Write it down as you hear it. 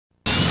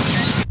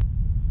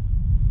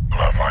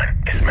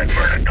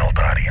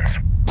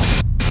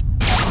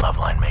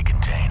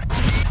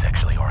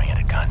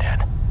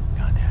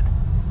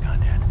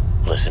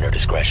Listener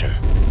discretion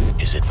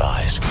is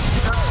advised. 2,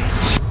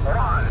 1,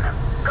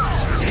 go.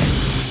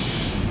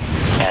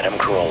 Adam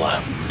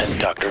Carolla and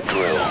Dr.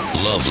 Drew.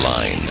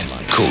 LoveLine,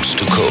 coast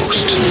to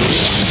coast.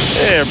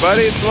 Hey,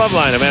 everybody, it's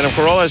LoveLine. I'm Adam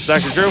Carolla. It's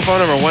Dr. Drew. Phone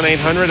number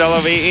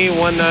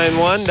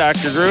 1-800-LOVE-191.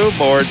 Dr. Drew,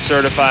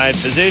 board-certified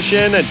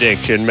physician,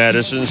 addiction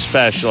medicine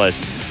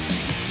specialist.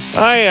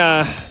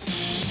 I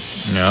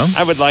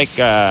would like,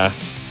 well,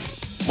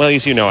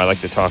 as you know, I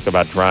like to talk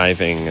about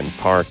driving and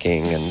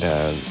parking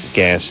and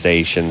gas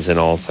stations and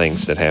all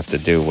things that have to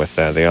do with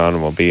the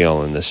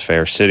automobile in this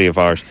fair city of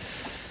ours.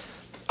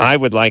 I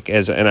would like,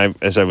 as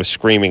I was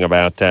screaming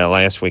about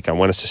last week, I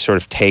want us to sort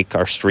of take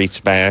our streets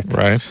back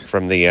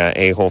from the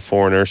a-hole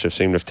foreigners who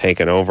seem to have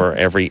taken over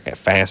every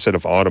facet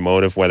of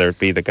automotive, whether it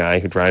be the guy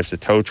who drives the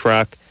tow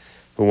truck,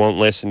 who won't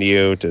listen to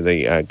you, to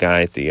the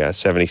guy at the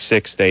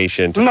 76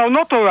 station. No,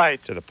 not all right.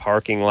 To the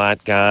parking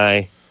lot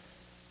guy.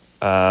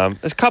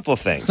 There's a couple of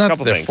things. It's not a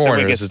couple that of they're things. foreigners.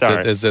 Then we get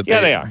started. It's that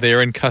they are.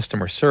 They're in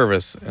customer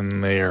service,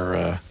 and they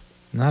are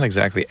not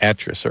exactly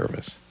at your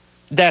service.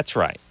 That's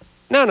right.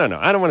 No.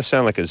 I don't want to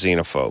sound like a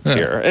xenophobe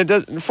here.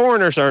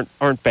 Foreigners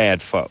aren't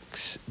bad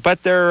folks,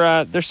 but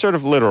they're sort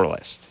of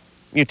literalist.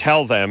 You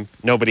tell them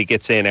nobody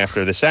gets in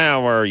after this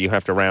hour, you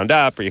have to round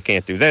up, or you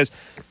can't do this,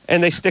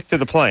 and they stick to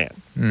the plan.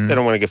 They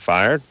don't want to get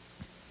fired,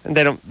 and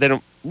they don't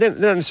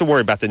have to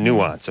worry about the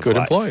nuance of Good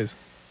life. Employees.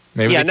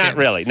 Maybe not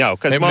really. No,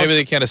 because maybe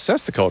they can't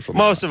assess the cultural.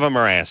 Most of them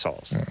are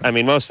assholes. I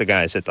mean, most of the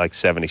guys at like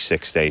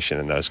 76 station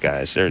and those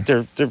guys, they're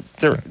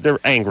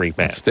angry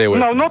men. Let's stay away.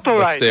 No, not all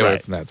right. Let's stay away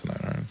from that tonight.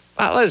 All right.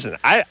 Listen,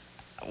 I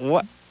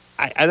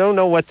don't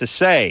know what to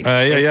say.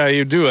 Yeah,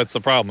 you do. That's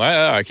the problem.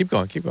 All right, keep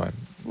going.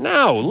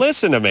 No,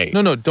 listen to me.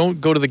 No,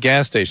 don't go to the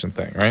gas station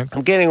thing, right?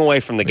 I'm getting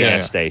away from the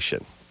gas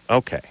station.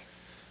 Okay.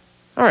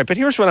 All right, but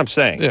here's what I'm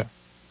saying. Yeah.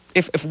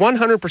 If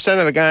 100%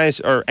 of the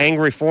guys are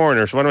angry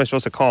foreigners, what am I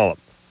supposed to call them?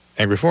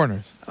 Angry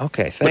foreigners.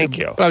 Okay, thank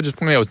you. But I was just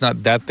pointing out, it's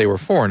not that they were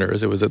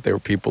foreigners. It was that they were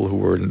people who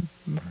were...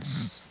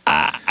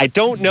 I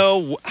don't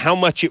know how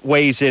much it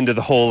weighs into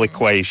the whole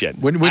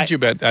equation. Would you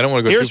bet? I don't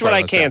want to go Here's too far what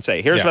I on can this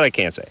say. Here's what I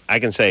can say. I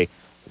can say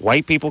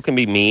white people can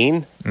be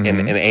mean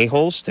and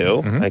a-holes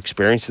too. I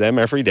experience them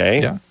every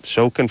day. Yeah.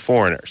 So can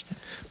foreigners.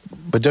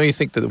 But don't you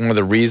think that one of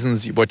the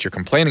reasons what you're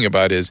complaining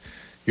about is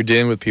you're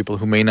dealing with people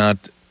who may not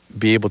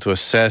be able to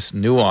assess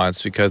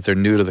nuance because they're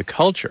new to the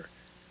culture?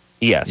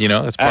 Yes. You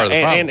know, that's part of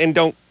the problem.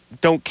 And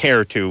don't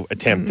care to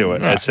attempt to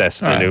assess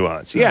the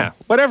nuance. Yeah,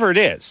 whatever it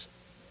is.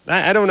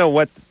 I don't know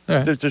what...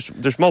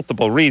 There's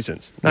multiple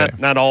reasons.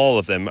 Not all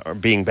of them are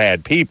being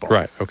bad people.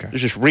 Right, okay.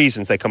 There's just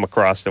reasons they come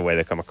across the way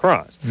they come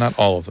across. Not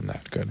all of them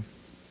that good.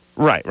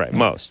 Right.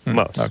 Most.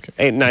 Okay.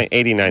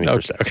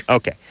 80-90%.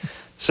 Okay.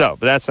 So,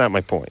 but that's not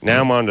my point.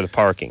 Now I'm on to the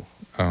parking.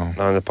 On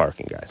the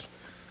parking, guys.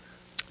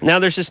 Now,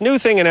 there's this new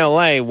thing in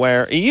L.A.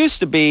 where it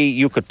used to be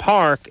you could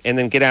park and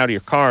then get out of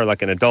your car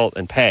like an adult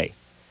and pay.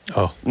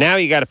 Oh. Now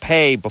you got to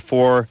pay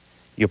before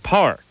you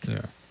park.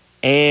 Yeah.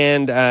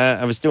 And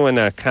I was doing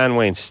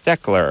Conway and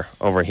Steckler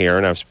over here,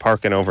 and I was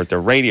parking over at the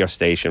radio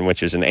station,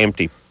 which is an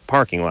empty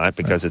parking lot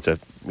because it's a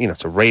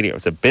radio,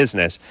 it's a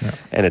business,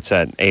 and it's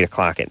at 8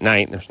 o'clock at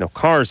night, and there's no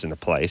cars in the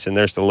place, and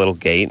there's the little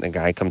gate, and the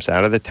guy comes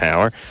out of the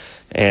tower,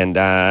 and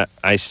I'm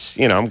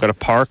going to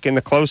park in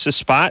the closest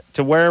spot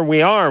to where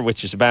we are,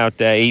 which is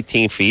about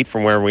 18 feet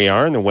from where we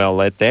are in the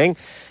well-lit thing,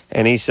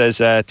 and he says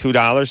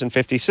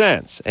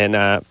 $2.50, and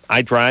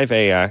I drive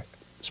a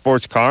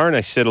sports car, and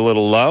I sit a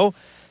little low.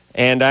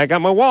 And I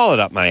got my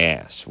wallet up my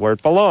ass where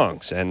it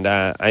belongs. And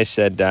I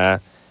said,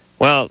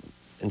 well,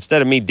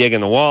 instead of me digging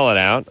the wallet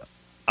out,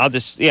 I'll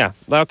just,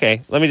 let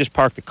me just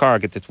park the car,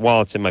 get this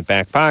wallet's in my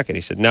back pocket.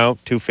 He said, no,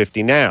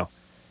 $2.50 now.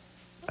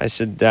 I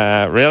said,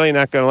 really? You're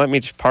not going to let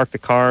me just park the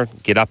car,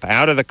 get up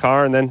out of the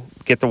car, and then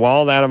get the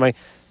wallet out of my...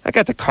 I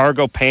got the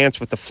cargo pants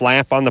with the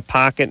flap on the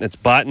pocket, and it's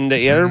buttoned.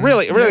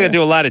 Really got to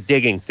do a lot of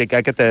digging. I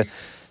got the...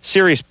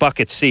 serious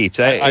bucket seats.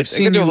 I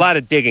can do a lot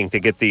of digging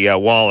to get the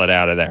wallet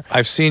out of there.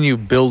 I've seen you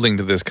building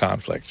to this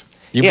conflict.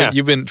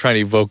 You've been trying to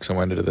evoke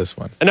someone into this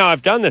one. No,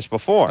 I've done this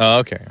before. Oh,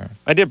 okay. Right.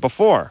 I did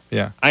before.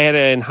 Yeah. I had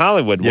it in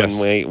Hollywood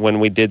when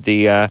we did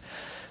the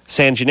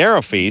San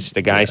Gennaro feast.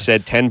 The guy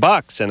said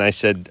 $10, and I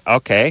said,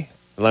 okay,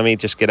 let me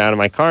just get out of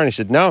my car. And he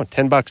said, no,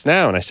 $10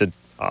 now. And I said,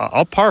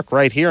 I'll park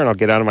right here and I'll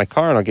get out of my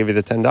car and I'll give you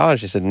the $10.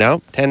 He said,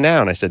 no, 10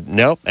 now. And I said,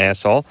 nope,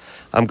 asshole.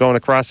 I'm going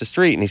across the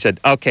street. And he said,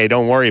 okay,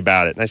 don't worry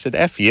about it. And I said,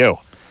 F you.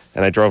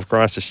 And I drove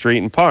across the street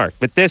and parked.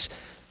 But this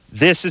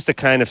is the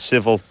kind of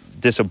civil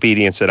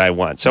disobedience that I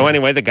want. So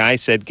anyway, the guy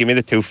said, give me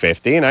the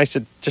 $2.50. And I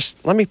said,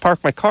 just let me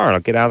park my car and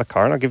I'll get out of the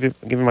car and I'll give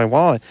you my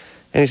wallet.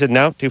 And he said,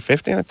 no,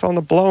 $2.50. And I told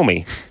him to blow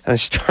me. And I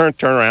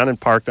turned around and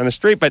parked on the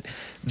street. But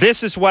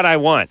this is what I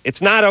want.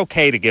 It's not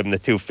okay to give him the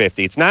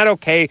 $2.50. It's not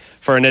okay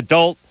for an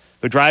adult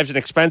who drives an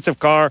expensive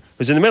car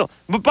who's in the middle.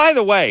 But by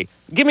the way,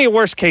 give me a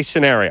worst case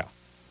scenario.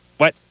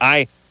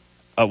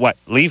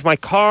 Leave my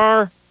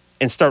car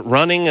and start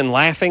running and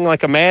laughing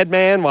like a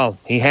madman while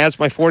he has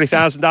my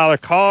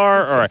 $40,000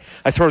 car, or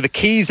I throw the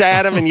keys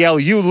at him and yell,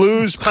 you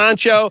lose,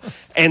 Poncho,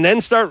 and then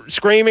start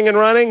screaming and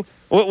running?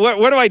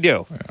 What do I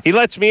do? Yeah. He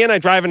lets me in. I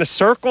drive in a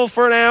circle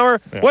for an hour.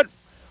 Yeah.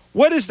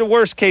 What is the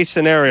worst case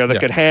scenario that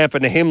could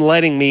happen to him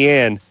letting me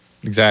in?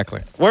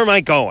 Exactly. Where am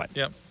I going?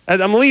 Yep.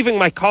 I'm leaving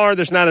my car.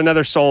 There's not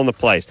another soul in the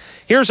place.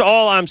 Here's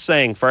all I'm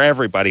saying for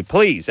everybody.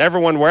 Please,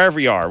 everyone, wherever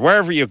you are,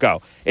 wherever you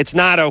go, it's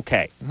not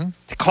okay.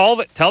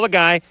 To tell the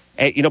guy,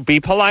 hey, be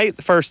polite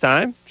the first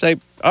time. Say,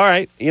 all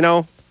right,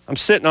 I'm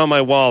sitting on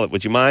my wallet.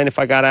 Would you mind if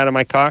I got out of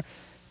my car?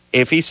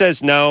 If he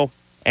says no,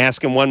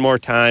 ask him one more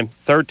time.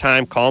 Third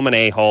time, call him an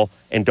a-hole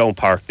and don't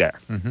park there.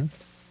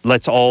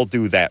 Let's all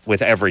do that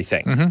with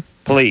everything.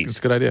 Please. That's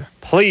a good idea.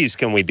 Please,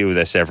 can we do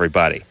this,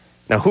 everybody?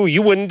 Now,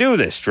 you wouldn't do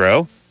this,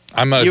 Drew?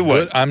 I'm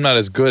not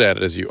as good at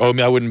it as you. Oh,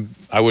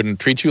 I wouldn't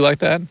treat you like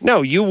that?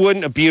 No, you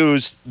wouldn't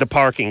abuse the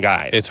parking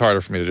guy. It's harder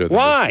for me to do it.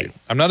 Why?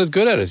 I'm not as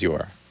good at it as you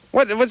are.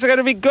 What's it going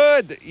to be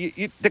good?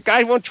 The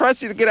guy won't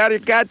trust you to get out of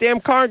your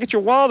goddamn car and get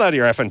your wallet out of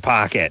your effing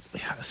pocket.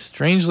 Yeah,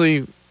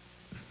 strangely,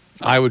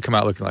 I would come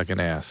out looking like an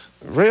ass.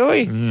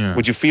 Really? Yeah.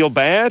 Would you feel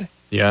bad?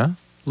 Yeah,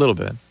 a little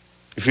bit.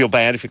 You feel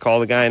bad if you call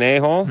the guy an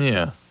a-hole?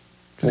 Yeah.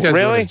 Because the guy's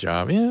doing Really? his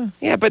job. Yeah.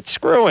 Yeah, but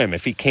screw him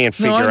if he can't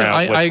figure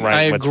out what's right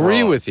and what's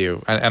agree wrong. with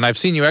you, and I've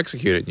seen you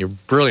execute it. You're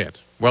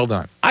brilliant. Well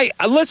done.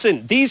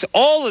 Listen.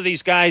 All of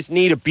these guys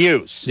need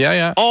abuse.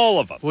 Yeah. All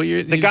of them. Well,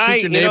 you guy,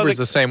 treat your neighbors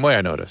the same way,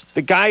 I noticed.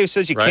 The guy who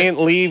says you Right? can't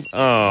leave.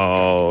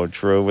 Oh,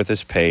 Drew, with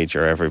his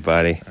pager,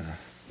 everybody.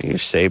 You're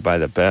saved by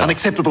the bell.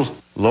 Unacceptable.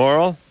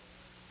 Laurel,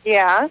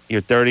 Yeah,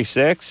 you're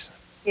 36?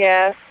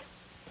 yes.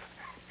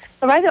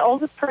 Am I the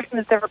oldest person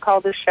that's ever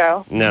called this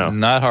show? No.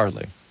 Not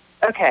hardly.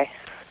 Okay,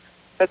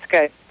 that's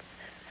good.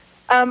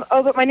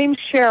 But my name's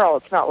Cheryl.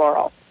 It's not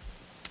Laurel.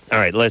 All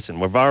right, listen.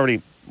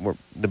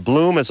 The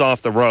bloom is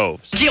off the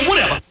rose. Yeah,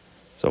 whatever.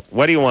 So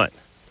what do you want?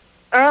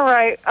 All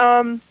right.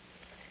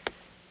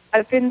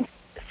 I've been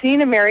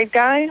seeing a married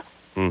guy,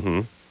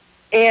 Mm-hmm.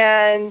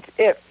 and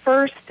at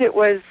first it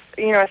was,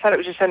 I thought it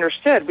was just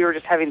understood. We were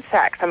just having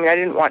sex. I mean, I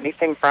didn't want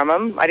anything from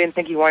him. I didn't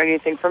think he wanted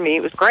anything from me.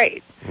 It was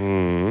great.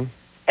 Mm-hmm.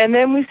 And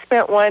then we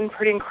spent one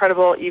pretty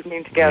incredible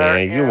evening together.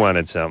 Yeah, you and-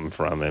 wanted something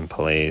from him,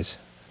 please.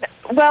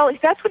 Well,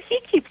 that's what he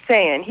keeps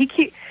saying.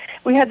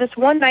 We had this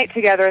one night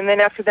together, and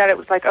then after that, it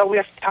was like, we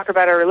have to talk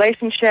about our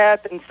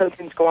relationship, and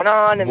something's going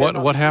on. And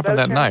What happened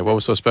that night? What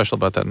was so special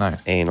about that night?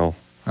 Anal.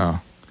 Oh.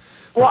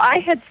 Well, I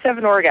had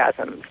 7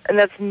 orgasms, and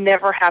that's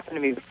never happened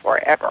to me before,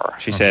 ever.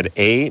 She's had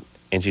 8,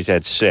 and she's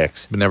had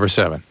 6. But never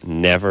 7.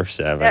 Never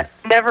 7.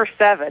 Never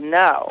 7,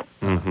 no.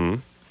 Mm-hmm.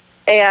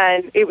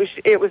 And it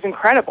was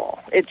incredible.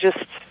 It just,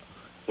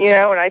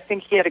 and I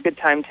think he had a good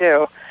time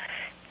too.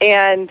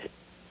 And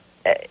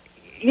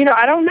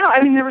I don't know.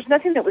 I mean, there was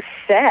nothing that was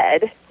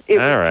said. All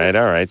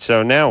right.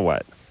 So now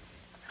what?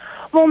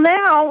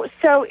 Well,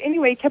 so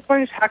anyway, he kept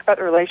wanting to talk about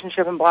the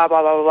relationship and blah,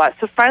 blah, blah, blah, blah.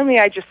 So finally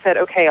I just said,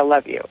 okay, I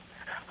love you.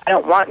 I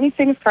don't want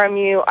anything from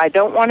you. I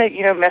don't want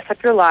to, mess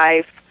up your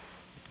life,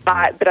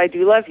 but I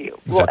do love you.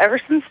 Ever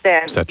since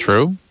then. Is that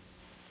true?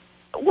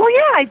 Well,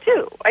 yeah,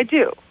 I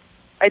do.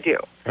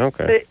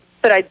 Okay.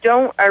 But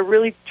I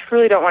really,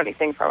 truly don't want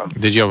anything from him.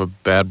 Did you have a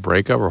bad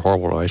breakup or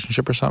horrible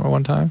relationship or something at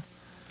one time?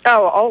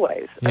 Oh,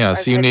 always. Yeah,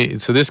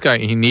 so this guy,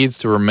 he needs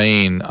to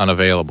remain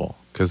unavailable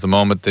because the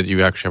moment that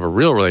you actually have a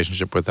real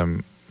relationship with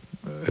him,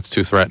 it's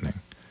too threatening.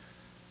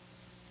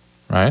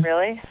 Right?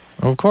 Really?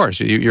 Of course.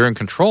 You're in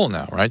control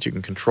now, right? You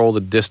can control the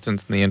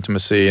distance and the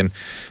intimacy, and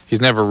he's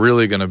never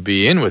really going to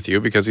be in with you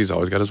because he's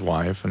always got his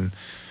wife, and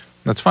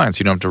that's fine. So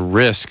you don't have to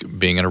risk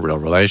being in a real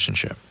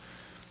relationship.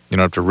 You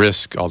don't have to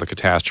risk all the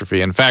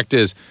catastrophe. And fact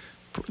is,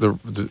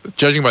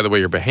 judging by the way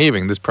you're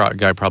behaving, this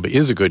guy probably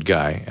is a good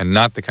guy and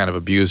not the kind of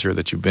abuser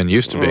that you've been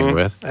used to being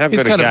with. How good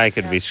a guy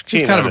could be He's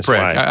cheating kind on of a his prick.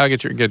 wife. I'll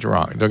get you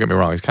wrong. Don't get me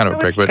wrong. He's kind of a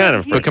prick, but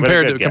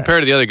compared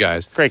to the other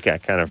guys, Great guy,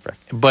 kind of prick.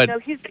 but No,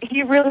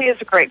 he really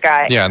is a great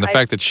guy. yeah, and the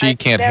fact that she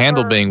can't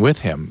handle being with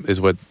him is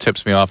what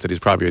tips me off that he's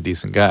probably a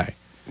decent guy.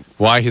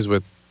 Why he's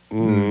screwing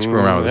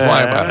around with his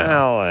wife, I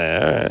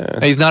don't know.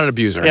 He's not an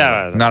abuser.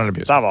 Yeah, anyway. Not an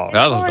abuser. stop all.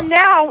 Well,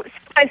 now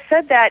I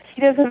said that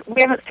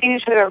we haven't seen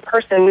each other in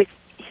person.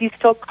 He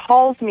still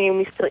calls me and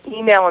we still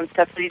email and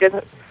stuff,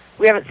 but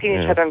we haven't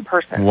seen each other in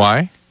person.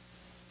 Why?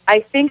 I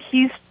think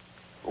he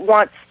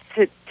wants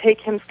to take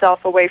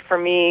himself away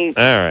from me. All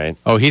right.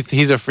 Oh,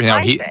 he's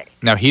afraid.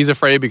 Now he's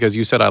afraid because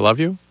you said I love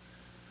you?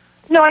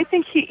 No, I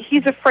think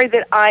he's afraid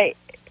that I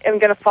am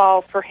going to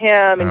fall for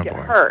him and get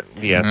hurt.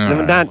 Yeah.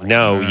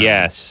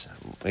 Yes.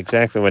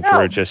 Exactly what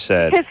Drew just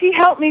said. Because he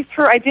helped me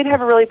through. I did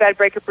have a really bad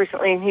breakup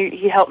recently, and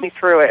he helped me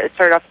through it. It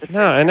started off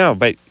No, I know,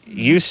 but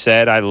you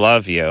said I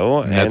love you,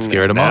 and that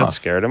scared him off. That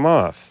scared him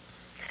off.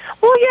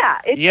 Well, yeah.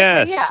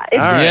 Yes. All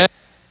right. Yeah.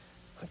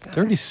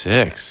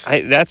 36.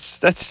 That's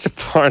the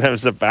part I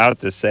was about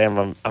to say.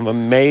 I'm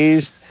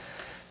amazed.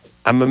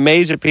 I'm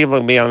amazed at people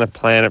who be on the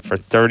planet for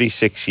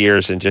 36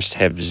 years and just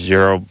have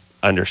zero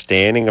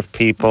understanding of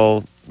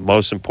people.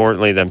 Most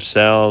importantly,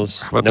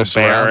 themselves. About No their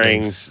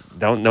surroundings. bearings.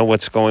 Don't know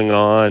what's going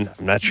on.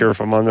 I'm not sure if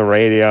I'm on the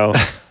radio.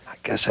 I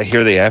guess I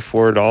hear the F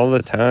word all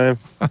the time.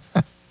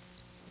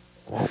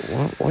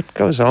 What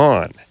goes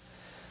on?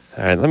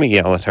 All right, let me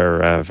yell at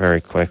her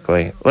very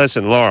quickly.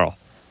 Listen, Laurel.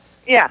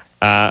 Yeah.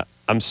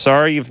 I'm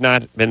sorry you've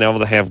not been able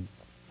to have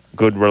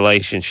good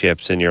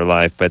relationships in your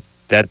life, but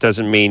that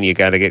doesn't mean you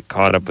got to get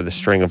caught up with a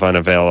string of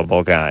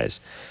unavailable guys.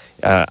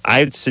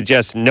 I'd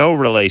suggest no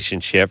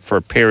relationship for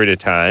a period of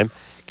time.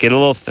 Get a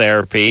little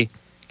therapy.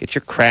 Get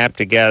your crap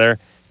together.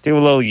 Do a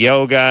little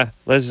yoga.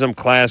 Listen to some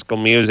classical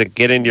music.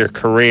 Get into your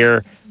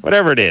career.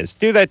 Whatever it is.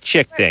 Do that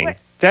chick thing. wait.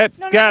 That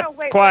No, got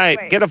wait, quiet.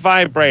 wait. Get a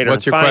vibrator.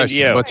 What's and your find question?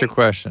 you. What's your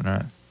question? All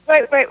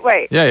right.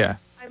 Wait. Yeah.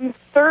 I'm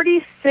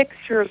 36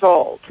 years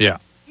old. Yeah.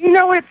 You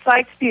know what it's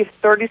like to be a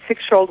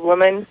 36-year-old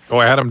woman?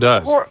 Oh, Adam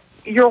does.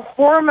 Your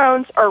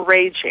hormones are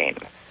raging.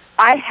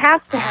 I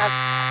have to have...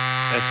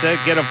 I said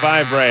get a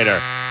vibrator.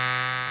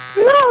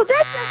 No,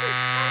 that doesn't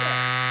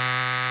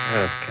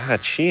cut Oh,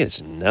 God, she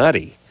is nutty.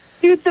 it.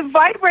 Dude, the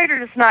vibrator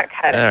does not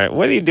cut All it. right,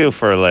 what do you do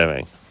for a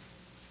living?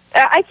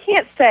 I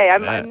can't say.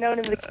 I'm known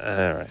in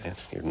the... All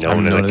right, you're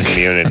known in the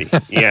community.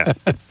 Yeah,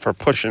 for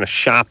pushing a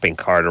shopping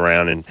cart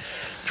around and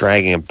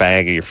dragging a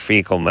bag of your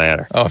fecal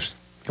matter. Oh,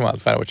 come on,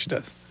 let's find out what she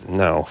does.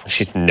 No,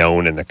 she's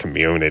known in the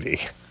community.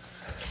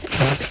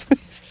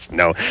 She's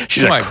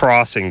Come a on.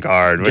 crossing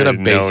guard. Get a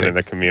Known basic. in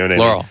the community.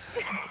 Laurel,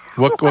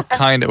 what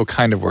kind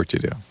of work do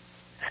you do?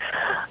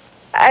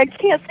 I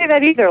can't say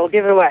that either. I'll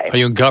give it away. Are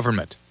you in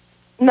government?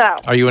 No.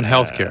 Are you in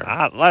healthcare?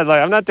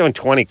 I'm not doing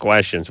 20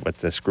 questions with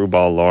the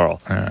screwball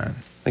Laurel. All right.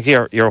 Like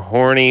you're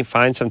horny.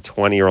 Find some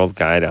 20-year-old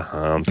guy to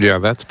hump. Yeah,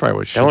 that's probably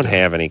what she Don't do.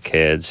 have any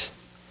kids.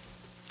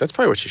 That's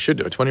probably what she should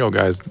do. A 20-year-old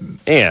guy's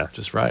Yeah,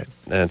 just right.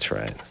 that's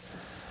right.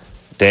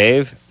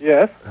 Dave?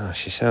 Yes. Oh,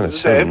 she sounded This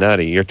is so Dave.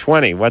 nutty. You're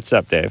 20. What's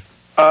up, Dave?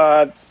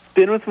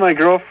 Been with my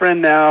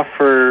girlfriend now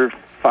for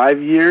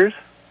 5 years.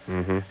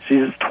 Mm-hmm.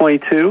 She's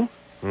 22.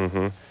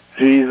 Mm-hmm.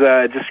 She's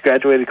just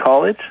graduated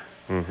college,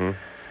 Mm-hmm.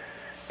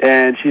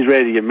 and she's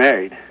ready to get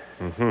married.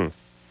 Mm-hmm.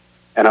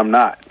 And I'm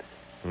not.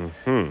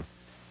 Mm-hmm.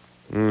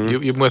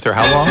 You've been with her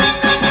how long?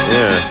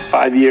 Yeah.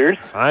 5 years.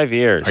 5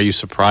 years. Are you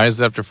surprised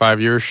that after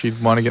 5 years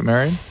she'd want to get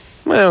married?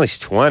 Well, he's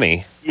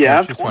 20. Yeah,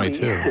 I'm she's 20.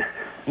 22.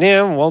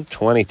 Yeah, well,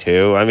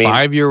 22. I mean,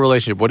 5-year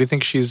relationship. What do you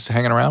think she's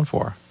hanging around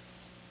for?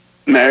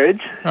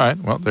 Marriage. All right.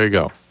 Well, there you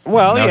go.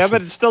 well, Now yeah, she's-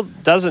 but it still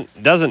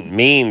doesn't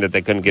mean that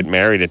they couldn't get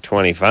married at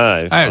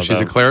 25. I know, she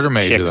although declared her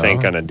major, Chicks though.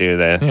 ain't gonna do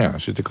that, Yeah,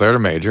 she's declared a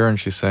major, and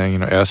she's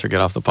saying, ask her get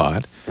off the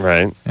pot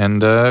right?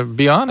 and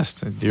be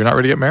honest. You're not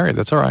ready to get married.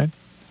 That's all right.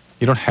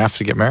 You don't have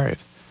to get married.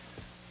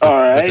 All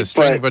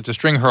right. But to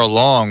string her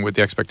along with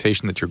the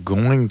expectation that you're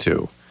going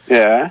to,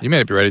 yeah. you may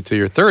not be ready till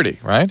you're 30,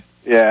 right?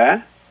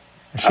 Yeah.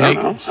 She I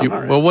ain't- don't know. she- I'm not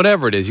ready. well,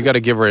 whatever it is, you got to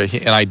give her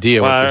an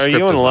idea. Well, what your are script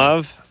you in is like.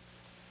 love?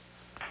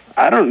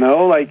 I don't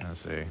know. Like,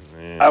 Let's see.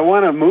 I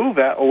want to move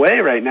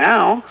away right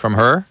now. From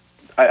her?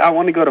 I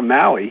want to go to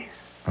Maui.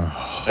 All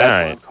That's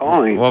right. what I'm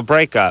calling. Well,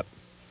 break up.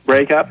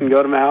 Break up and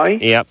go to Maui.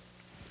 Yep.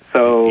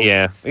 So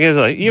Yeah. Because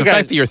like, you the guys.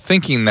 fact that you're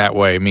thinking that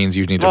way means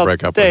you need to Well,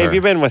 break up Dave, with her.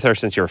 you've been with her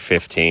since you were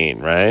 15,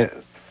 right?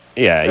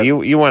 Yeah.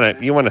 You want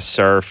to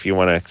surf. You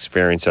want to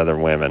experience other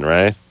women,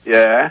 right?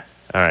 yeah.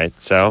 All right.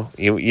 So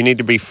you need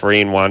to be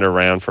free and wander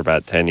around for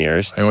about 10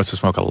 years. He wants to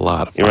smoke a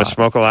lot of You want pot. to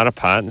smoke a lot of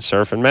pot and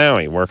surf in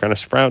Maui. Work on a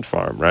sprout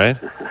farm, right?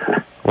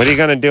 What are you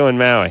going to do in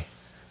Maui?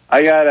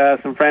 I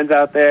got some friends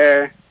out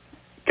there.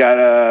 Got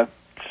a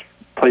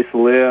place to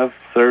live,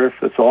 surf.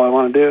 That's all I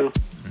want to do.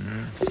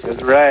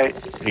 That's right.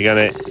 You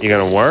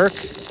gonna work?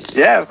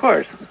 Yeah, of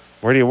course.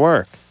 Where do you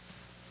work?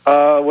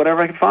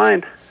 Whatever I can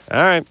find.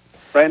 All right.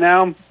 Right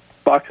now, I'm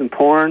boxing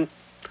porn.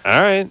 All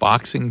right.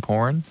 Boxing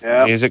porn?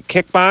 Yeah. Is it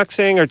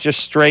kickboxing or just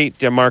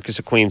straight Marcus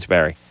of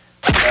Queensberry?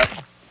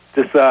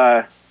 Just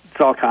it's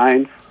all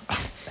kinds.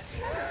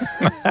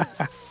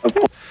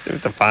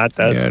 If the pot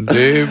does.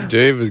 Yeah,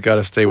 Dave has got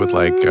to stay with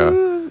like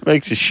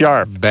Makes you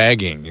sharp.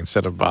 bagging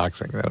instead of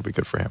boxing. That'll be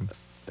good for him.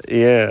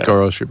 Yeah.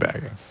 Grocery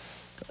bagging.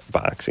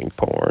 Boxing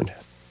porn.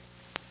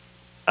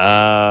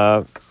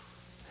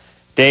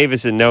 Dave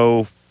is in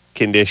no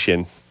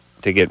condition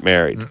to get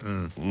married.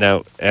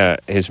 No,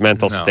 his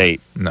mental No,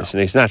 state. no. Listen,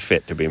 he's not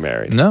fit to be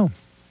married. No.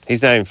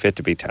 He's not even fit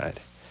to be tied.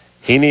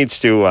 He needs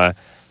to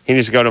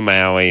go to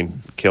Maui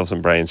and kill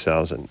some brain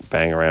cells and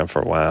bang around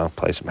for a while,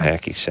 play some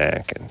hacky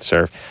sack and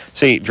surf.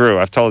 See, Drew,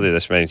 I've told you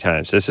this many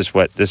times. This is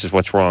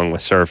what's wrong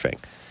with surfing.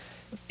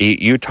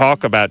 You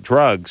talk about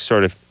drugs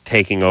sort of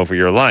taking over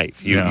your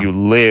life. You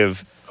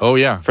live Oh,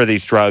 yeah. for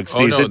these drugs,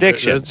 these no,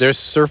 addictions. There's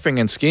surfing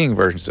and skiing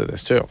versions of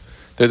this, too.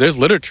 There's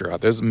literature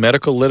out. There's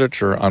medical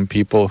literature on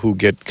people who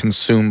get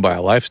consumed by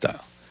a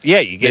lifestyle. yeah,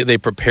 you get They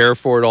prepare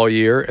for it all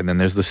year, and then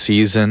there's the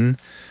season.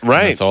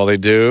 right. That's all they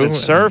do. And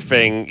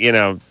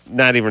surfing,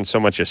 not even so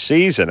much a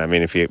season. I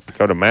mean, if you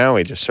go to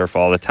Maui, just surf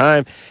all the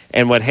time.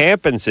 And what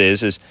happens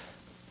is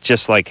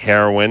just like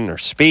heroin or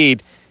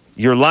speed,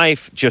 your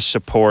life just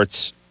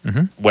supports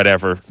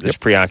whatever this And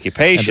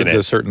preoccupation there's a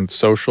is. certain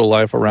social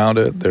life around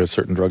it. There's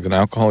certain drug and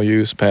alcohol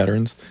use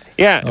patterns.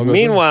 Yeah. I'll go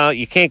Meanwhile,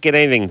 you can't get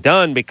anything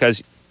done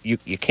because you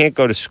can't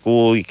go to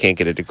school, you can't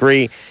get a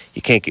degree,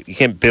 you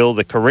can't build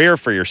a career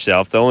for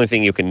yourself. The only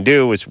thing you can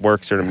do is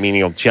work sort of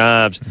menial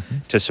jobs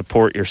to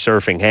support your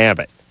surfing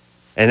habit.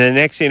 And then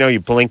next thing you know,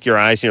 you blink your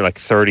eyes and you're like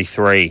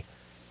 33.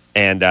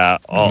 And Now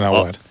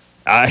what?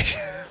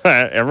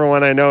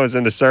 Everyone I know is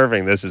into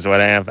surfing. This is what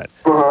happened.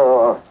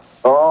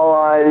 All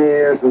I need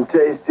is some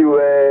tasty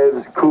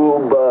waves,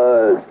 cool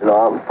buzz, and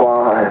I'm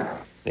fine.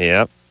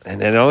 Yep.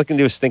 And then all I can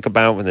do is think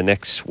about when the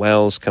next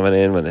swell's coming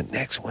in,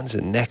 when's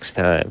the next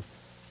time.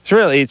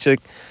 It's a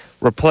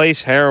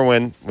replace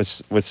heroin with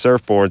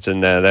surfboards,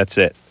 and that's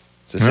it.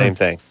 It's the same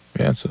thing.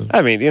 Yeah, it's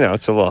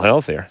a little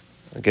healthier.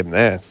 I'll give him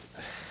that.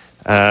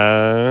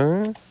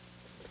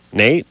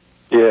 Nate?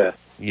 Yeah.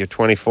 You're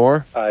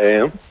 24? I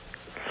am.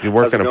 You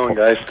work How's it going,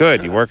 guys?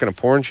 Good. You work in a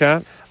porn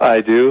shop?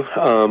 I do.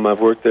 I've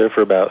worked there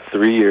for about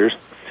 3 years.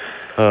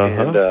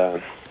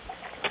 And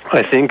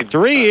I think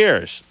 3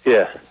 years.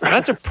 Yeah.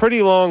 That's a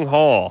pretty long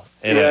haul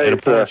in a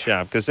porn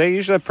shop, because they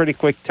usually have pretty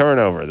quick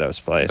turnover, those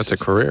places.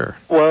 That's a career.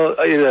 Well,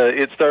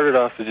 it started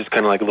off as just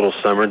kind of like a little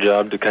summer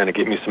job to kind of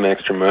get me some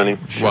extra money.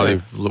 While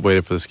you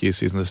waited for the ski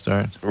season to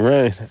start.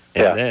 Right.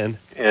 And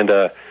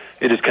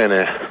it just kind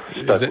of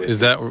stuck Is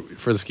that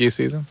for the ski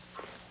season?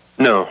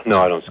 No,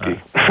 I don't ski.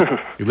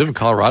 You live in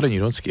Colorado and you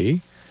don't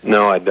ski?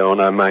 No, I don't.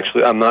 I'm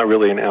not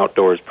really an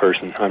outdoors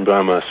person.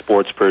 I'm a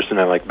sports person.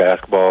 I like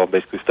basketball,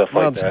 basically stuff like that.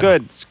 Well, it's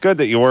good. It's good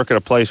that you work at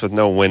a place with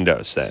no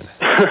windows then.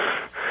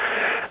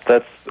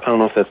 I don't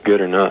know if that's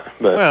good or not.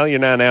 But well, you're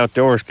not an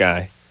outdoors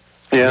guy.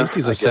 Yeah, at least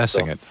he's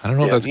assessing it. I don't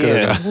know if that's good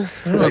or not. I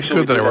don't know if it's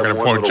good that I work at a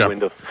porn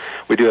shop.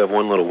 We do have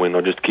one little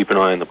window just to keep an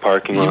eye on the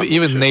parking lot.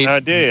 Even Nate. Oh,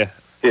 do you?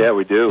 Yeah,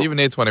 we do. Even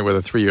Nate's wondering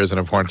whether 3 years in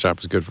a porn shop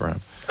is good for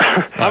him.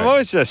 I'm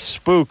always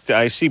spooked.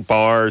 I see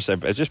bars. I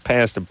just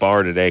passed a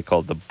bar today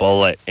called The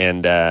Bullet,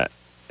 and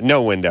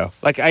no window.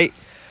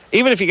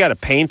 Even if you got to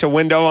paint a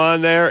window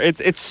on there,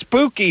 it's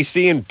spooky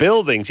seeing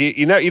buildings.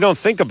 You don't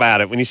think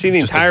about it when you see the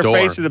entire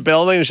face of the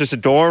building. It's just a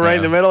door right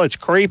in the middle. It's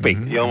creepy.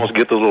 You almost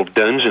get the little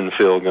dungeon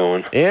feel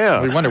going.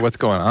 Yeah. We wonder what's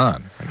going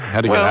on.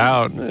 How to get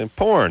out.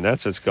 Porn.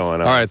 That's what's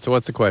going on. All right. So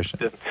what's the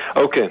question?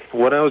 Okay.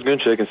 What I was going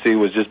to check and see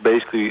was just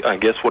basically, I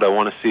guess what I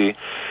want to see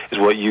is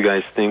what you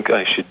guys think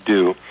I should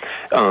do.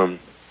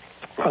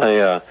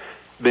 I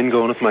been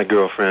going with my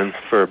girlfriend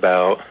for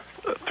about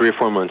 3 or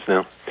 4 months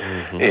now,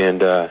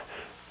 and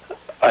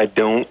I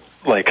don't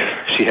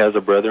she has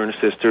a brother and a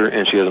sister,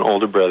 and she has an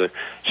older brother.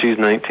 She's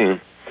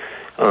 19.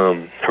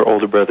 Her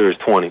older brother is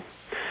 20.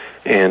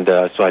 And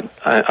so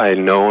I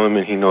know him,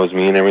 and he knows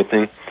me and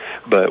everything,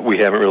 but we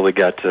haven't really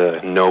got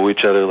to know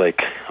each other,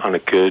 on a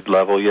good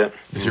level yet.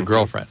 This is your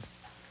girlfriend?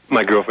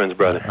 My girlfriend's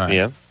brother. Right.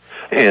 Yeah.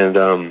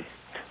 And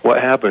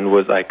what happened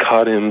was I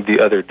caught him the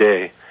other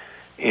day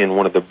in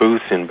one of the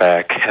booths in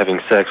back having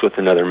sex with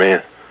another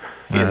man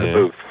in the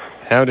booth.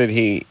 How did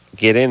he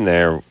get in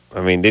there?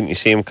 I mean, didn't you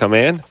see him come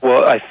in?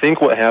 Well, I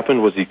think what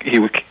happened was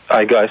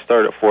I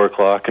start at 4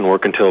 o'clock and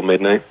work until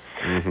midnight,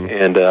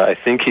 and I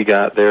think he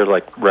got there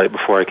right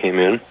before I came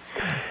in,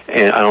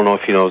 and I don't know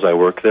if he knows I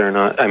work there or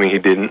not. I mean, he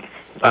didn't.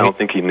 I don't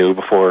think he knew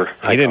before.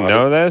 He didn't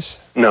know this?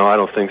 No, I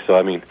don't think so.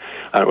 I mean,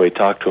 I don't really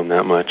talk to him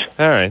that much.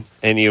 All right,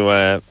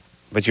 and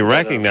but you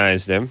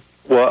recognized him.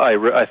 Well,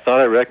 I thought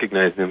I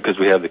recognized him because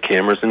we have the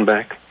cameras in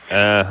back.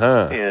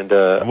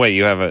 And wait,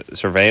 you have a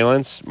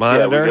surveillance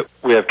monitor? Yeah,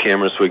 we have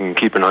cameras so we can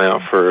keep an eye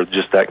out for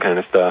just that kind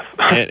of stuff.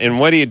 and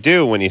what do you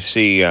do when you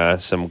see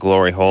some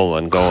glory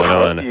holing going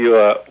on? You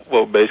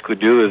what we basically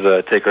do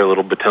is take our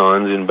little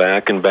batons in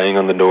back and bang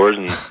on the doors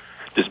and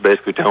just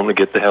basically tell them to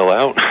get the hell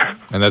out.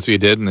 And that's what you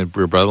did, and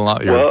your brother-in-law?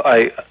 Well,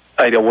 I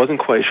wasn't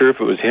quite sure if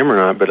it was him or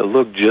not, but it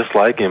looked just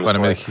like him. But I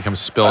mean, he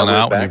comes spilling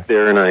out. out. I went back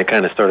there, and I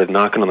kind of started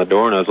knocking on the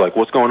door, and I was like,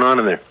 what's going on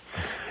in there?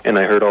 And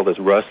I heard all this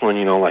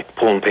rustling,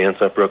 pulling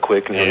pants up real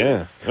quick. And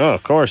yeah. Oh,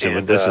 of course.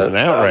 And this is an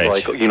outrage. I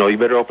was like, you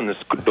better open this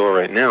door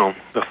right now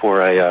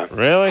before I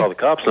call the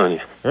cops on you.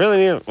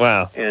 Really?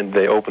 Wow. And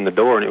they opened the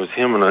door, and it was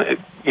him, and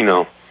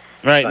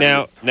Right,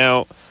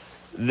 now,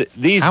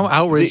 these... How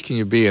outraged can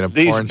you be in a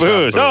porn shop? These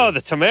booze. Oh, the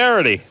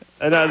temerity.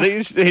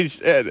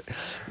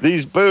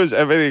 These booze,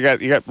 I mean,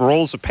 you got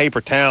rolls of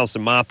paper towels to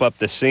mop up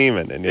the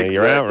semen, and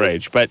you're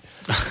outraged. But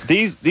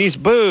these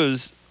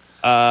booze...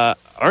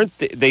 aren't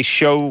they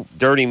show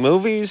dirty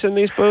movies in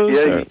these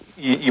booths? Yeah,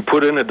 you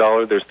put in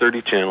 $1. There's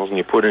 30 channels, and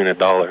you put in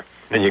 $1,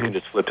 and you can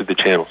just flip to the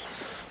channels.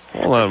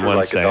 Hold on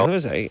one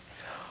second.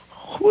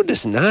 Who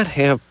does not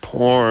have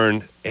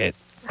porn at?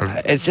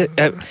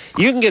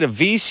 You can get a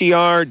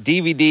VCR,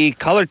 DVD,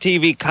 color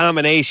TV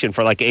combination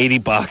for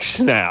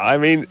 $80 now. I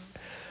mean,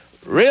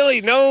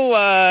 really? No.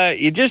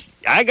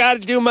 I got to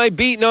do my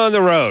beating on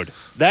the road.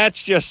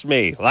 That's just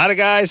me. A lot of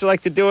guys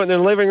like to do it in their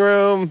living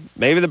room,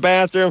 maybe the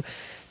bathroom.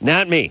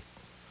 Not me.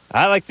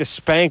 I like to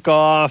spank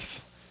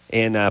off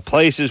in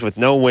places with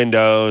no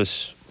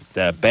windows,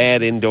 the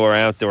bad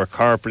indoor-outdoor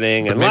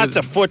carpeting, and lots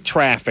of foot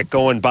traffic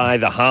going by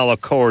the hollow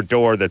core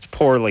door that's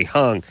poorly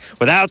hung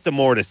without the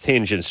mortise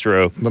hinges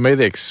through. But maybe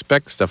they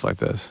expect stuff like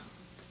this.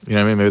 You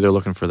know what I mean? Maybe they're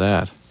looking for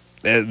that.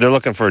 They're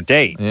looking for a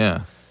date.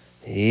 Yeah.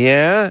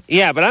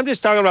 Yeah, but I'm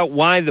just talking about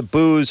why the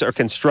booze are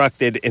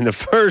constructed in the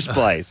first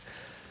place.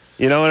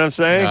 You know what I'm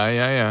saying?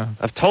 Yeah.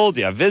 I've told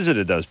you, I've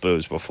visited those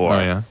booths before. Oh,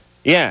 yeah?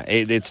 Yeah,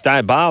 it's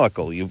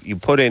diabolical. You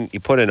put in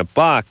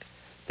 $1,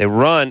 They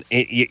run.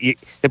 They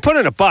put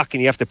in a buck,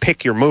 and you have to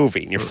pick your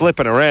movie, and you're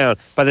flipping around.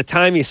 By the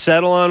time you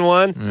settle on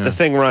one, the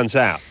thing runs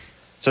out.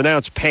 So now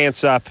it's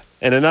pants up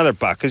and another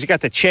buck because you got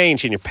the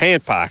change in your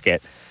pant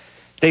pocket.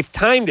 They've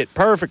timed it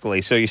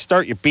perfectly, so you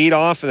start your beat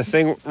off, and the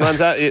thing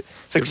runs out.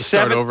 It's like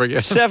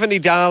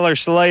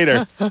 $70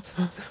 later,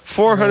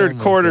 400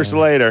 quarters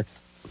later.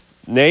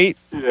 Nate?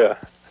 Yeah.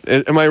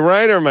 Am I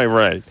right or am I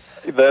right?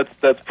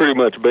 That's pretty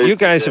much basically. You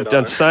guys have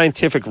done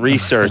scientific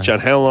research on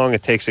how long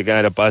it takes a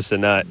guy to bust a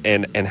nut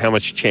and how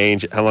much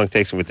change, how long it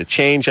takes him with the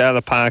change out of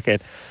the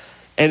pocket.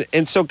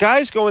 And so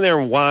guys go in there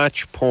and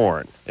watch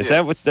porn. Is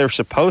that what they're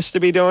supposed to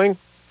be doing?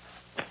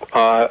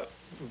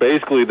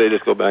 Basically, they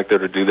just go back there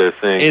to do their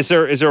thing. Is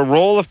there a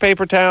roll of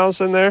paper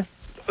towels in there?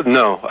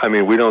 No, I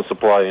mean, we don't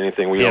supply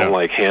anything. We don't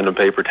like hand them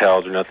paper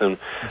towels or nothing.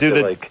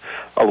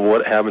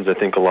 What happens, I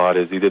think, a lot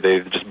is either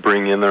they just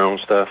bring in their own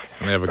stuff,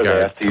 they have a or guy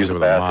they have to use the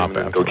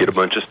bathroom and go get a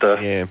bunch of stuff.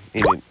 Yeah.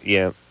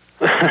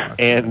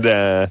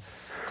 And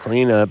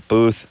clean up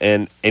booth,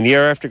 and you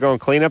ever have to go and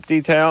clean up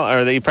detail,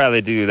 or you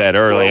probably do that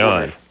early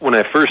on? When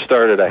I first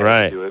started, I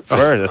had to do it.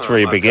 That's where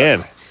you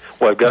begin.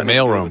 Well, I've gotten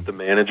with the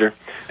manager,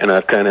 and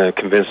I've kind of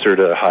convinced her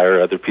to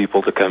hire other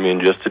people to come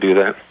in just to do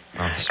that.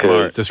 Oh,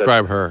 smart.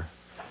 Describe her.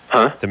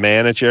 Huh? The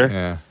manager?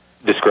 Yeah.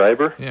 Describe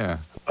her? Yeah.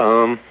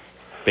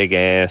 Big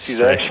ass. She's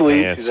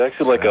actually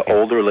like an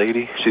older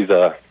lady. She's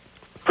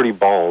pretty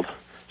bald.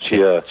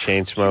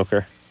 Chain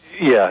smoker.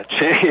 Yeah,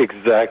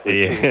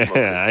 exactly.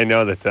 Yeah, I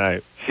know the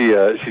type.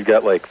 She's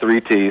got like 3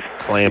 teeth.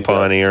 Clamp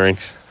on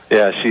earrings.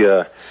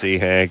 Yeah, sea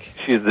hag.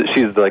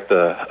 She's like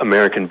the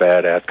American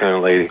badass kind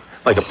of lady,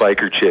 like a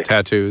biker chick.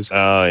 Tattoos.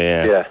 Oh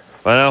yeah. Yeah.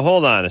 Well, now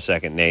hold on a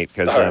second, Nate,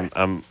 because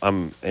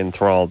I'm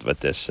enthralled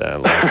with this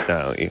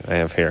lifestyle you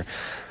have here,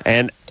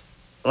 and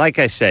like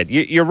I said,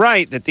 you're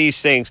right that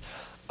these things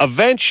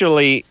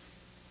eventually.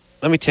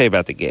 Let me tell you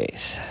about the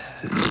gays.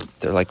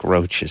 They're like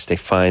roaches. They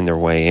find their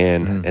way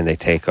in and they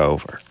take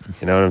over.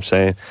 You know what I'm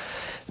saying?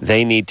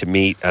 They need to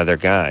meet other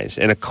guys,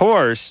 and of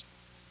course,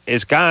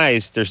 as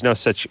guys, there's no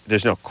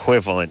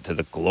equivalent to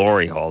the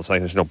glory holes. Like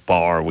there's no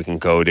bar we can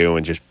go to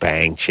and just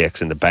bang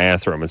chicks in the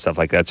bathroom and stuff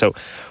like that. So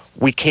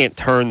we can't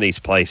turn these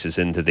places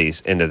into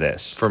this.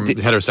 From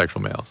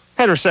heterosexual males.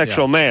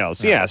 Heterosexual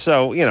males, yeah.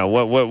 So,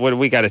 what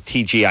we got a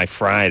TGI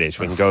Fridays.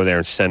 We can go there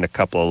and send a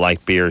couple of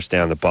light beers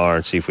down the bar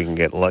and see if we can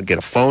get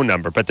a phone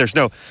number. But there's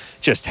no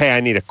just, hey, I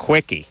need a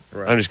quickie.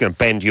 Right. I'm just going to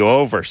bend you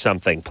over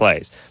something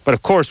place. But,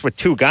 of course, with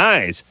 2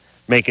 guys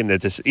making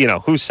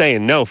who's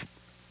saying no,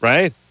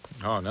 right?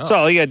 Oh, no. So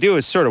all you got to do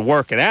is sort of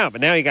work it out.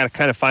 But now you got to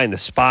kind of find the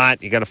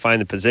spot. You got to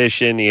find the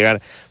position.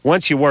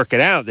 Once you work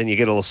it out, then you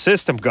get a little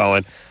system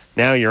going.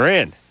 Now you're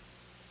in.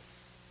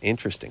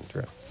 Interesting,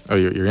 Drew. Oh,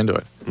 you're into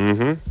it?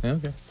 Mm-hmm. Yeah,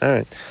 okay. All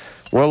right.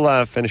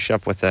 We'll finish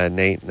up with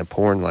Nate and the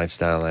porn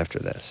lifestyle after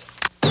this.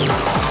 Back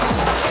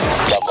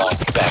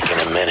in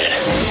a minute.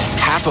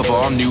 Half of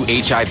all new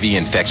HIV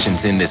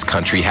infections in this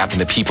country happen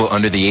to people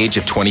under the age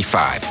of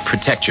 25.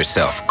 Protect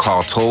yourself.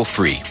 Call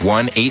toll-free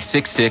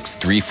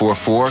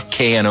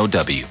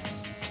 1-866-344-KNOW.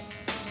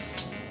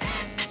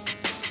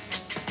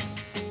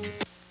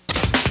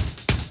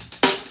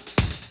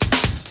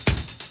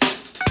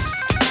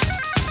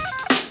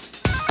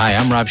 Hi,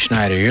 I'm Rob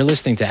Schneider. You're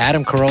listening to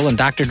Adam Carolla and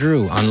Dr.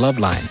 Drew on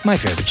LoveLine, my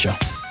favorite show.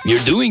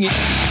 You're doing it.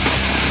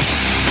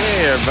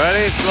 Hey, everybody,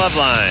 it's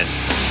LoveLine.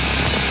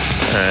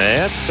 All right,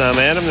 that's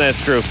Adam,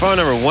 that's Drew. Phone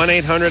number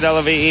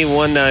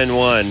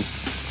 1-800-LOVE-191.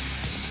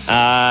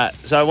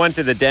 So I went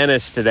to the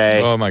dentist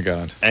today. Oh, my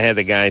God. I had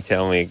the guy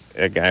tell me,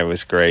 a guy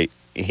was great.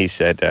 He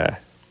said,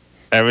 that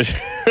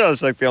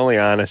was like the only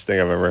honest thing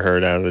I've ever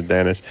heard out of the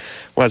dentist.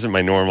 It wasn't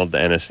my normal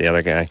dentist. The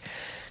other guy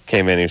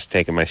came in, he was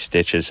taking my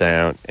stitches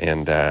out,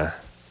 and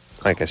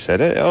like I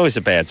said, always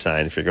a bad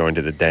sign if you're going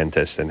to the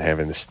dentist and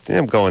having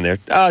I'm going there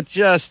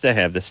just to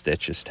have the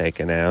stitches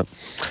taken out.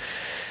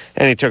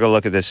 And he took a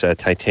look at this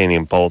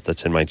titanium bolt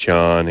that's in my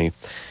jaw, and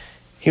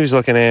he was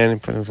looking at it,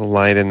 and put a little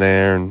light in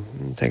there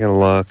and taking a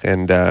look,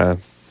 and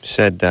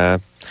said,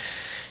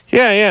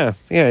 yeah,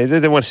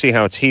 they want to see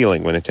how it's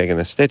healing when they're taking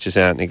the stitches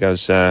out. And he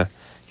goes, yeah,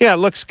 it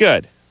looks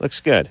good.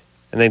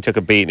 And then he took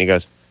a beat, and he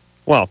goes,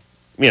 well,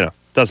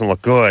 doesn't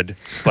look good,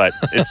 but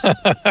it's,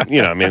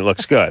 it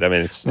looks good. I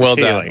mean, it's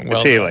healing.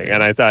 It's healing.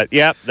 And I thought,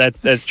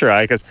 that's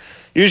true. Because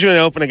usually when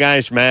you open a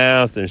guy's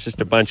mouth, there's just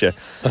a bunch of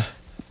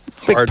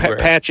big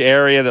patch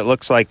area that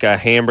looks like a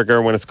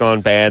hamburger when it's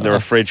gone bad in the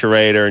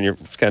refrigerator, and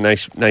you've got a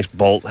nice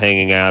bolt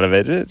hanging out of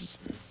it. It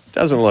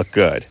doesn't look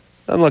good.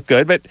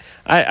 But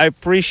I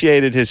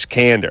appreciated his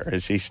candor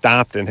as he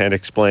stopped and had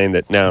explained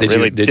that, no,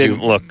 it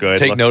didn't look good.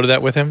 Take note of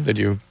that with him? Did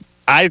you?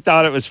 I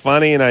thought it was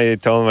funny, and I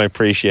told him I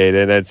appreciate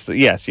it.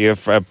 You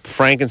have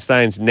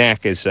Frankenstein's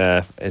neck is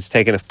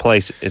taking its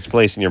place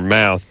in your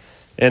mouth,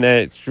 and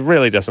it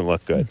really doesn't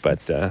look good.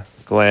 But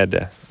glad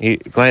the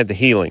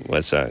healing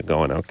was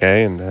going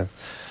okay, and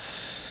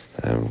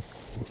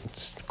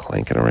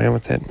clanking around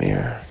with that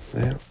mirror.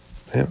 Yeah.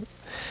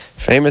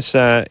 Famous,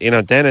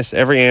 dentist.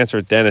 Every answer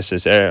at dentist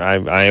is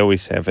I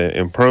always have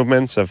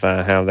improvements of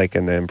how they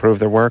can improve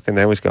their work, and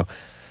they always go,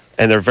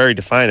 and they're very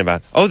defiant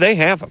about. Oh, they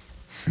have them.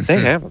 They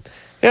have them.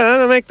 Yeah, they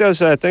don't make those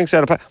things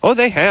out of plastic. Oh,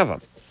 they have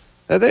them.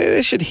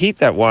 They should heat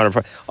that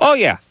water. Oh,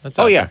 yeah.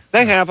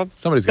 They have them.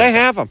 They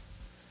have them.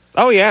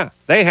 Oh, yeah,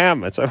 they have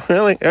them. It's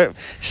really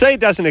say it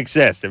doesn't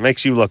exist. It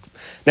makes you look.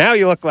 Now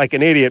you look like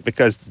an idiot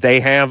because they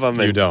have them.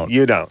 And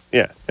you don't.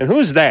 Yeah. And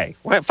who's they?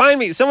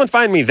 Someone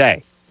find me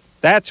they.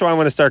 That's who I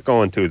want to start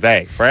going to.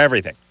 They for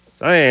everything.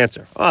 So I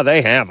answer. Oh,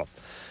 they have them.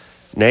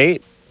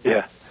 Nate.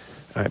 Yeah.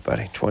 All right,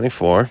 buddy.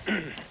 24.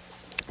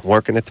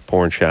 Working at the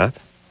porn shop.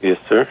 Yes,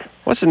 sir.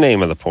 What's the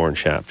name of the porn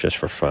shop, just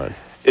for fun?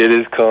 It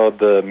is called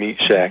the Meat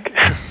Shack.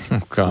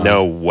 Oh, God.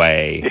 No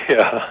way.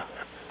 Yeah.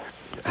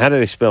 How do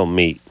they spell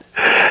meat?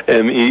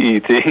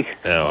 MEET.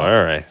 Oh,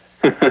 all right.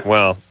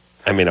 Well,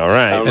 I mean, all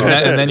right.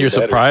 And then you're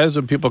surprised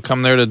when people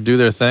come there to do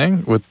their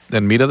thing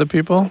and meet other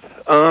people?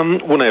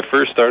 When I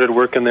first started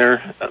working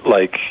there,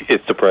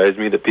 it surprised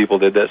me that people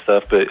did that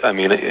stuff. But, I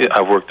mean,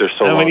 I've worked there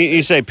so long. When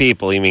you say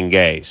people, you mean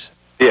gays?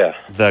 Yeah.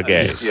 The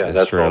gays. Yeah,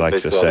 that's what I like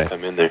to say.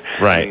 Come in there.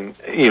 Right.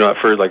 I mean, at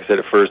first, like I said,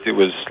 it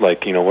was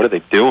like, what are they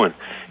doing?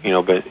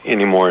 But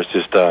anymore, it's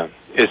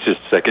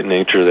just second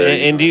nature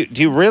there. And do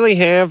you really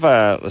have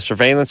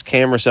surveillance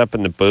cameras up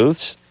in the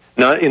booths?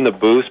 Not in the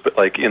booths, but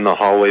like in the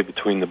hallway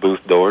between the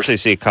booth doors. So you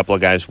see a couple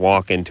of guys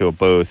walk into a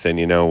booth and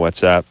you know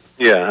what's up?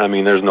 Yeah, I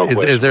mean, there's no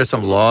question. Is there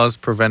some laws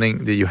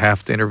preventing that you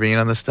have to intervene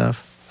on this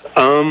stuff?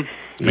 I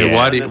mean,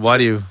 why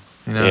do you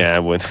Yeah, I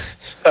would.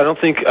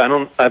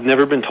 I've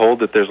never been told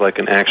that there's like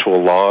an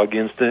actual law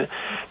against it,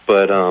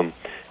 but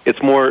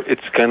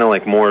it's kind of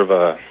like more of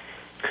a,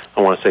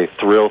 I want to say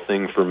thrill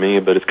thing for me,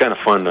 but it's kind of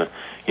fun to,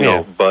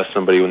 bust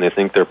somebody when they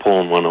think they're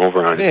pulling one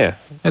over on you. Yeah.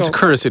 It's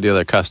courtesy to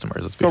other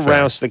customers. Let's be fair.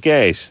 Rouse the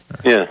gays.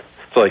 Yeah.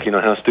 It's like,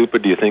 how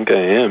stupid do you think I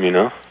am,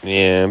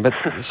 Yeah, but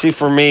see,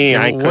 for me,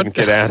 I couldn't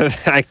get out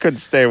of that. I couldn't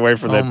stay away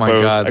from that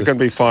booth. God, I couldn't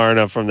be far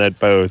enough from that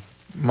booth.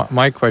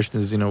 My question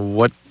is,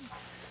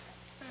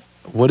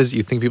 what is it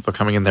you think people are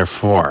coming in there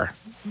for?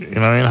 You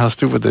know what I mean? How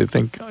stupid they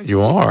think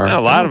you are. Well,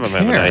 a lot of them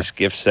have a nice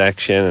gift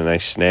section, a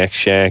nice snack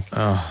shack.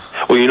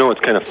 Oh. Well,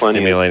 it's kind of funny.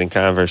 Stimulating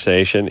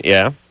conversation,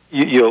 yeah.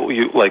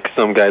 You like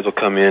some guys will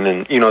come in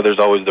and there's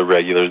always the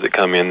regulars that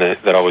come in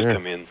that always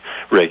come in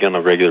on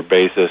a regular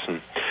basis, and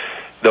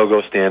they'll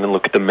go stand and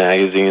look at the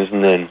magazines,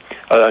 and then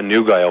a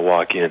new guy will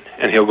walk in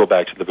and he'll go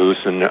back to the booth,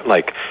 and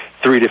like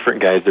 3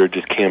 different guys that are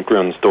just camped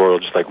around the store will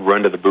just like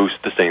run to the booth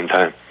at the same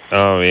time.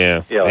 Oh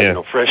yeah.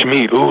 Yeah, fresh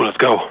meat. Ooh, let's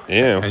go.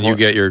 Yeah. And you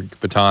get your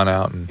baton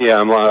out. And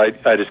yeah,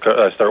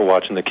 I start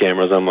watching the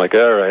cameras. I'm like,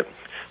 all right,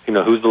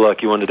 who's the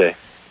lucky one today?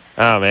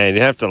 Oh man,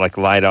 you have to like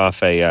light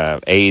off a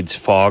AIDS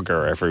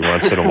fogger every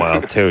once in a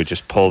while too.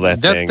 Just pull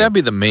that thing. That'd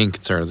be the main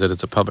concern, is that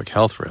it's a public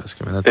health risk.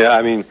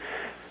 I mean,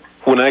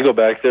 when I go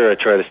back there, I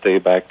try to stay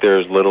back there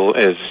as little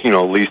as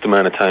least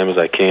amount of time as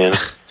I can.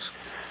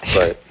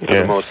 But for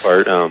the most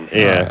part, All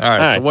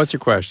right. So what's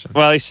your question?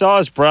 Well, he saw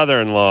his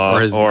brother-in-law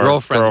or his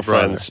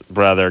girlfriend's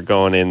brother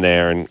going in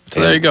there and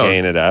there you go.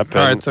 Gaying it up.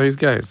 All right, so he's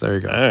gay. There you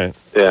go. All right.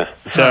 Yeah.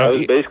 So I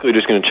was basically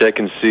just going to check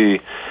and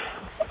see.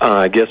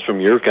 I guess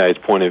from your guys'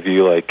 point of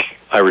view, like,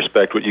 I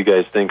respect what you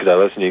guys think because I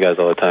listen to you guys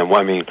all the time.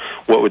 Well, I mean,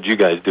 what would you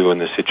guys do in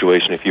this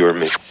situation if you were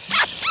me?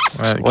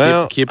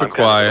 Well, keep it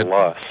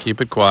quiet.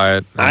 Keep it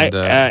quiet.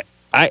 And,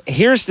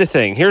 here's the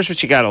thing. Here's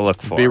what you got to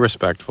look for. Be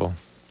respectful.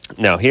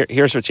 No,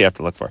 here's what you have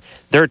to look for.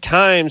 There are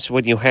times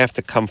when you have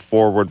to come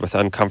forward with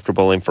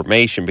uncomfortable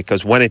information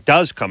because when it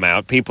does come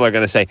out, people are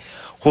going to say,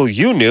 well,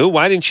 you knew.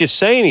 Why didn't you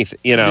say anything?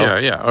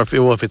 Yeah.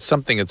 Or if it's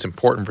something that's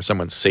important for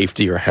someone's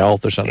safety or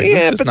health or something.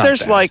 Yeah, but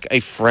there's like a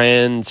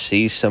friend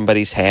sees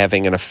somebody's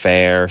having an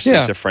affair,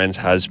 sees a friend's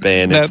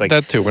husband. It's like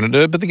that too.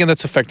 But again,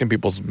 that's affecting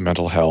people's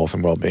mental health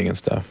and well-being and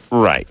stuff.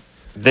 Right.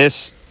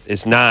 This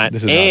is not.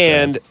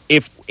 And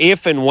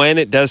if and when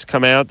it does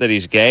come out that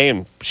he's gay,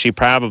 and she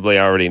probably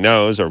already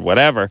knows or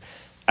whatever,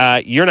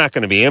 you're not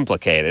going to be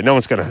implicated. No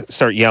one's going to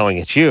start yelling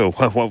at you.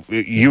 Well,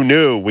 you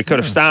knew. We could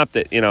have stopped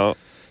it, No.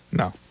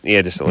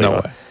 Yeah, just leave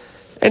it.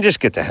 And just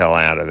get the hell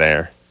out of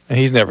there. And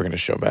he's never going to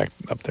show back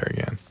up there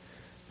again.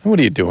 What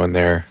are you doing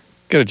there?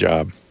 Get a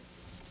job.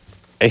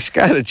 He's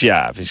got a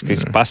job.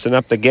 He's busting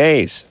up the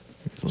gays.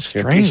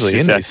 Strangely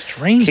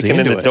kicking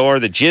in the door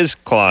of the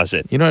jizz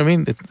closet. You know what I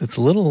mean? It's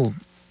a little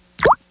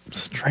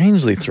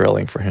strangely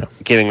thrilling for him.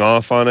 Getting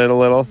off on it a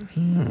little,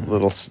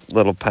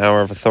 little power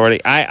of authority.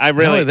 I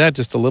really not only that,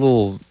 just a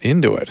little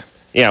into it.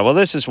 Yeah, well,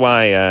 this is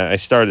why I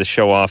started the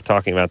show off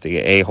talking about the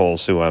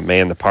a-holes who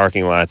man the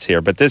parking lots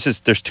here. But there's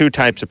 2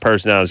 types of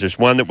personalities. There's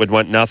one that would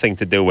want nothing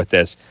to do with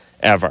this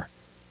ever.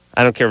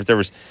 I don't care if there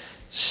was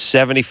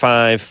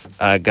 75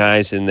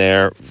 guys in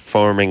there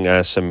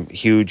forming some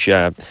huge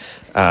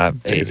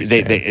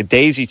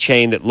daisy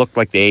chain that looked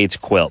like the AIDS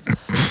quilt.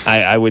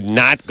 I would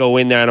not go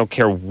in there. I don't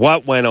care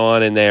what went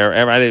on in there.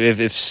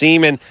 If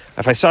semen,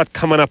 if I saw it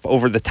coming up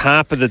over the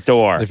top of the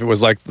door. If it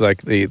was like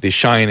the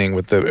Shining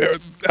with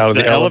the out of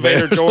the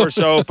elevator doors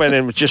open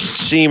and just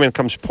semen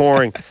comes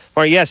pouring.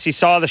 Or yes, he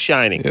saw the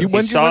Shining.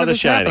 He saw the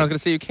Shining. I was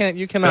going to say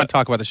you cannot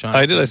talk about the Shining.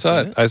 I did. I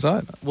saw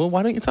it. Well,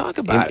 why don't you talk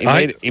about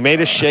it?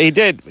 He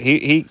did.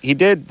 He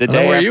did the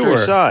day after he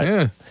saw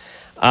it.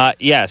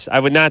 Yes, I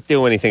would not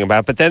do anything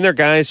about it. But then there are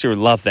guys who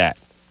love that.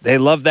 They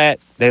love that.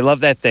 They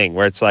love that thing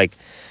where it's like,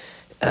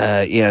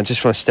 yeah, I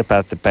just want to step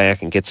out the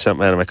back and get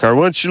something out of my car.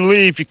 Once you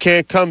leave, you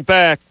can't come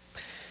back.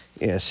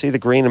 Yeah, see the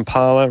green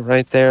Impala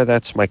right there?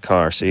 That's my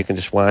car. So you can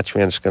just watch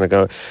me. I'm just going to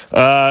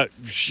go,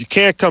 you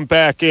can't come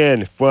back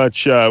in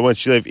once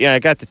you leave. Yeah, I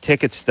got the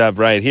ticket stub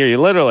right here. You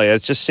literally, I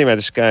just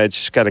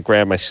got to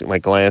grab my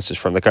glasses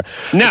from the car.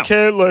 No. I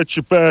can't let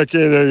you back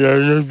in.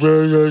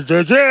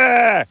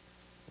 Yeah!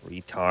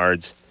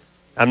 Retards.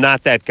 I'm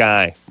not that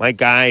guy. My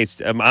guy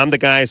is, I'm the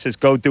guy who says,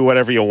 go do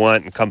whatever you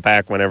want and come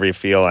back whenever you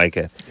feel like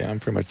it. Yeah,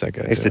 I'm pretty much that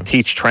guy. I used to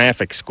teach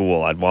traffic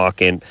school. I'd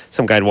walk in,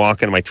 some guy'd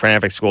walk into my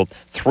traffic school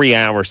 3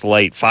 hours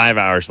late, 5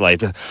 hours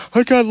late.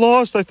 I got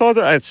lost. I thought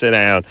I'd sit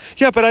down.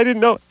 Yeah, but I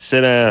didn't know.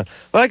 Sit down.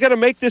 Well, I got to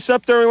make this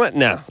up during lunch.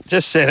 No,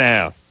 just sit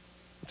down.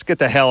 Let's get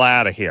the hell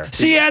out of here.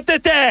 See you at the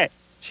day.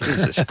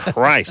 Jesus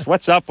Christ.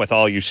 What's up with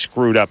all you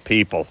screwed up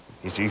people?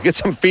 You get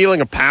some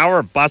feeling of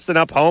power busting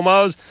up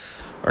homos?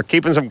 Or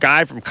keeping some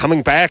guy from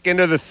coming back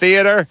into the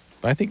theater.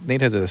 But I think Nate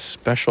has a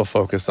special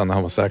focus on the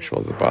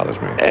homosexuals that bothers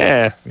me.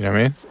 Yeah. You know what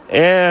I mean?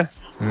 Yeah.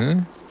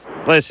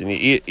 Mm-hmm. Listen,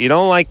 you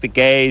don't like the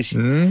gays.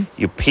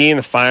 Mm-hmm. You pee in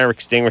the fire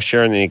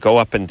extinguisher, and then you go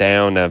up and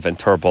down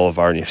Ventura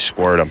Boulevard and you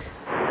squirt them.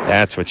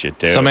 That's what you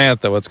do.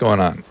 Samantha, what's going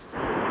on?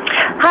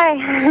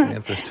 Hi.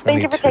 Samantha's 22.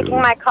 Thank you for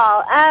taking my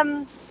call.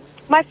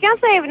 My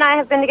fiance and I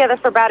have been together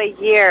for about a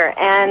year,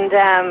 and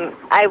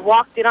I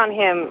walked in on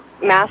him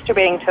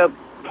masturbating to a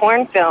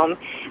porn film,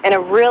 and it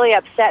really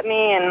upset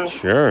me. And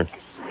sure.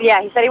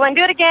 Yeah, he said he wouldn't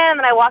do it again,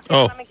 and I walked in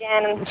on him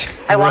again, and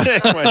I walked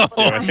in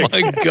on him. Oh,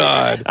 my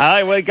God.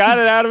 Well, he got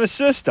it out of his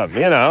system.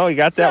 You know, he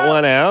got that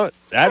one out.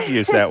 I've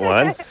used that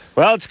one.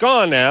 Well, it's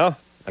gone now.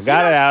 I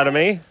got it out of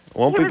me.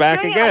 Won't be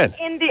back again.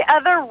 In the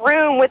other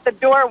room with the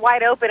door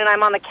wide open, and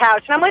I'm on the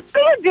couch, and I'm like,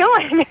 what are you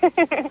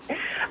doing?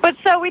 But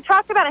so we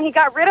talked about it, and he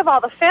got rid of all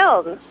the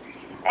films.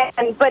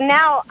 But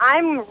now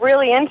I'm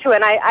really into it,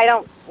 and I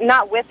don't,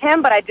 not with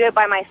him, but I do it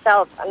by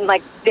myself,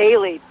 like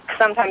daily,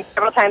 sometimes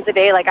several times a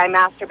day, like I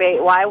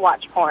masturbate while I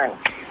watch porn.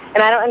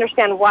 And I don't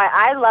understand why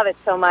I love it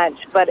so much,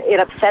 but it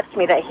upsets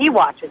me that he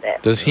watches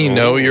it. Does he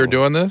know you're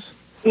doing this?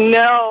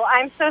 No,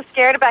 I'm so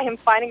scared about him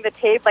finding the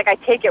tape. Like, I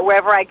take it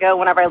wherever I go,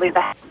 whenever I leave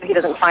the house, so he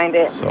doesn't find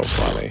it. So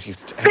funny.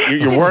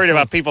 You're worried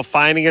about people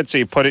finding it, so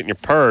you put it in your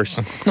purse.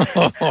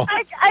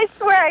 I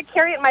swear I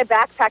carry it in my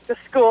backpack to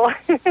school.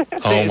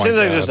 It seems like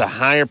there's a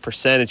higher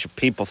percentage of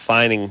people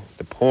finding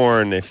the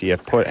porn if you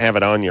have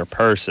it on your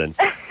person.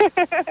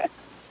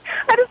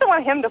 I just don't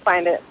want him to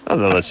find it. Oh,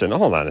 no, listen,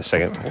 hold on a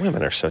second.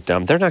 Women are so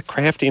dumb. They're not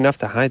crafty enough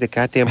to hide the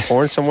goddamn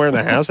porn somewhere in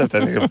the house. They have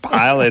to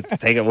pile it,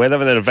 take it with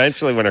them, and then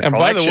eventually when their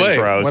collection by the way,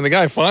 grows. when the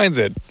guy finds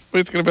it,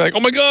 it's going to be like, oh,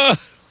 my God.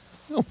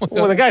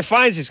 When the guy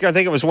finds it, he's going to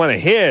think it was one of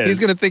his. He's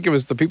going to think it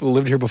was the people who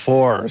lived here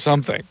before or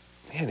something.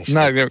 Man, he's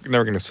never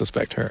going to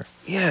suspect her.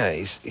 Yeah,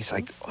 he's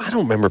like, I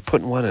don't remember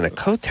putting one in a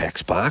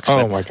Kotex box.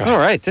 Oh, but, my God. All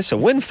right, this is a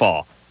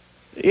windfall.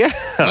 Yeah.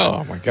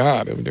 Oh, my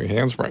God. I've been doing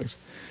handsprings.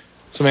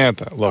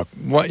 Samantha, look,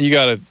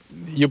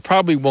 you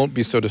probably won't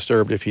be so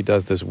disturbed if he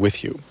does this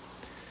with you.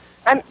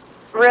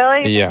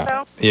 Really?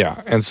 Yeah.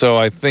 Yeah. And so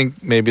I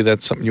think maybe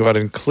that's something you ought to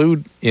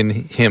include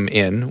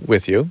him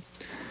with you.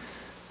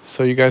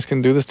 So you guys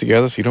can do this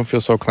together so you don't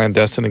feel so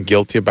clandestine and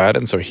guilty about it,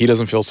 and so he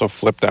doesn't feel so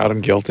flipped out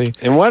and guilty.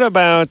 And what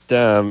about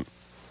the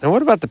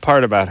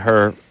part about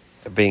her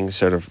being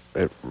sort of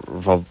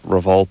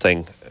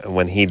revolting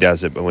when he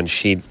does it, but when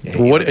she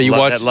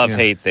that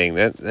love-hate thing,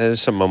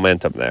 there's some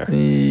momentum there.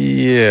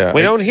 Yeah.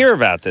 We don't hear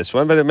about this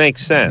one, but it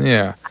makes sense.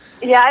 Yeah.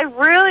 Yeah,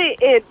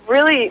 it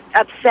really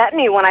upset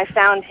me when I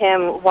found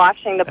him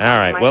watching the. All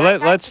right. Well,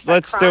 let's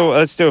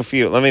do a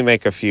few. Let me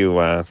make a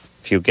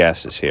few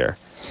guesses here.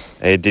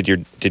 Did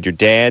your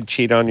dad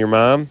cheat on your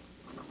mom?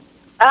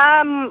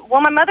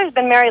 Well, my mother's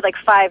been married like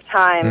 5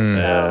 times.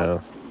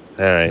 So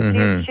all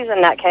right. She's a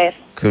nutcase.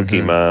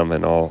 Kooky mom,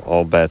 and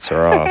all bets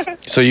are off.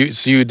 So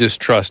you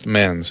distrust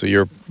men.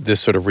 So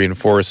this sort of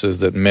reinforces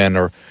that men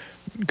are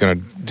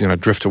going to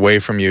drift away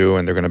from you,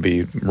 and they're going to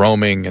be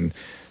roaming, and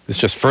it's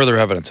just further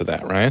evidence of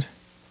that, right?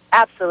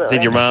 Absolutely.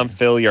 Did your mom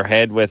fill your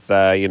head with,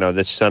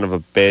 this son of a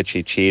bitch,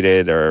 he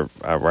cheated, or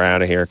we're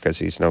out of here because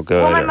he's no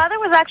good? Well, my mother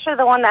was actually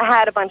the one that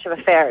had a bunch of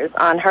affairs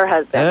on her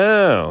husband.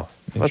 Oh,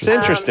 that's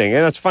interesting.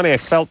 And it's funny, I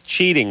felt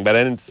cheating,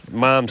 but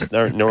moms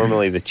aren't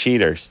normally the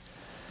cheaters.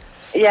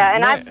 Yeah,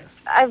 and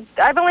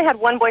I've only had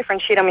one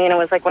boyfriend cheat on me, and it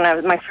was like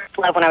my first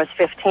love when I was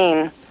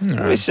 15.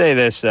 Let me say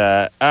this.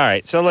 All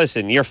right, so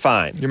listen, you're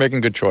fine. You're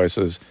making good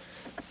choices.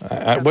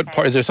 What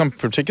part? Is there some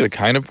particular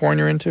kind of porn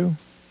you're into?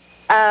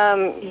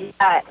 Anal.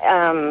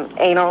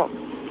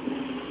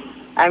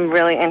 I'm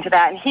really into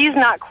that, and he's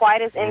not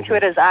quite as into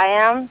it as I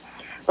am.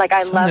 Like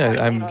I love.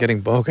 I'm getting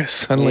bogus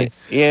suddenly.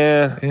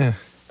 Yeah.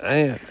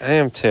 I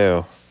am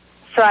too.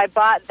 So I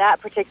bought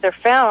that particular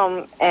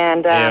film,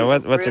 and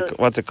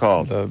what's it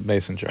called? The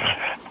Mason Jar.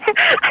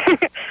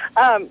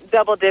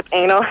 Double dip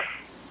anal.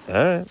 All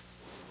right.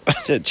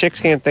 Chicks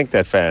can't think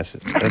that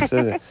fast. That's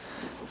it.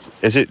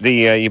 Is it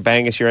the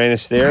Eubangus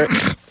Uranus theory?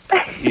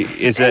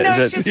 Is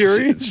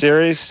it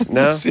series?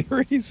 No? It's a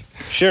series?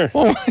 Sure.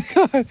 Oh, my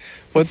God.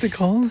 What's it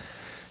called?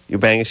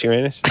 Eubangus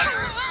Uranus?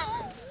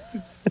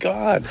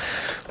 God.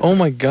 Oh,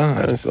 my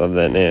God. I just love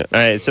that name. All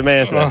right,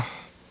 Samantha.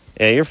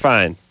 Yeah, you're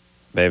fine,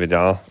 baby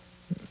doll.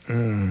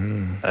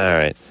 Mm-hmm. All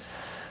right.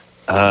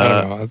 I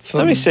don't know.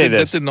 Let me say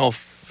this. That didn't all...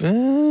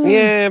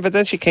 Yeah, but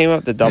then she came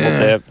up the double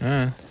dip.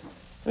 Yeah.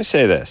 Let me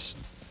say this.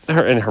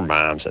 Her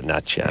mom's a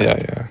nut job.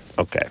 Yeah.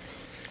 Okay.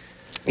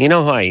 You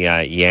know how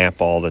I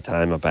yap all the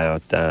time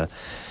about, some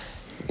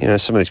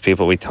of these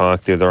people we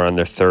talk to, they're on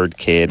their third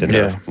kid and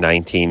they're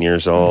 19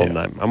 years old.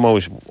 Yeah. And I'm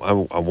always, I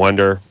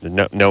wonder,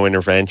 no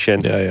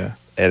intervention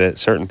at a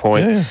certain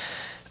point.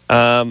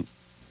 Yeah.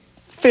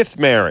 Fifth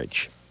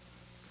marriage.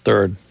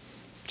 Third.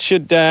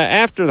 Should,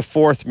 after the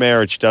fourth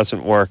marriage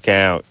doesn't work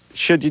out,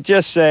 should you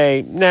just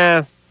say,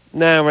 nah,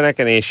 we're not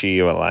going to issue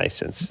you a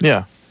license?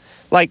 Yeah.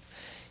 Like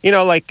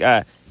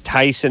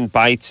Tyson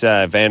bites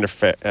Vander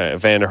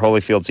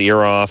Holyfield's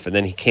ear off, and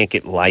then he can't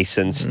get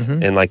licensed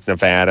in like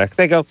Nevada.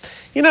 They go,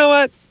 you know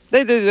what?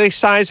 They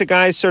size a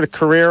guy's sort of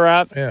career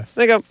up. Yeah.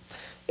 They go,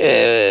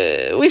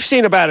 we've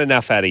seen about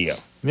enough out of you.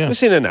 Yeah. We've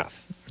seen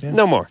enough. Yeah.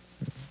 No more.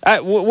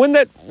 Wouldn't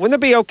that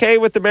be okay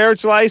with the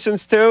marriage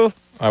license too?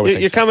 I would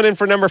think You're so. coming in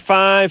for number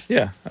 5.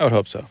 Yeah, I would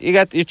hope so.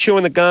 You're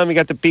chewing the gum. You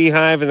got the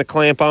beehive and the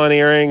clamp-on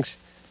earrings,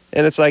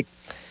 and it's like,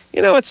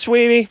 you know what,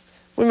 sweetie?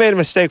 We made a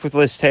mistake with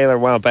Liz Taylor a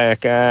while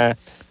back.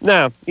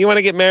 No, you want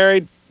to get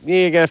married?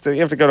 You have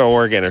to go to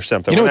Oregon or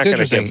something. You know We're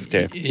what's not gonna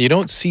interesting? give You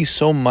don't see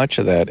so much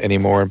of that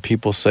anymore when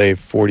people say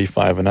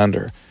 45 and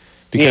under.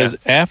 Because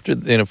after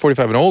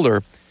 45 and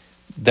older,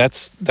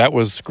 that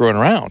was screwing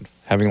around,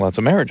 having lots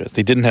of marriages.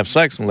 They didn't have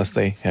sex unless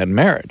they had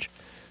marriage.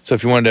 So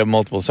if you wanted to have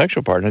multiple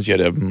sexual partners, you had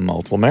to have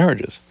multiple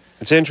marriages.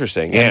 It's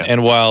interesting, yeah.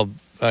 And while,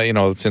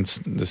 since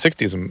the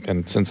 60s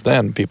and since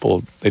then, they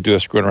do that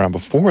screwing around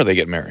before they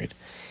get married.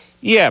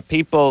 Yeah,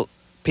 people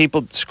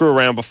screw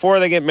around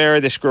before they get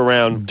married. They screw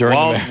around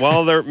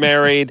while they're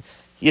married.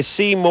 You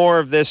see more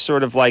of this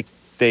sort of like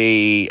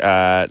they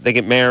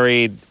get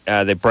married,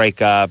 they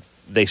break up,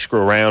 they screw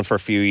around for a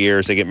few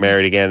years, they get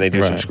married again, they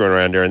do some screwing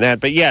around during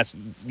that. But yes,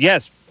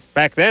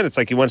 back then it's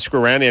like you want to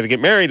screw around, you had to get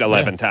married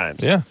 11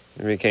 times. Yeah.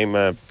 It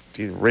became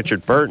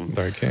Richard Burton.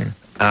 Larry King.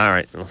 All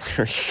right.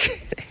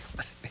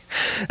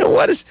 And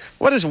what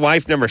does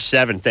wife number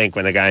 7 think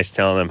when the guy's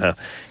telling him how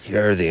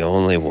you're the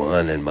only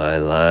one in my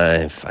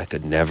life? I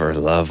could never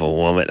love a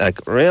woman.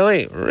 Like,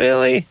 really?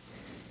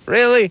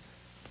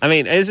 I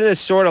mean, isn't it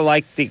sort of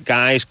like the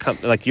guys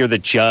like you're the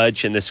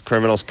judge and this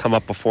criminal's come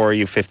up before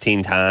you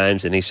 15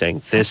 times and he's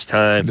saying, this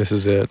time, this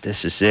is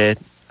it.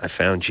 I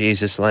found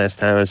Jesus last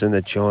time I was in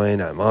the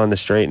joint. I'm on the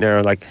straight and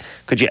narrow. Like,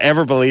 could you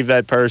ever believe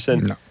that person?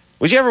 No.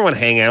 Would you ever want to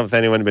hang out with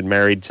anyone who'd been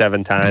married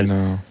 7 times?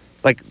 No.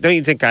 Like, don't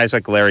you think guys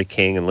like Larry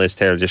King and Liz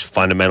Taylor are just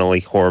fundamentally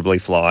horribly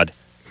flawed?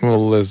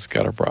 Well, Liz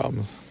got her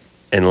problems.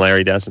 And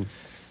Larry doesn't?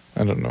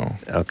 I don't know.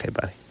 Okay,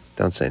 buddy.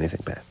 Don't say anything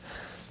bad.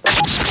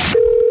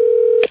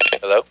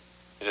 Hello?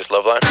 Is this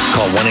LoveLine?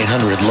 Call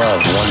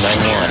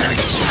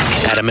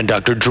 1-800-LOVE-191. Adam and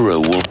Dr.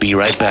 Drew will be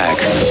right back.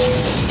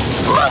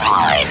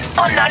 LoveLine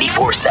on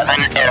 94.7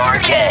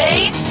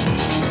 KNRK.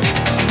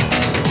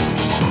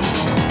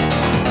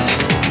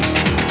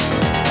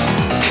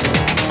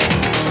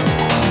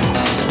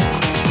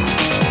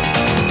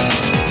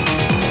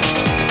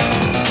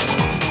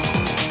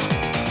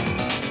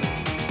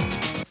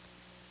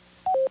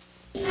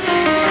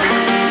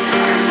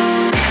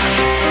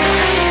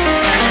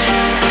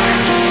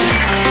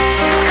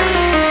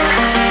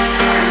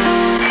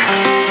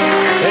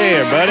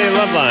 Buddy,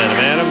 LoveLine. I'm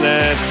Adam.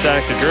 That's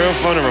Dr. Drew.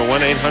 Phone number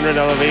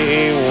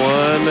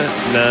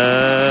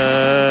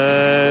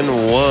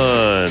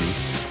 1-800-LOVE-191.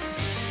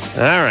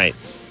 All right.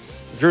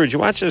 Drew, did you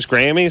watch those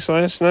Grammys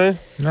last night?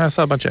 No, I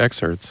saw a bunch of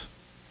excerpts.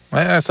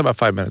 I saw about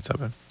 5 minutes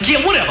of it.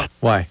 Yeah, whatever.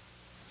 Why?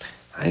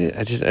 I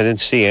didn't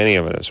see any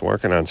of it. I was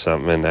working on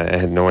something, and I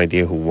had no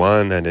idea who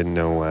won. I didn't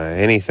know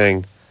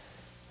anything.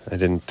 I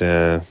had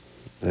to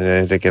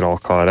get all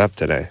caught up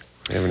today.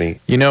 Have any,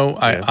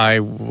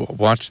 I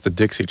watched the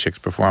Dixie Chicks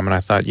perform, and I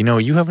thought,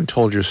 you haven't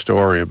told your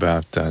story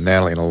about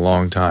Natalie in a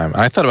long time.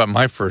 And I thought about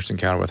my first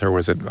encounter with her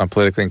was that I'm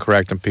politically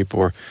incorrect, and people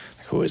were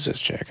like, "Who is this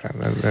chick?"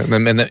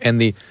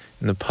 And the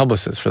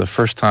publicist, for the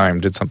first time,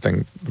 did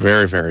something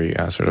very, very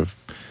sort of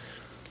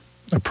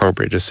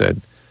appropriate. Just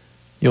said,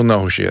 "You'll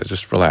know who she is.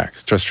 Just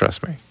relax. Just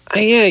trust me."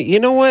 Yeah,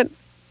 you know what?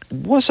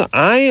 Was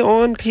I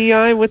on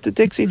PI with the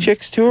Dixie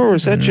Chicks tour, or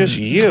was that just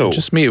you?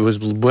 Just me. It was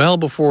well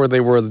before they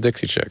were the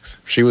Dixie Chicks.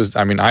 She was,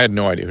 I had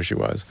no idea who she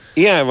was.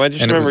 Yeah, I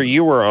just remember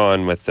you were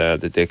on with the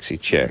Dixie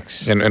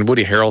Chicks. And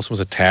Woody Harrelson was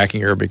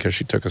attacking her because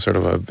she took a sort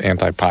of an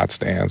anti-pot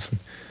stance.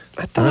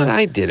 I thought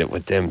I did it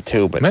with them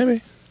too, but...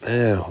 Maybe.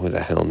 Who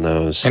the hell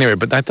knows? Anyway,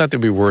 but I thought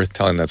it'd be worth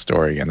telling that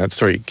story again. That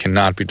story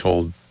cannot be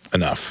told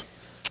enough.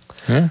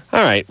 Yeah?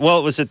 All right. Well,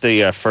 it was at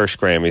the first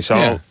Grammy,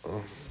 so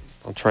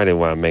I'll try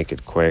to make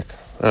it quick.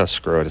 Oh,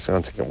 screw it. It's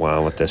going to take a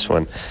while with this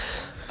one.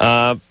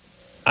 When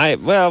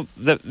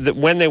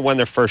they won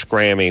their first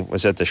Grammy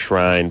was at the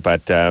Shrine,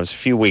 but it was a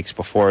few weeks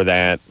before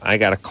that. I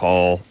got a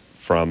call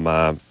from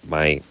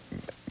my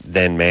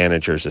then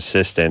manager's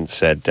assistant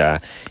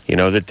said, you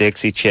know the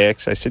Dixie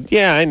Chicks? I said,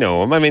 yeah, I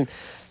know them. I mean,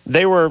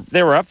 they were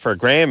up for a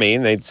Grammy,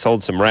 and they'd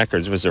sold some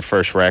records. It was their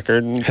first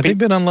record. And Have they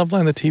been on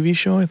LoveLine, the TV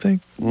show, I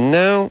think?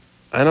 No,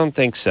 I don't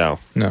think so.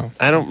 No.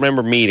 I don't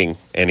remember meeting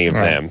any of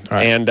them.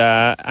 Right. And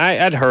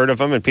I'd heard of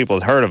them, and people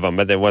had heard of them,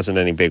 but there wasn't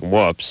any big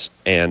whoops.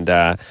 And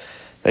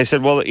they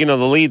said, well, you know,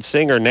 the lead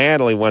singer,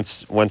 Natalie,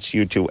 wants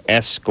you to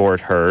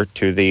escort her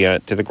to the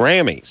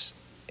Grammys.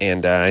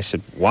 And I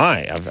said,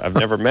 why? I've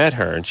never met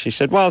her. And she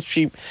said, well,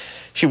 she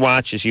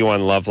watches you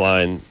on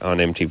LoveLine on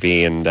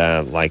MTV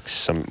and likes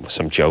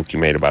some joke you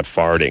made about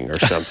farting or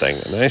something.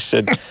 And I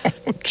said,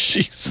 oh,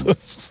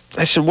 Jesus.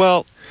 I said,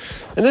 well,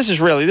 and this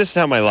is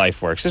how my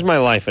life works. This is my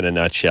life in a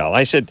nutshell.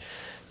 I said,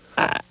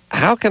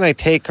 how can I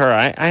take her?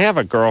 I have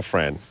a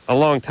girlfriend, a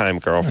longtime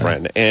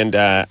girlfriend, and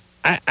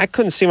I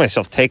couldn't see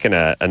myself taking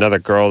another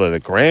girl to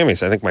the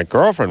Grammys. I think my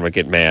girlfriend would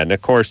get mad. And,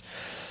 of course,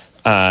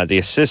 the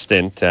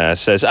assistant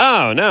says,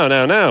 oh,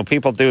 no.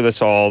 People do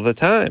this all the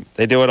time.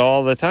 They do it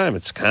all the time.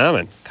 It's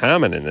common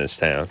in this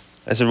town.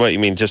 I said, what, you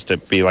mean just to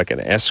be like an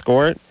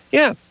escort?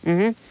 Yeah.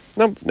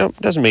 Mm-hmm. No,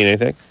 doesn't mean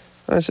anything.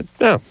 I said,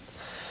 no.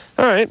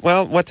 All right,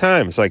 well, what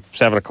time? It's like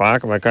 7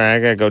 o'clock. I'm like, all right, I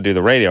got to go do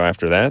the radio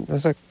after that. I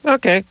was like,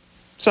 okay,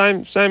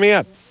 sign me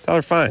up. Tell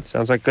her fine.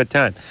 Sounds like a good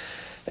time.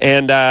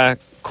 And,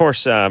 of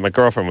course, my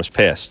girlfriend was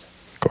pissed.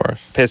 Of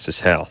course. Pissed as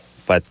hell.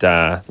 But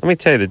let me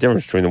tell you the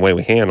difference between the way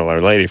we handle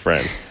our lady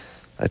friends.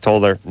 I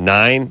told her,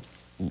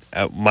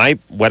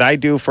 what I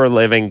do for a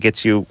living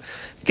gets you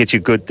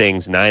good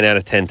things 9 out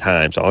of 10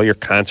 times. All your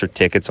concert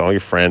tickets, all your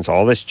friends,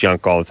 all this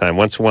junk all the time.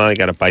 Once in a while, you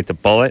got to bite the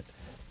bullet.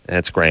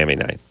 That's Grammy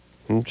night.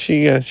 And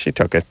she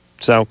took it.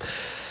 So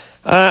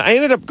I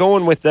ended up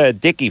going with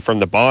Dickie from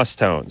the Boss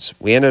Tones.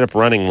 We ended up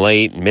running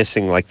late,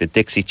 missing like the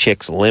Dixie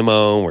Chicks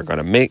limo. We're going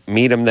to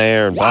meet him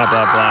there and blah,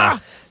 blah, blah.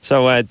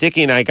 So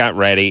Dickie and I got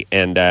ready,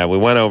 and we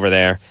went over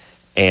there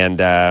and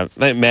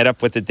met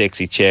up with the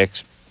Dixie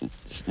Chicks.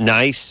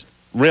 Nice,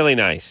 really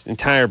nice.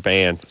 Entire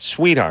band.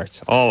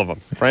 Sweethearts, all of them.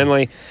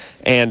 Friendly.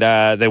 And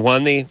they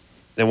won the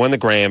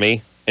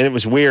Grammy. And it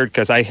was weird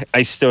because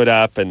I stood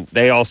up, and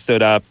they all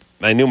stood up.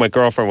 I knew my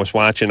girlfriend was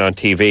watching on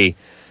TV.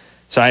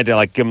 So I had to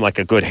like give him like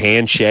a good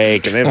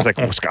handshake, and it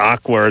was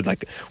awkward,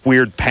 like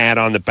weird pat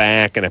on the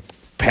back and a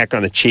peck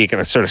on the cheek, and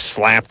I sort of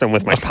slapped him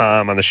with my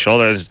palm on the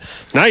shoulder. It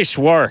was, nice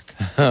work.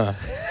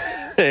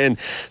 And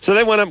so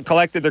they went up and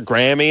collected their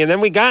Grammy, and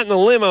then we got in the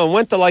limo and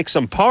went to like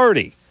some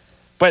party.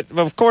 But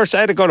of course I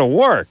had to go to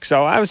work,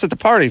 so I was at the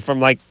party from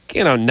like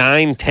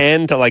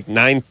 9:10 to like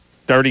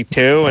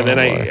 9:32, and then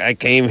I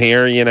came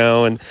here,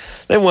 and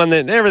they won it,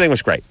 and everything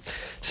was great.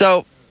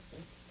 So.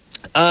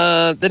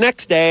 The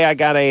next day, I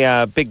got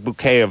a big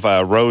bouquet of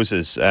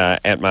roses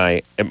at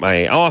my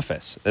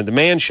office, at the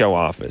Man Show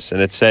office,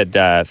 and it said,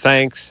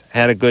 "Thanks,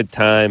 had a good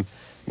time,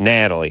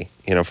 Natalie."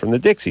 From the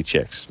Dixie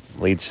Chicks,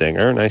 lead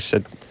singer. And I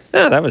said,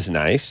 "Oh, that was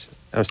nice."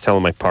 I was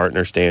telling my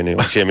partners,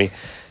 Daniel and Jimmy,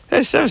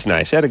 that was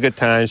nice. Had a good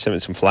time. Sent me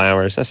some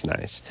flowers. That's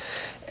nice.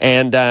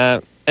 And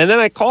then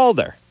I called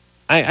her.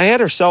 I had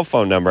her cell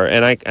phone number,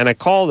 and I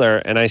called her,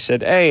 and I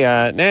said, "Hey,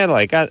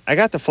 Natalie, I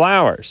got the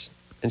flowers."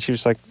 And she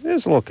was like, I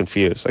was a little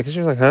confused. She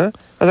was like, huh?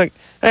 I was like,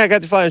 hey, I got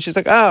the flyer. And she's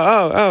like,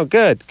 oh,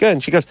 good.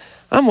 And she goes,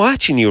 I'm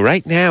watching you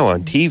right now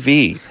on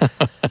TV.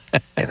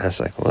 And I was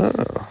like,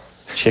 whoa,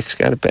 chick's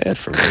got it bad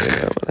for me.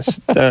 I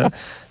said,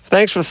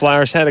 thanks for the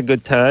flowers. Had a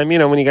good time.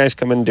 When you guys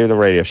come in and do the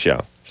radio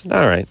show. I said,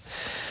 all right.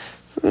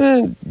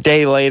 A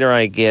day later,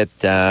 I get,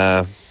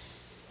 let's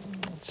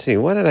see,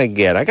 what did I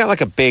get? I got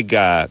like a big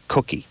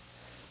cookie,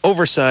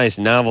 oversized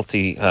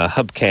novelty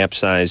hubcap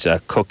size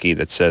cookie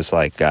that says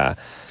like,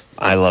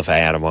 I love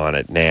Adam on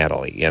it,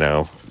 Natalie,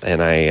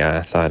 And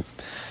I thought,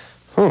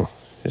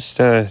 this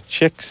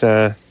chick's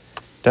doesn't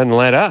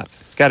let up.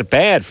 Got it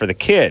bad for the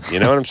kid, you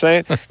know what I'm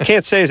saying?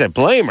 Can't say as I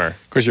blame her.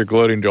 Of course, you're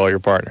gloating to all your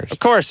partners. Of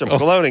course, I'm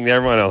gloating to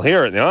everyone. I'll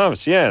hear it in the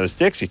office. Yeah, this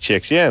Dixie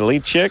Chicks. Yeah,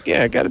 lead chick.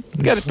 Yeah, got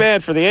it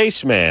bad for the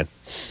ace man.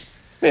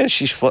 Man,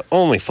 she's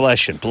only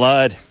flesh and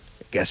blood.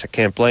 I guess I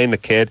can't blame the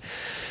kid.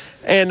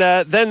 And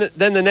then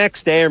the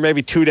next day, or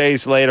maybe 2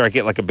 days later, I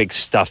get like a big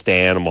stuffed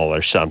animal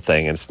or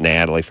something, and it's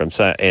Natalie from.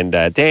 And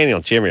Daniel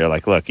and Jimmy are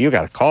like, "Look, you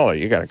got to call her.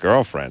 You got a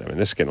girlfriend. I mean,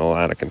 this is getting a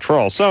lot out of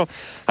control." So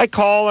I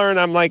call her, and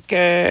I'm like,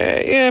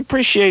 "Yeah,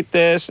 appreciate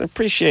this,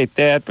 appreciate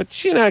that, but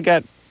I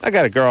got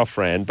a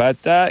girlfriend. But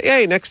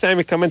hey, next time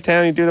you come in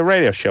town, you do the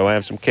radio show. I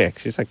have some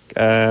kicks." She's like,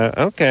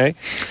 "Okay."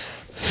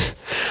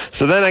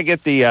 So then I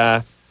get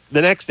the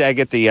next day, I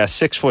get the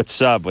 6-foot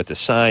sub with the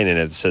sign in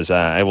it that says,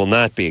 "I will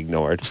not be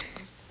ignored."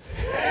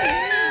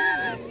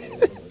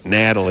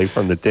 Natalie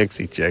from the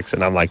Dixie Chicks,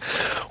 and I'm like,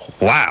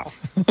 wow.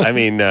 I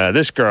mean,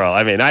 this girl,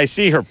 I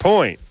see her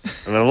point.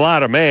 I'm a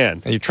lot of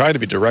man. And you try to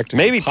be direct.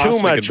 Maybe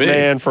too much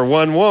man for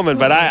one woman,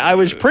 but I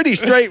was pretty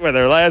straight with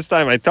her last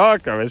time I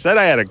talked to her. I said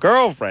I had a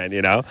girlfriend,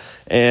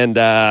 and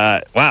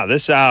wow,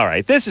 this is all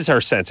right. This is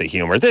her sense of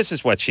humor. This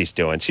is what she's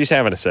doing. She's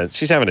having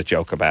a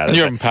joke about it. And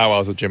you're having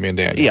powwows with Jimmy and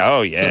Dan.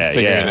 Yeah,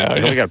 yeah.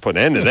 We got to put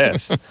an end to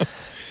this.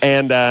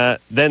 And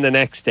then the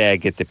next day I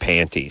get the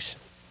panties,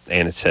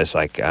 and it says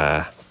like,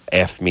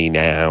 F me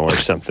now or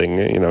something.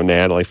 You know,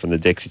 Natalie from the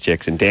Dixie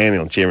Chicks and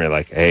Daniel and Jimmy are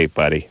like, hey,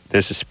 buddy,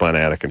 this is spun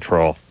out of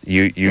control.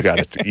 You got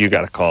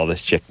to call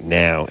this chick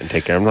now and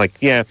take care. I'm like,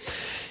 yeah,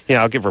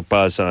 I'll give her a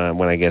buzz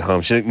when I get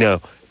home. She's like,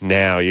 no,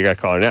 now you got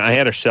to call her. Now I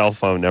had her cell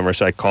phone number,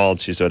 so I called.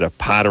 She's at a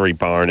Pottery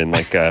Barn in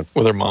like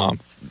with her mom.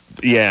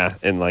 Yeah,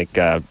 in like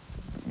I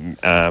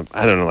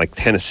don't know, like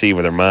Tennessee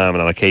with her mom,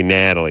 and I'm like, hey,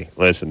 Natalie,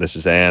 listen, this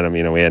is Adam.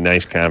 You know, we had a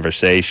nice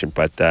conversation,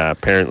 but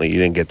apparently you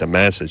didn't get the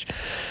message.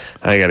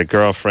 I got a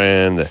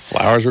girlfriend. The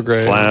flowers were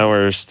great.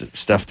 Flowers, the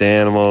stuffed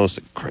animals,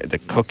 the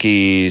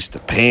cookies, the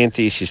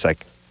panties. She's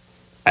like,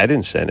 I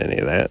didn't send any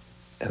of that.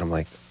 And I'm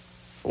like,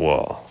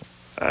 well,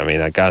 I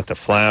mean, I got the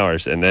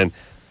flowers. And then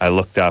I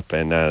looked up,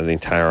 and the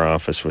entire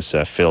office was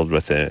filled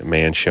with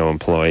Man Show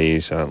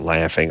employees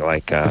laughing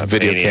like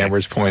video maniacs.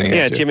 cameras pointing Yeah,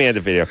 at you. Jimmy had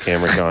the video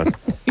camera going.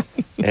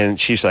 And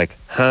she's like,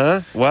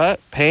 huh?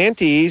 What?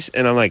 Panties?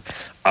 And I'm like,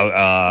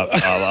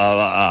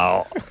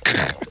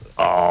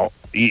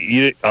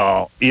 You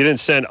didn't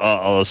send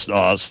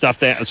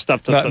stuffed.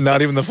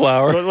 Not even the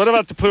flower. What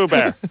about the Pooh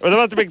Bear? What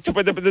about the big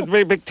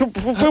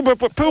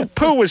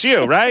Pooh was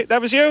you, right?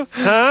 That was you,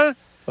 huh?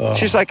 Oh.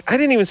 She's like, I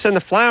didn't even send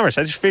the flowers.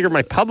 I just figured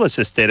my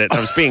publicist did it. And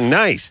I was being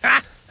nice.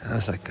 And I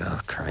was like, oh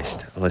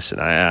Christ! Listen,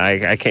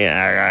 I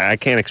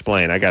can't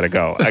explain. I gotta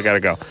go.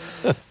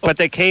 But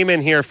they came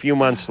in here a few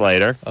months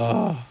later,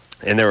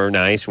 and they were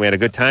nice. We had a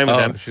good time with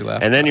them. She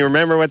laughed. And then you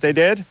remember what they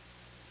did?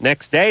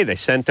 Next day, they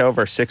sent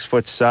over a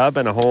 6-foot sub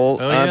and a whole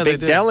big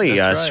deli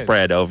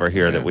spread over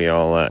here that we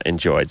all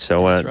enjoyed.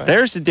 So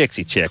there's the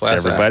Dixie Chicks,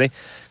 Class everybody.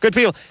 Good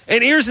people.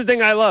 And here's the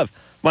thing I love.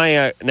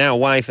 My now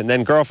wife and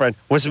then girlfriend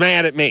was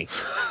mad at me.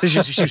 She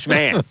was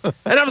mad.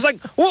 And I was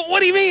like, what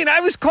do you mean?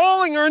 I was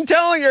calling her and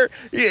telling her,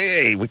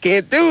 hey, we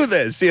can't do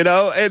this, you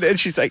know? And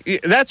she's like,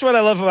 that's what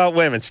I love about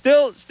women.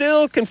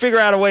 Still can figure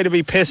out a way to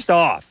be pissed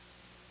off.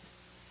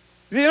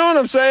 You know what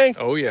I'm saying?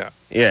 Oh, yeah.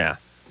 Yeah.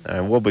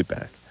 We'll be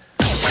back.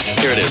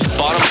 Here it is.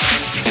 Bottom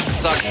line, it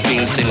sucks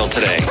being single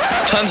today.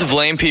 Tons of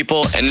lame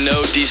people and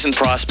no decent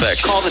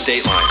prospects. Call the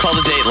Dateline. Call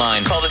the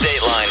Dateline. Call the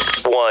Dateline.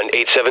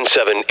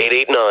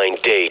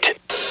 1-877-889-DATE.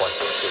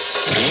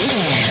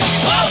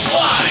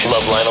 LoveLine.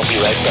 LoveLine will be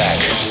right back.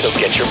 So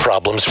get your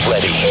problems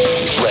ready.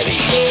 Ready.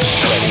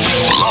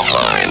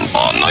 LoveLine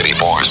on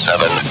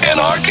 94.7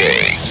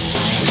 NRK.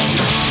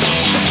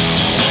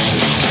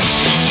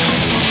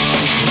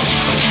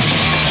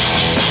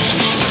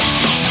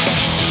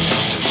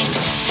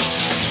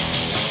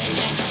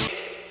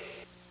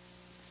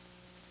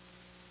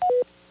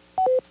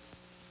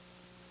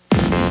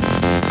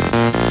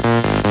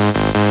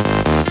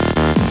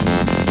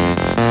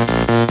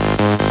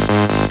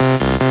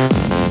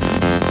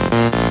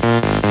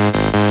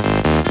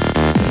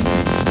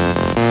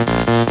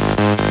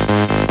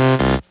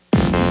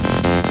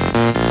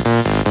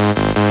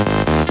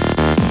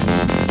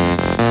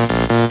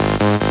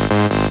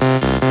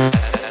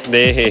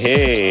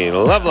 Hey,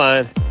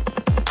 LoveLine.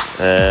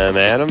 I'm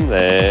Adam.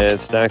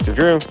 That's Dr.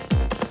 Drew.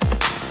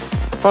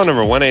 Phone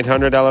number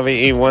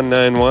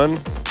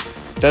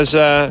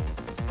 1-800-LOVE-191.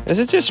 Is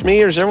it just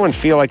me, or does everyone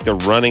feel like they're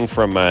running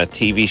from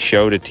TV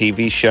show to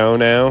TV show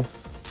now? You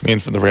mean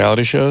for the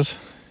reality shows?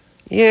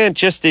 Yeah,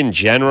 just in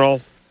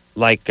general.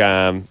 Like,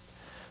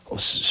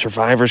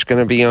 Survivor's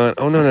going to be on.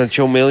 Oh, no,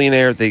 Joe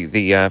Millionaire.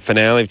 The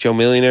finale of Joe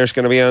Millionaire is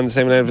going to be on the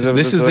same night.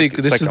 This is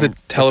the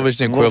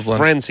television equivalent.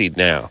 Frenzied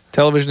now.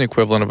 Television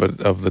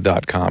equivalent of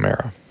the .com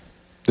era.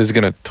 This is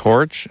going to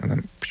torch and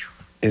then.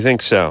 You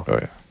think so? Oh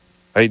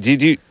yeah.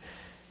 You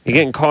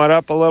getting caught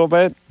up a little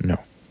bit? No.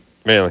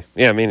 Really?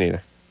 Yeah, me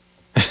neither.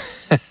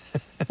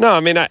 No,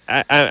 I mean I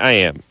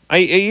am.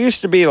 It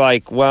used to be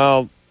like,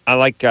 well, I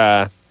like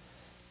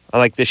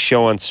this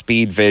show on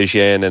Speed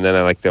Vision, and then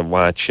I like to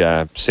watch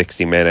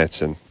 60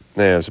 Minutes, and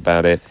that was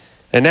about it.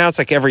 And now it's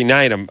like every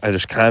night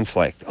there's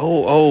conflict.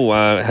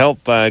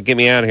 Help, get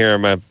me out of here.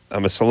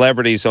 I'm a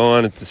celebrity's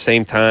on at the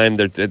same time.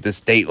 This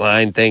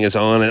Dateline thing is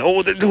on, and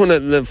they're doing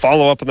the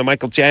follow-up of the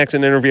Michael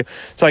Jackson interview.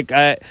 It's like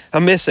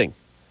I'm missing.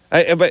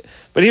 But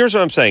here's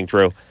what I'm saying,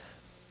 Drew.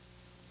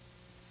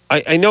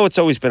 I know it's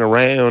always been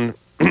around.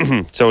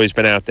 It's always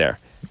been out there.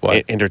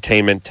 What?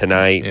 Entertainment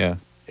Tonight. Yeah.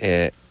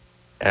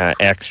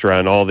 Extra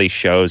and all these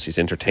shows, these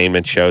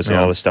entertainment shows and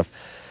all this stuff.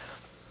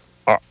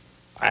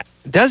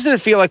 Doesn't it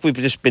feel like we've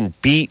just been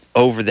beat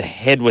over the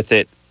head with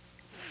it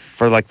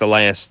for like the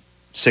last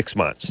 6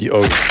 months?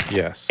 Oh,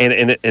 yes. And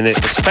it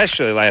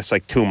especially the last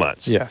like 2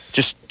 months. Yes.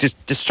 Just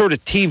sort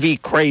of TV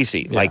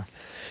crazy. Yeah. Like,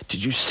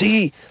 did you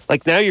see,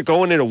 like now you're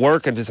going into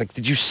work and it's like,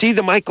 did you see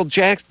the Michael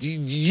Jackson?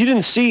 You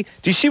didn't see,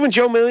 did you see when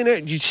Joe Millionaire,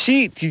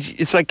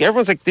 it's like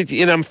everyone's like,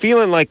 and I'm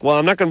feeling like, well,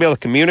 I'm not going to be able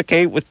to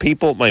communicate with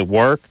people at my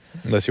work.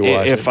 Unless you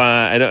watch if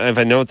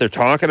I know what they're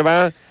talking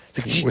about.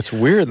 It's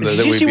weird.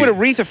 Did you see what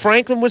Aretha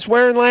Franklin was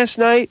wearing last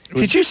night?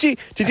 Did you?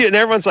 And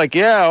everyone's like,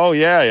 yeah,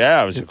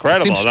 it was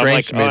incredible. And I'm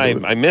like,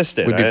 I missed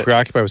it. We'd be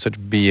preoccupied with such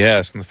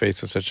BS in the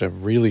face of such a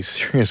really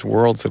serious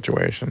world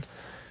situation.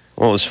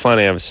 Well, it was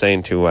funny. I was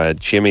saying to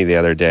Jimmy the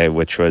other day,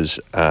 which was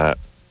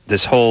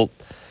this whole.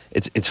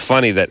 It's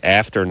funny that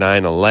after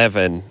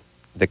 9/11,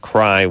 the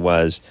cry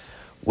was,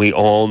 we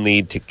all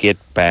need to get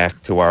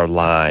back to our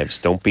lives.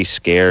 Don't be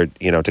scared,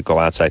 to go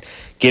outside.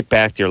 Get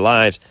back to your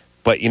lives.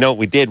 But you know what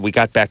we did? We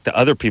got back to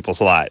other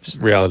people's lives.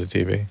 Reality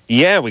TV.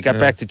 Yeah, we got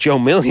back to Joe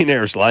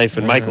Millionaire's life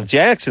and Michael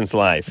Jackson's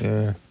life.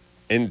 Yeah.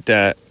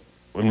 And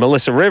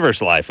Melissa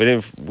Rivers' life.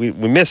 We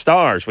missed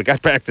ours. We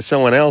got back to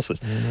someone else's.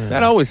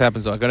 That always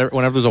happens. Like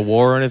whenever there's a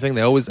war or anything,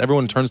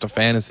 everyone turns to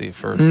fantasy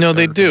for. No,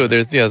 they do.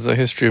 There's a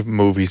history of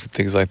movies and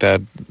things like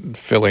that,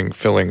 filling.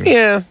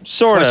 Yeah,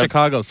 sort of.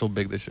 Chicago's so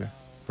big this year.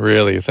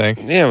 Really, you think?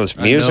 Yeah, it was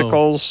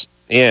musicals.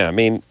 Yeah, I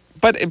mean,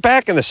 but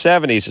back in the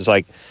 70s, it's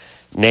like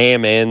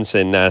NAMM ends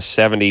in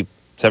 70,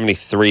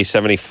 73,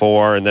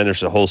 74, and then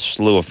there's a whole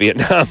slew of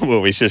Vietnam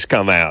movies just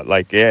come out.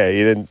 Like, yeah,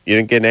 you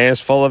didn't get an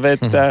ass full of it.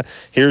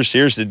 Here's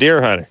The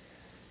Deer Hunter.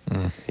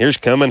 Here's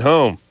Coming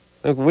Home.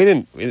 Look, we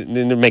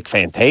didn't make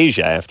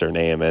Fantasia after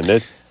NAMM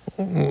ended.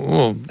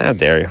 Well, how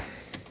dare you?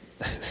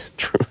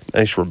 True,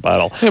 nice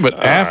rebuttal. Yeah, but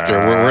after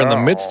we're in the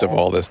midst of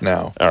all this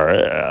now. All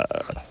right.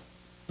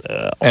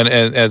 And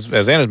as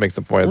Anders makes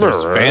the point,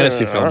 there's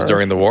fantasy films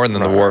during the war, and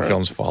then the war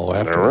films follow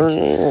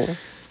afterwards.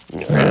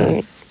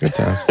 Yeah, good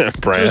time.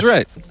 Drew's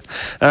right.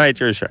 All right,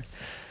 Drew's right.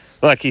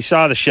 Look, he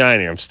saw The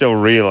Shining. I'm still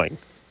reeling.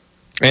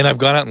 And I've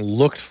gone out and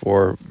looked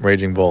for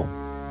Raging Bull.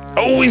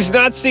 Oh, he's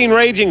not seen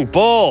Raging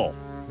Bull.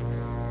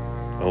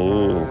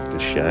 Oh, The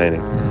Shining.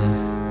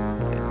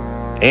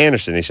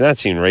 Anderson, he's not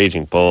seen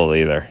Raging Bull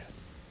either.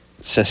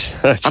 It's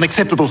just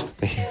unacceptable.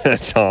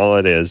 That's all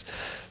it is.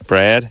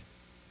 Brad?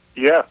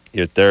 Yeah.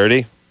 You're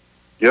 30?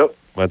 Yep.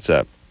 What's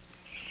up?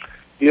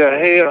 Yeah,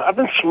 hey, I've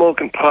been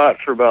smoking pot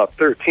for about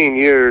 13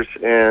 years,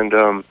 and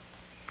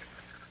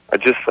I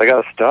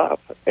got to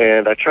stop.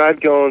 And I tried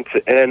going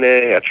to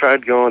NA, I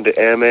tried going to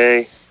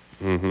MA,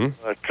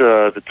 but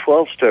the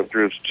 12-step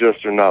groups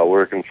just are not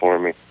working for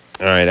me.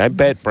 All right, I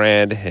bet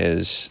Brad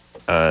has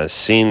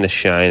seen The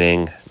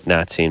Shining,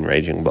 not seen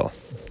Raging Bull.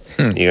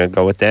 You gonna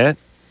go with that?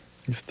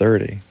 He's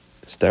 30.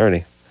 He's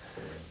 30.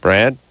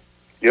 Brad?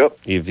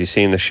 Yep. Have you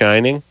seen The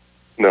Shining?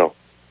 No.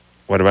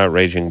 What about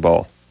Raging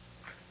Bull?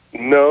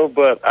 No,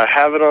 but I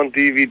have it on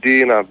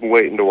DVD, and I'm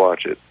waiting to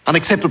watch it.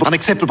 Unacceptable,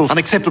 unacceptable,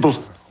 unacceptable.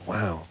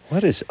 Wow,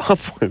 what is up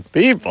with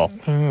people?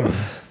 Yeah,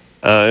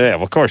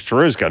 well, of course,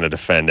 Drew's going to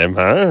defend him,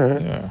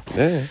 huh?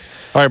 Yeah.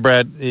 All right,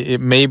 Brad,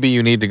 maybe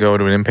you need to go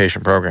to an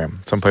inpatient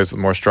program, someplace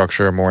with more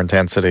structure, more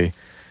intensity.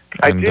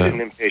 I did an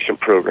inpatient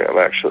program,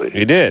 actually.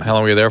 You did? How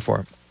long were you there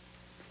for?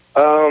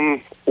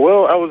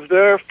 Well, I was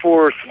there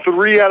for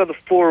 3 out of the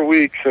 4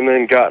 weeks, and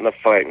then got in a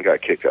fight and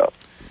got kicked out.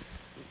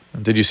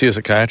 Did you see a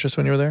psychiatrist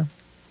when you were there?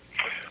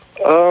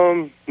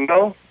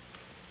 No.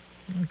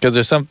 Because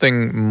there's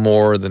something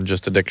more than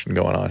just addiction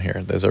going on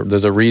here.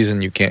 There's a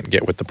reason you can't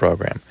get with the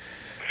program.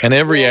 And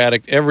every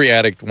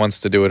addict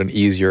wants to do it an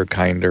easier,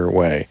 kinder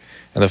way.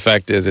 And the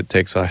fact is, it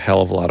takes a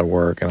hell of a lot of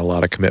work and a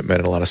lot of commitment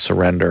and a lot of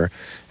surrender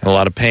and a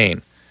lot of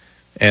pain.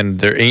 And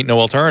there ain't no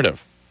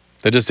alternative.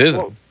 There just isn't.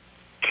 Well,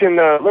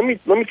 let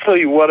me tell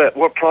you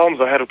what problems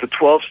I had with the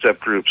 12-step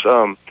groups.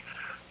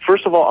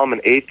 First of all, I'm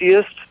an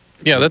atheist.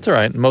 Yeah, that's all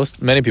right.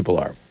 Many people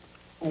are.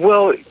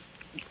 Well,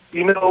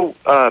 you know,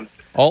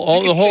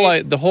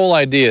 the whole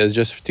idea is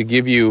just to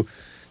give you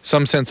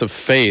some sense of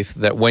faith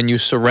that when you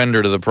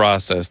surrender to the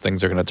process,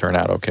 things are going to turn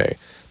out okay.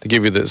 To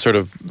give you the sort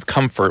of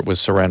comfort with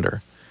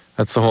surrender.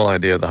 That's the whole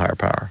idea of the higher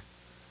power.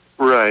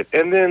 Right,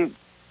 and then,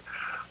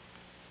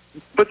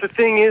 but the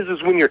thing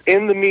is when you're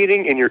in the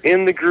meeting and you're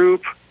in the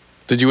group.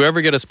 Did you ever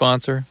get a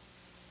sponsor?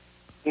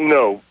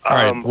 No. All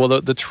right.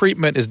 Well, the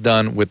treatment is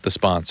done with the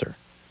sponsor.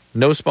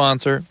 No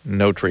sponsor,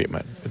 no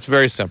treatment. It's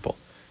very simple.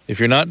 If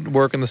you're not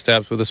working the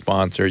steps with a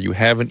sponsor, you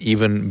haven't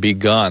even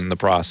begun the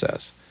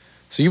process.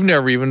 So you've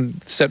never even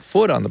set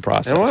foot on the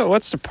process. And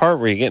what's the part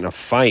where you get in a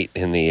fight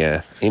in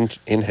the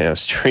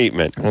in-house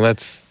treatment? Well,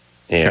 that's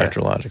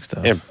characterologic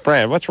stuff. Yeah,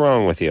 Brad, what's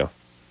wrong with you?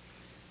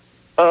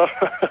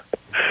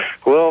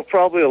 Well,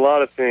 probably a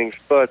lot of things,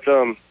 but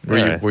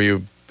were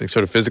you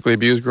sort of physically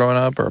abused growing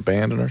up, or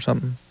abandoned, or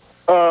something?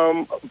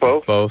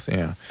 Both. Both,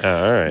 yeah.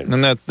 Oh, all right.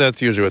 And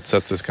that's usually what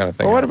sets this kind of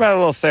thing. Well, what about a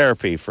little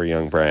therapy for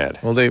young Brad?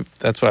 Well,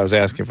 that's what I was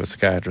asking if a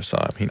psychiatrist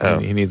saw him.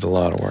 He needs a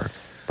lot of work.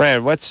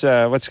 Brad, what's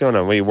going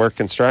on? You work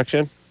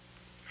construction?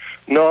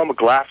 No, I'm a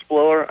glass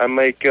blower. I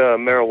make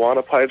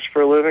marijuana pipes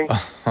for a living.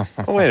 Oh,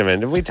 wait a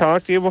minute. Did we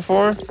talk to you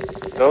before?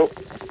 Nope.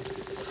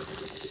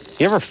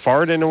 You ever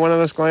fart into one of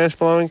those glass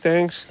blowing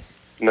things?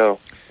 No.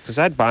 Because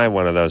I'd buy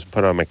one of those and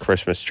put it on my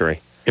Christmas tree.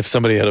 If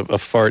somebody had a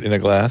fart in a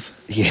glass?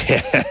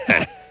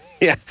 Yeah.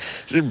 Yeah.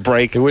 Just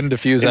break. It wouldn't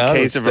diffuse out in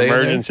case of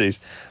emergencies.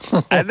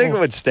 I think it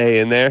would stay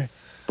in there.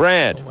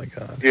 Brad. Oh, my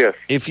God. Yes.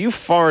 If you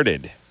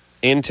farted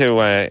into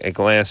a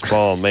glass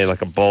ball and made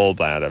like a bulb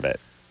out of it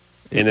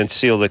and then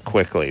sealed it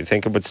quickly, you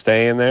think it would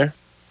stay in there?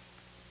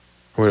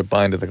 Or would it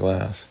bind to the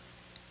glass?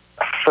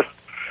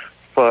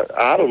 But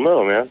I don't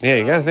know, man. Yeah,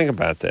 you got to think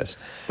about this.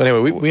 But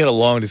anyway, we had a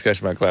long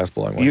discussion about glass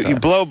blowing one time. You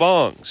blow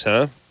bongs,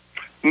 huh?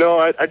 No,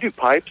 I do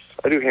pipes.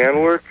 I do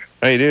handwork.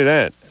 Oh, you do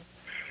that?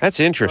 That's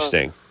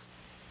interesting.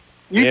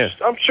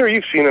 I'm sure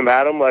you've seen them,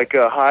 Adam, like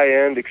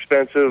high-end,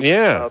 expensive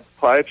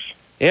pipes.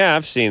 Yeah,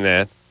 I've seen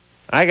that.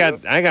 I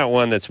got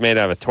one that's made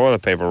out of a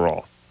toilet paper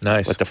roll.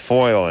 Nice. With the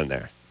foil in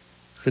there.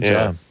 Good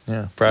job.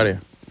 Yeah, proud of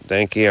you.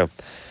 Thank you.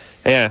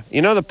 Yeah,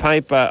 you know the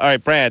pipe. All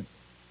right, Brad.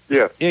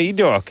 Yeah. Yeah, you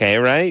do okay,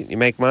 right? You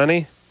make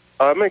money?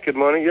 I make good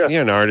money, yeah.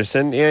 You're an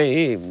artisan. Yeah,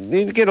 you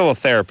need to get a little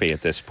therapy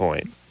at this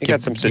point. You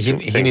got some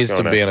situations. He needs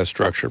to be in a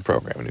structured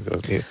program.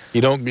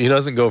 He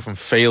doesn't go from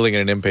failing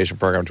in an inpatient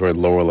program to a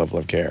lower level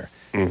of care,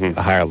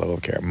 a higher level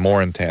of care,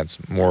 more intense,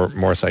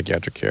 more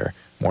psychiatric care,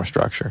 more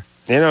structure.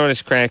 You know what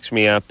just cracks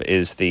me up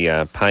is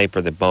the pipe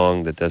or the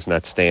bong that does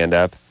not stand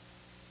up,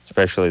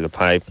 especially the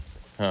pipe.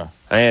 Huh.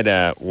 I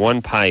had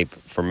one pipe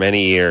for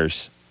many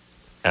years.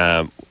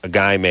 A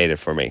guy made it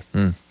for me.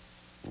 The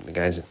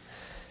guy's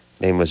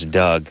name was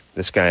Doug.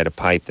 This guy had a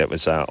pipe that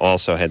was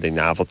also had the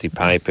novelty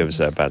pipe. It was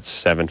about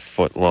 7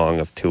 foot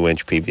long of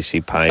 2-inch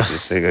PVC pipe. It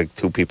was like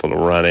 2 people to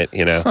run it,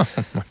 you know.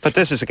 But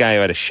this is a guy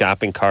who had a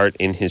shopping cart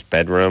in his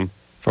bedroom.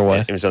 For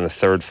what? It was on the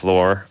 3rd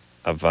floor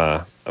of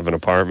an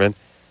apartment.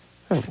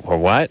 For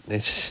what?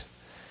 It's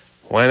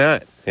why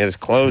not? He had his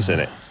clothes in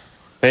it.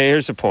 But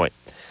here's the point.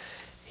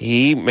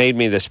 He made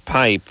me this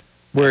pipe.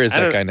 Where is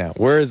that guy now?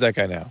 Where's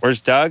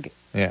Doug?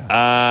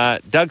 Yeah.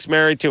 Doug's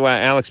married to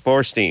Alex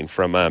Borstein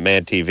from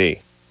Mad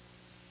TV.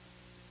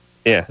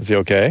 Yeah. Is he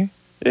okay?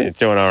 Yeah, he's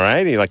doing all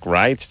right. He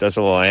writes, does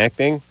a little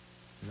acting.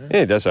 Yeah,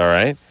 he does all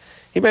right.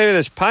 He made me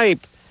this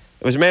pipe.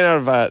 It was made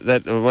out of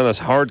one of those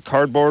hard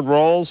cardboard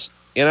rolls.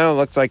 You know, it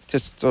looks like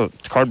just a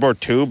cardboard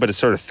tube, but it's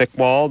sort of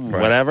thick-walled and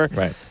whatever.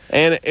 Right.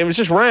 And it was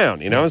just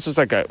round, you know. It's just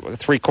like a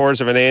 3/4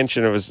 of an inch,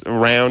 and it was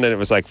round, and it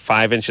was like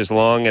 5 inches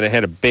long, and it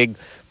had a big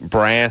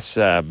brass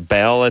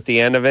bell at the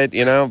end of it,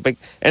 you know.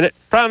 And the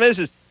problem is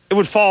it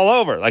would fall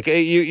over. Like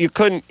you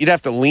couldn't. You'd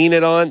have to lean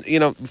it on. You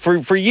know,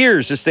 for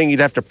years, this thing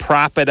you'd have to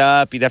prop it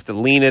up. You'd have to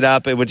lean it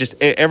up. It would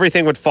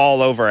everything would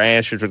fall over.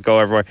 Ashes would go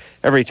everywhere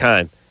every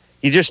time.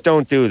 You just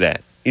don't do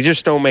that. You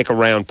just don't make a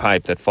round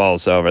pipe that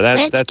falls over.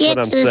 That's what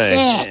I'm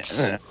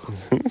saying.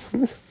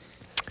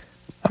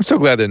 I'm so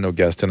glad there's no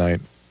guest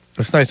tonight.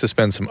 It's nice to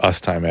spend some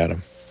us time,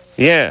 Adam.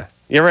 Yeah.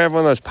 You ever have one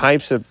of those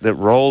pipes that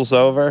rolls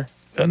over?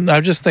 I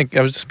was just spending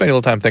a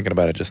little time thinking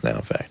about it just now,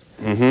 in fact.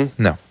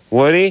 Mm-hmm. No.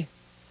 Woody?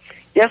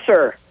 Yes,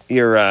 sir.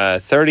 You're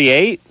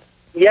 38?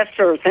 Yes,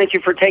 sir. Thank you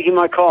for taking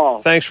my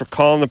call. Thanks for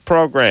calling the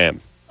program.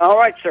 All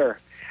right, sir.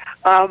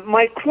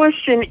 My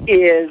question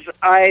is,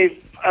 I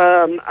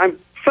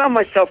found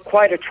myself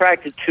quite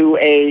attracted to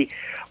a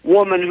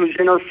woman who's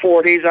in her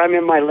 40s. I'm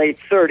in my late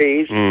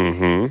 30s.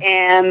 Mm-hmm.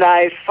 And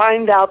I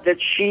find out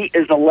that she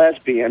is a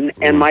lesbian.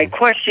 And my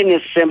question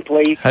is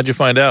simply... How'd you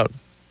find out?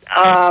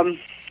 I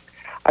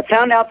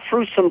found out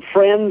through some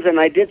friends, and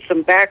I did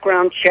some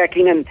background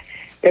checking, and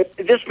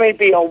this may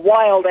be a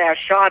wild-ass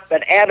shot,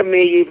 but Adam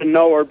may even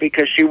know her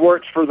because she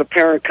works for the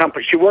parent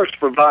company. She works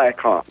for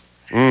Viacom.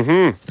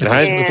 Mm-hmm.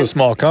 It's a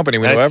small company.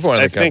 We know everyone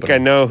in the company. I think I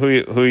know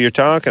who you're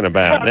talking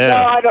about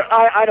now. No,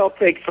 I don't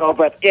think so.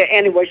 But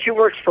anyway, she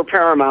works for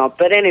Paramount.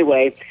 But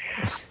anyway,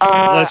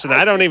 listen,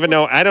 I don't even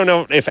know. I don't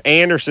know if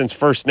Anderson's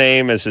first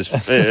name is his. I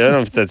don't know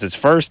if that's his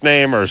first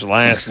name or his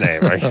last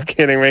name. Are you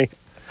kidding me?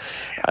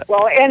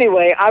 Well,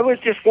 anyway, I was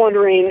just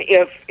wondering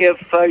if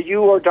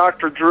you or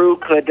Dr. Drew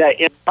could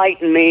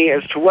enlighten me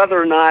as to whether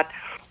or not,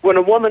 when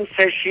a woman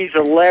says she's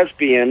a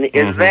lesbian,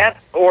 is that,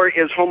 or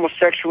is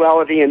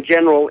homosexuality in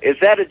general, is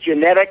that a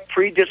genetic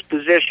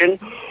predisposition,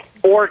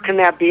 or can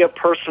that be a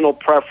personal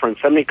preference?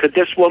 I mean, could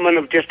this woman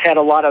have just had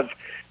a lot of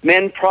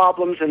men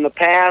problems in the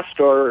past,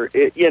 or,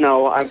 you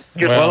know, I'm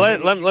just... Well,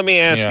 let me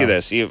ask you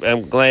this.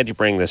 I'm glad you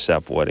bring this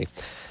up, Woody.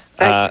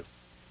 Thank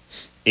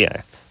you.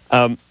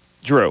 Yeah.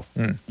 Drew,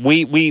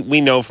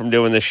 we know from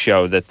doing this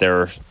show that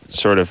there are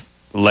sort of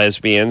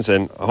lesbians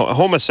and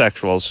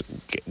homosexuals,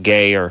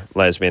 gay or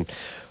lesbian,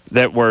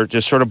 that were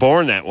just sort of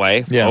born that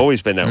way,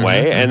 always been that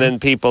way, and then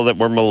people that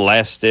were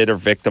molested or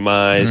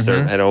victimized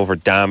or had over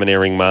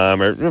domineering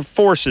mom or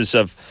forces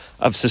of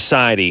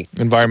society.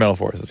 Environmental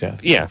forces,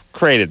 Yeah,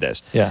 created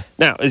this. Yeah.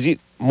 Now, is it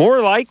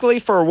more likely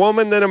for a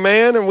woman than a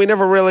man? And we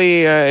never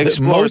really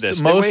explored this,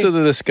 did we? Most of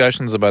the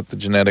discussions about the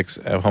genetics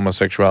of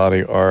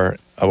homosexuality are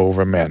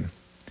over men.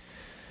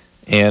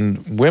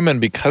 And women,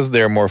 because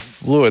they're more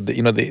fluid,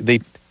 you know,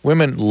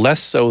 women less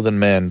so than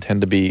men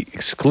tend to be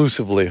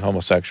exclusively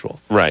homosexual.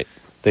 Right.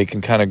 They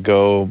can kind of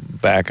go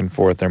back and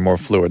forth. They're more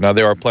fluid. Now,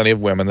 there are plenty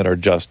of women that are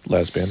just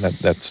lesbian.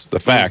 That's the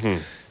fact.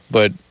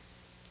 But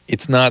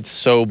it's not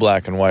so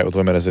black and white with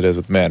women as it is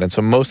with men. And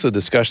so most of the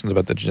discussions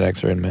about the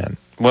genetics are in men.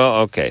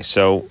 Well, okay.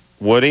 So,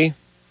 Woody?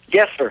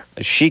 Yes, sir.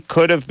 She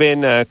could have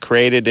been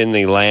created in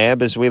the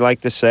lab, as we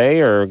like to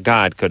say, or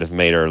God could have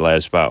made her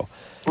lesbo.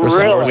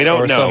 We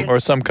don't know. Or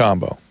some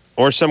combo.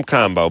 Or some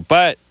combo.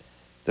 But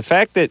the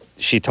fact that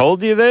she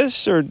told you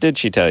this, or did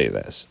she tell you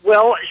this?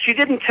 Well, she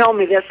didn't tell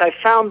me this. I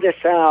found this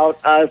out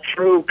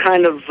through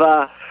kind of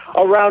a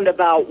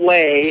roundabout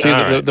way. See,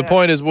 the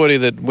point is, Woody,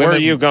 that women... Where are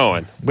you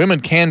going? Women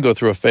can go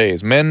through a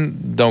phase.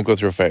 Men don't go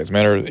through a phase.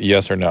 Men are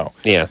yes or no.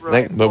 Yeah.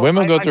 Right. But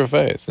women go through a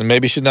phase. And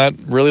maybe she's not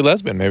really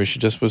lesbian. Maybe she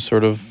just was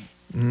sort of...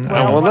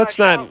 let's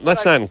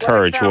not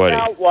encourage Woody.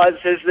 What I found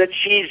out is that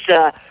she's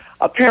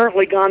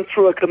apparently gone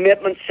through a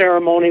commitment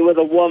ceremony with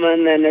a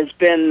woman and has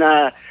been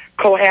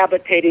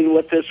cohabitating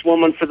with this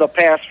woman for the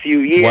past few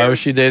years. Why was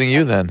she dating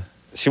you then?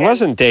 She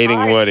wasn't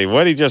dating Woody.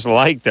 Woody just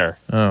liked her.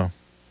 Oh.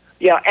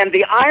 Yeah, and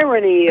the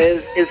irony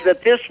is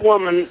that this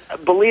woman,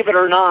 believe it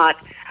or not,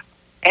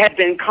 had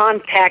been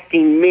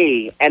contacting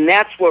me, and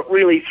that's what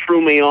really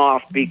threw me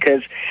off,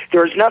 because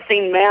there's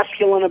nothing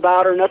masculine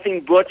about her,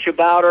 nothing butch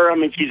about her. I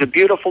mean, she's a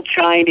beautiful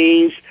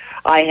Chinese.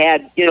 I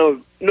had,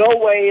 no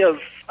way of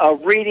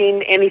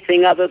reading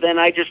anything other than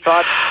I just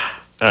thought...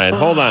 All right,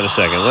 hold on a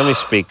second. Let me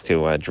speak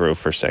to Drew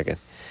for a second.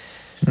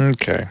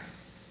 Okay.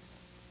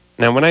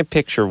 Now, when I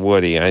picture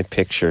Woody, I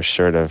picture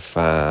sort of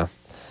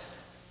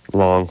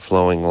long,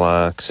 flowing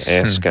locks,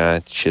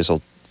 ascot,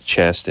 chiseled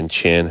chest and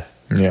chin.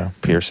 Yeah.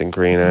 Piercing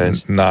green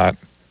eyes. Not.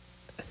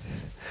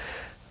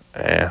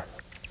 Yeah.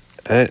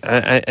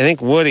 I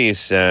think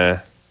Woody's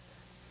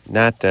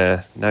not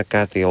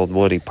got the old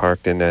Woody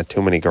parked in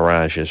too many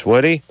garages.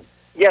 Woody?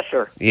 Yes,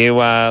 sir. You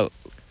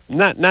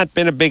not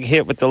been a big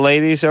hit with the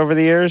ladies over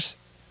the years?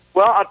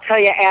 Well, I'll tell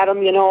you, Adam,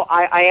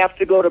 I have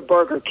to go to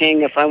Burger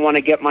King if I want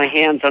to get my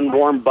hands on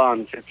warm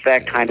buns. It's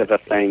that kind of a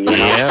thing,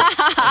 Yeah.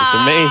 It's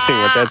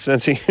amazing with that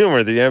sense of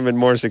humor that you haven't been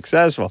more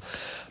successful.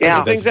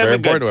 Yeah. Things very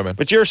haven't been bored good. women.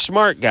 But you're a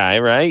smart guy,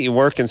 right? You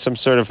work in some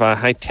sort of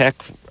high-tech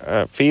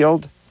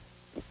field?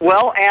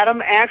 Well,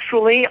 Adam,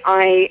 actually,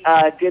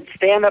 I did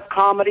stand-up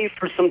comedy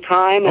for some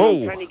time, and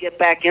I'm trying to get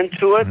back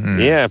into it.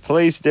 Yeah,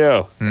 please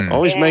do.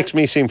 Always makes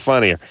me seem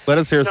funnier. Let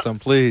us hear some,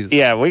 please.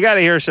 Yeah, we got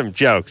to hear some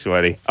jokes,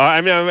 Woody. Oh,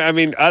 I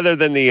mean, other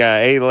than the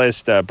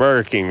A-list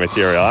Burger King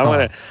material, I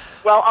want to.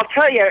 Well, I'll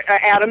tell you,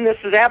 Adam, this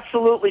is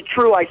absolutely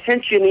true. I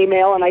sent you an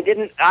email, and I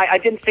didn't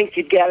think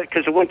you'd get it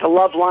because it went to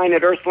LoveLine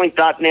at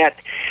earthlink.net.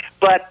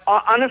 But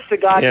honest to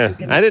God, Yeah,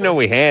 I didn't know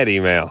we had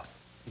email.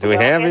 Do we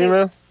have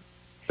email?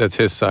 That's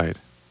his site.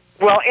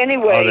 Well,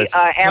 anyway,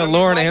 Adam,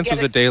 Lauren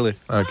answers it daily.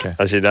 Okay.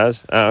 Oh, she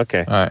does? Oh,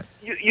 okay. All right.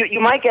 You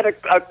might get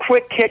a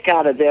quick kick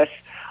out of this.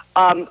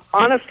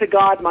 Honest to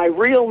God, my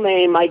real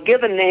name, my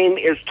given name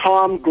is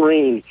Tom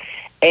Green.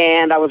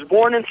 And I was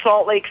born in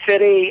Salt Lake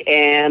City,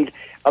 and,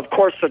 of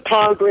course, the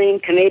Tom Green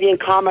Canadian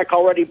comic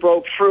already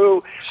broke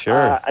through.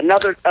 Sure.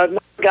 Another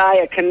guy,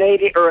 a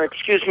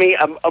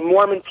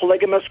Mormon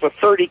polygamist with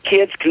 30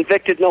 kids,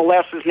 convicted no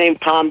less, is named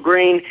Tom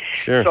Green.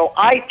 Sure. So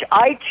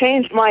I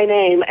changed my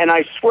name, and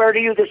I swear to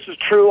you this is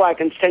true. I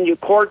can send you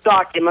court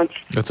documents.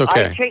 That's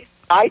okay.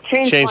 I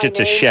changed Change my it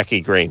to name.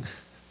 Shecky Green.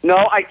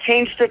 No, I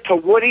changed it to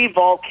Woody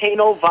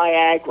Volcano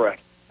Viagra.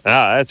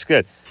 Oh, that's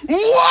good.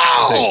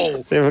 Wow!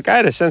 See, if a guy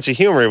had a sense of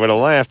humor, he would have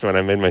laughed when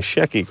I made my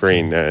Shecky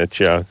Green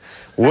joke.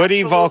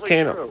 Woody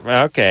Volcano. True.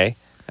 Okay.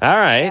 All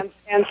right.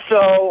 And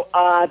so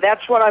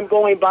that's what I'm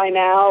going by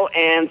now,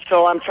 and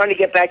so I'm trying to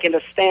get back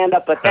into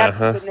stand-up, but that's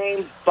the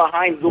name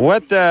behind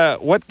the...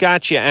 What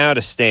got you out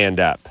of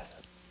stand-up? Well,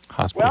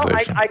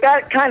 Hospitalization. I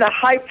got kind of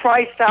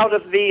priced out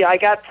of the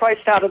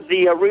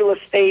real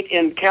estate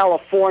in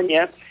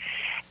California,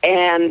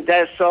 and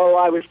so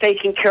I was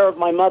taking care of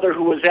my mother,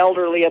 who was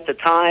elderly at the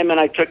time, and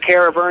I took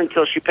care of her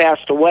until she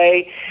passed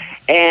away.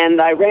 And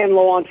I ran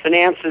low on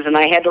finances, and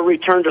I had to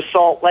return to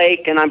Salt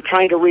Lake, and I'm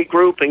trying to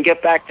regroup and get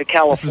back to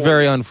California. This is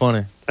very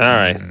unfunny. All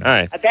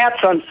right.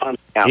 That's unfunny.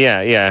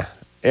 Yeah.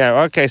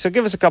 Okay, so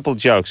give us a couple of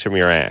jokes from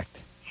your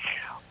act.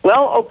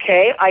 Well,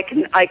 okay, I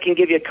can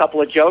give you a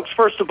couple of jokes.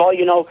 First of all,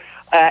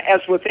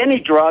 as with any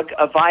drug,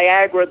 a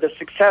Viagra, the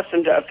success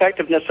and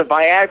effectiveness of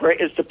Viagra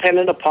is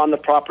dependent upon the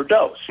proper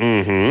dose.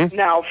 Mm-hmm.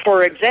 Now,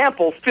 for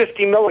example,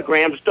 50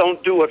 milligrams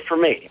don't do it for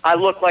me. I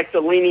look like the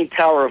Leaning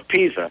Tower of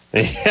Pisa.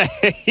 But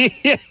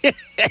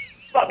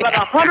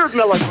 100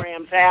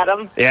 milligrams,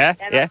 Adam.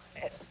 Yeah.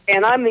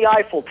 And I'm the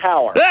Eiffel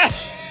Tower.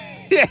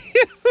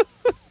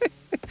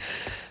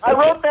 I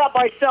wrote that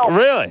myself.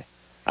 Really?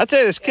 I'll tell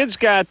you, this kid's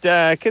got it.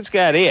 I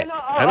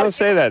don't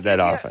say that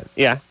often.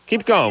 Yeah.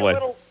 Keep going, Woody.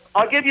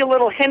 I'll give you a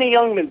little Henny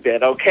Youngman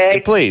bit,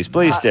 okay? Please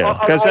do.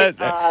 Because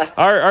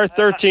our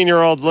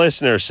 13-year-old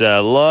listeners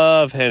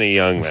love Henny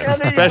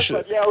Youngman.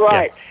 Especially. Yeah,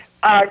 right.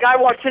 Guy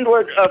walks into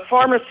a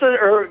pharmacist,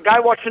 or guy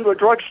walks into a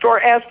drugstore,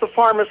 asks the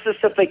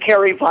pharmacist if they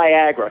carry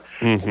Viagra.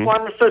 Mm-hmm. The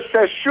pharmacist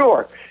says,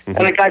 sure. Mm-hmm.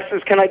 And the guy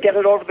says, can I get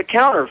it over the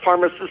counter? The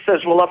pharmacist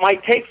says, well, it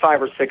might take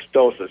 5 or 6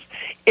 doses.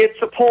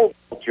 It's a pole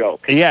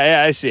joke.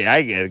 Yeah, I see.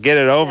 I get it. Get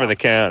it over the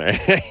counter.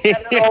 Get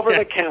it over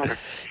the counter.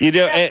 You do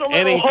That's a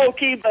little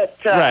hokey, but...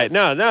 right.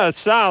 No, it's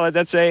solid.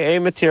 That's a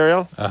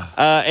material.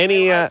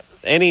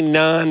 Any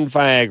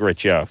non-Viagra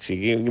jokes?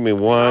 You give me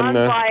one.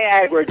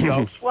 Non-Viagra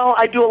jokes. Well,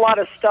 I do a lot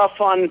of stuff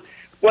on...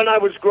 When I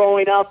was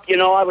growing up,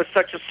 I was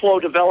such a slow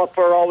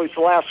developer, always the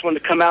last one to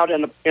come out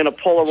in a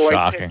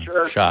Polaroid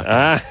picture. Shocking.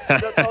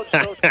 Those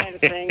kind of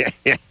things.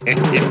 I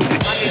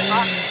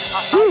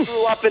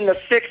grew up in the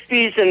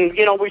 60s, and,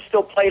 we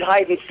still played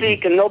hide and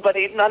seek, and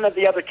none of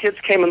the other kids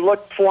came and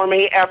looked for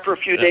me. After a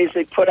few days,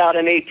 they put out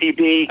an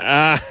ATB.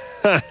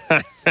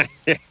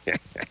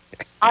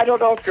 I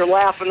don't know if you're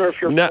laughing or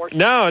if you're forced.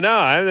 No.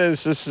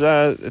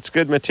 It's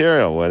good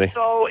material, Woody.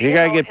 So, you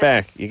got to get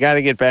back. You got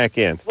to get back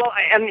in. Well,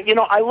 and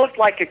I look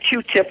like a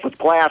Q-tip with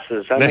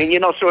glasses. I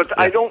mean, so it's,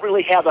 I don't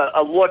really have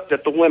a look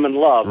that the women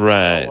love.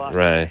 Right, So,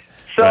 right.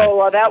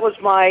 So that was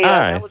my All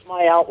right. that was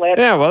my outlet.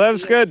 Yeah, well, that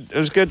was good. It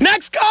was good.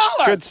 Next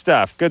caller! Good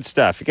stuff. Good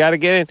stuff. You got to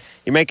get in.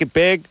 You make it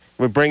big,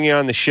 we bring you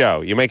on the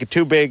show. You make it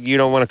too big, you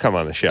don't want to come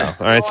on the show. All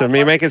right, so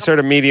you make it sort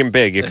of medium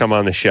big, you come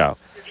on the show.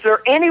 Is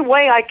there any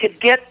way I could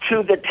get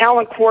to the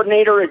talent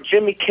coordinator at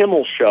Jimmy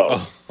Kimmel's show?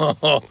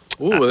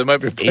 Ooh, there might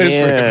be a place for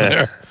him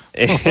there.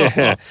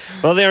 Yeah.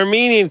 Well, the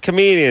Armenian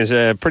comedians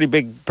pretty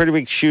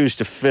big shoes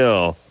to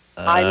fill.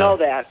 I know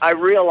that. I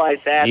realize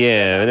that.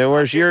 Yeah, in other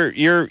words,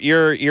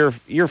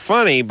 you're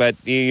funny, but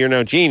you're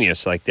no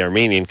genius like the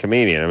Armenian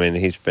comedian. I mean,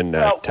 he's been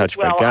touched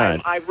by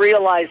God. I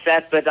realize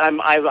that, but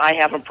I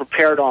haven't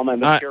prepared all my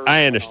material.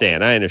 I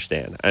understand.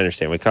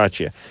 We caught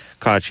you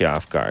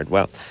off guard.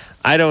 Well,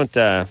 I don't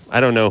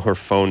know her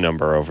phone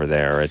number over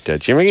there at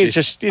Jimmy. You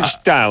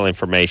just dial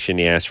information.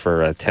 You ask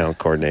for a talent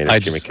coordinator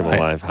at Jimmy Kimmel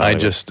Live. I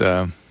just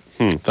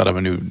thought of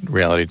a new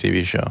reality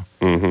TV show,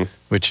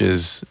 which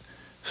is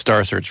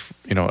Star Search,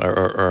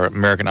 or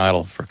American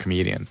Idol for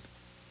comedian,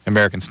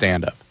 American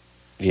stand-up.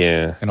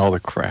 Yeah. And all the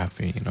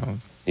crappy,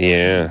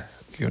 Yeah.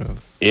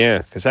 Yeah,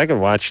 because I can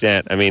watch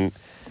that. I mean,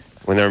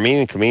 when the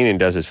Armenian comedian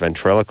does his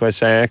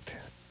ventriloquist act,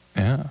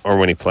 or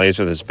when he plays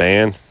with his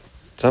band,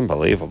 it's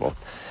unbelievable.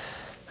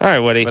 All right,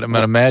 Woody. But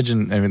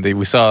imagine, I mean,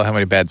 we saw how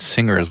many bad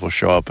singers will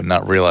show up and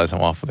not realize how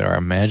awful they are.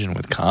 Imagine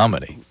with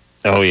comedy.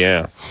 Oh,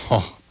 yeah.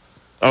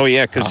 Oh,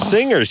 yeah, because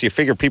singers, you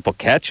figure people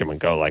catch them and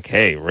go like,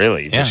 hey,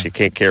 really? You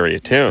can't carry a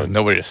tune. There's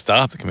nobody to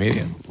stop the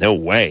comedian. No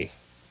way.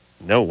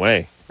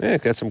 Yeah,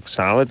 got some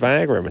solid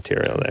Viagra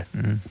material there.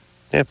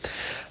 Yeah.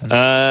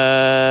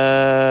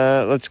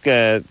 Let's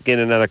get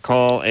another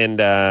call. And,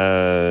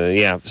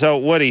 yeah. So,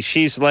 Woody,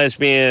 she's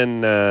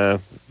lesbian.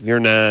 You're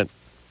not.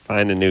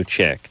 Find a new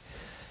chick.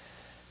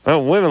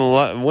 Well, women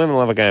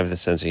love a guy with a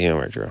sense of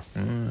humor, Drew.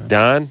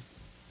 Don?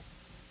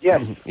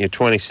 Yes. You're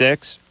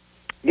 26?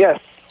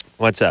 Yes.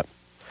 What's up?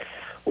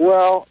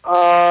 Well,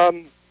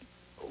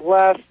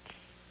 last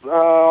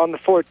on the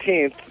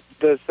 14th,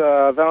 this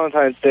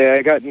Valentine's Day,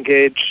 I got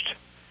engaged.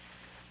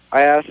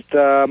 I asked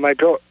my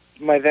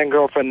then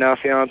girlfriend, now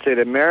fiance,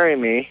 to marry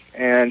me,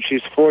 and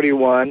she's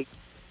 41,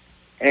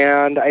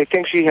 and I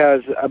think she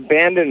has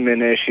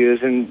abandonment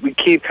issues, and we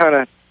keep kind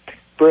of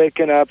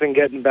breaking up and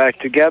getting back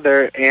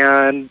together,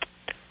 and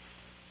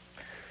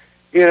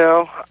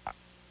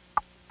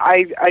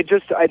I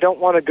don't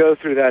want to go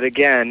through that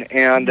again,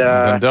 and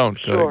then don't.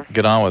 Sure.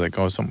 Get on with it.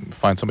 Go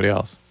find somebody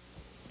else.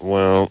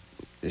 Well,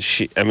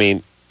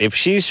 if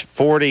she's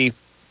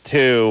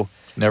 42,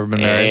 never been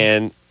married,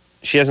 and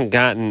she hasn't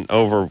gotten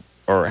over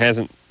or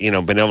hasn't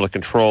been able to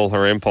control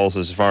her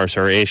impulses as far as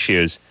her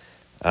issues,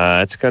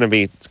 it's gonna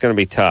be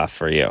tough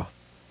for you.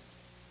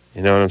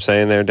 You know what I'm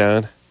saying there,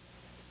 Don?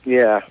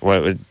 Yeah.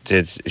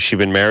 Has she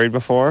been married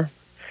before?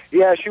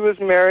 Yeah, she was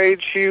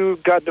married. She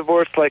got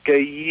divorced like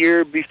a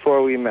year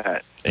before we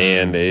met.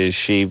 And has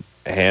she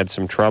had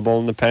some trouble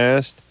in the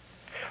past?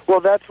 Well,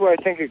 that's where I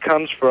think it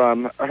comes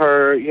from.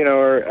 Her,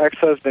 her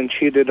ex-husband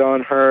cheated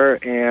on her,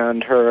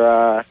 and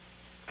her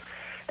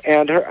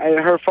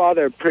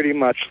father pretty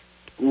much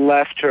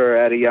left her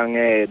at a young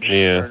age.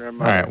 Yeah. All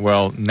right.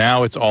 Well,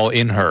 now it's all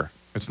in her.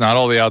 It's not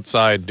all the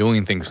outside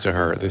doing things to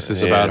her. This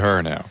is about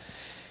her now.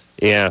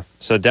 Yeah.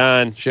 So,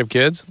 Don. She have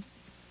kids?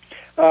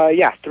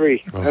 Yeah,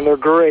 3. And they're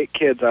great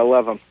kids. I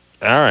love them.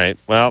 All right.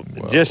 Well,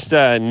 just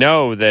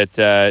know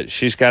that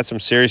she's got some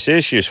serious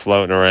issues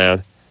floating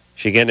around.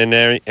 She getting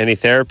in any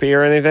therapy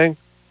or anything?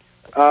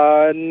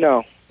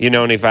 No. You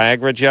know any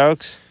Viagra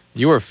jokes?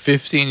 You are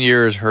 15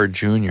 years her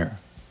junior.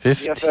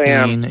 15 yes, I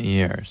am.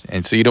 years.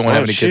 And so you don't want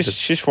to have any kids?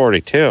 She's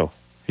 42.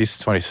 He's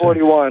 26.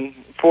 41.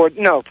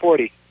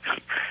 40.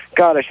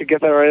 God, I should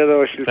get that right,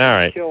 otherwise she's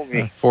going to kill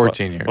me.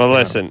 14 years. Well,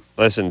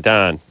 listen,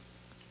 Don.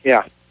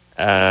 Yeah.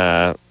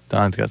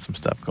 Don's got some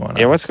stuff going on.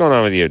 Yeah, what's going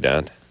on with you,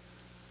 Don?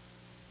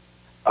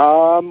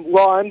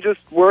 Well, I'm just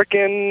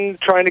working,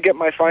 trying to get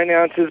my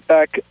finances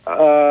back,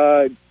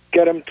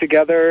 get them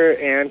together,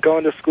 and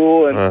going to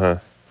school, and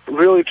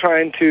really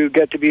trying to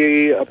get to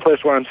be a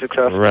place where I'm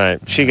successful. Right.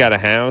 She got a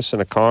house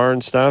and a car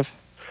and stuff?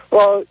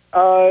 Well,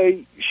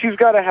 she's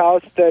got a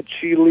house that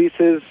she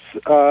leases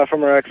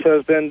from her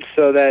ex-husband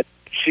so that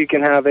she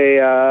can have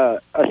a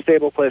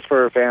stable place for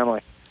her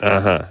family.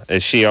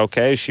 Is she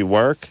okay? Does she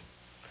work?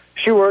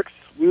 She works.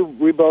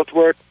 We both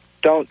work.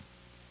 Don't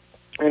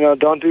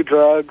do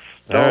drugs.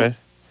 Don't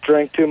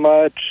drink too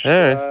much.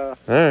 All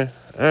right.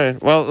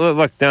 Well,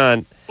 look,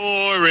 Don.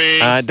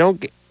 Boring.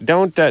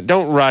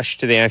 Don't rush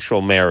to the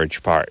actual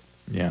marriage part.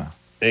 Yeah.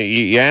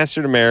 You asked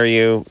her to marry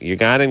you. You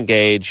got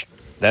engaged.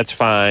 That's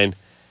fine.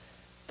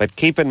 But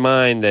keep in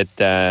mind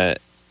that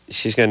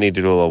she's going to need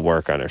to do a little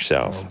work on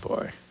herself. Oh,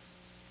 boy.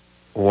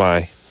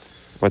 Why?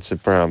 What's the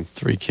problem?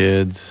 3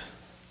 kids.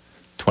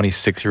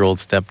 26-year-old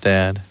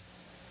stepdad.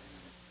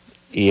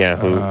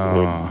 Yeah.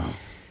 Well,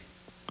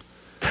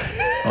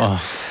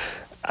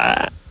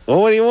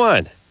 what do you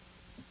want?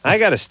 I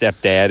got a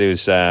stepdad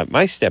who's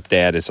my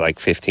stepdad is like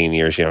 15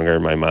 years younger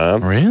than my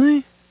mom.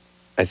 Really?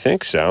 I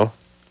think so.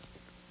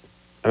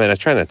 I mean, I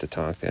try not to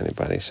talk to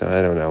anybody, so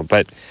I don't know.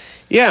 But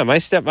yeah, my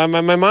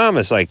mom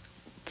is like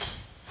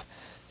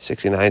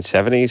 69,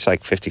 70. He's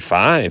like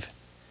 55.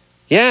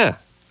 Yeah.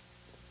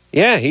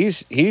 Yeah,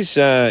 he's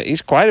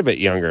quite a bit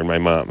younger than my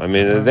mom. I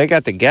mean, they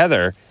got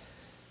together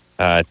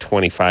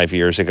 25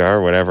 years ago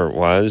or whatever it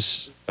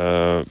was.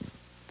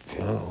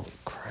 Oh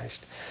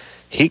Christ,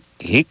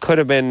 he could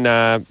have been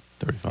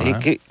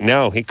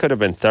 35. He could have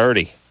been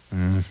 30,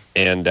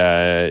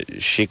 and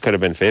she could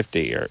have been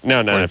 50 or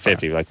not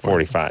 50, like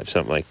 45,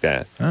 something like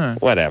that.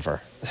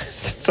 Whatever.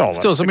 It's all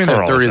still something in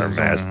their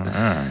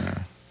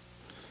 30s.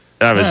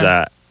 I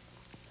was.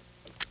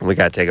 We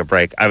got to take a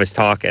break. I was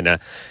talking,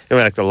 we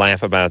like to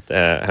laugh about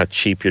how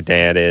cheap your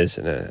dad is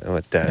and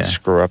what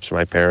screw-ups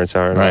my parents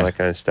are and all that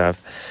kind of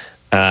stuff.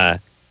 And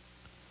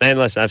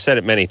listen, I've said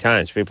it many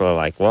times. People are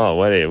like, well,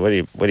 what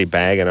are you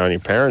bagging on your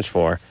parents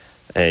for?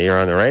 You're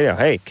on the radio.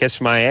 Hey, kiss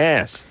my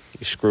ass,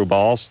 you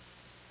screwballs.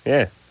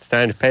 Yeah, it's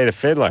time to pay the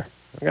fiddler.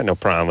 I got no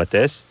problem with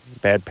this.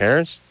 Bad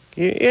parents.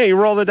 You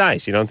roll the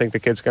dice. You don't think the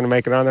kid's going to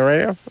make it on the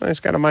radio? Well,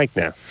 he's got a mic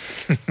now.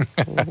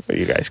 What do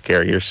you guys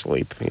care? You're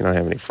asleep. You don't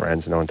have any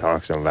friends. No one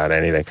talks to them about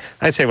anything.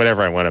 I say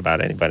whatever I want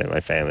about anybody in my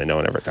family. No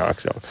one ever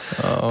talks to them.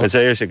 But so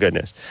here's the good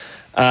news.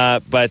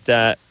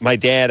 But my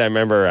dad, I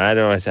remember, I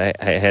don't know,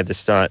 I had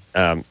this thought,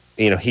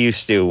 he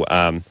used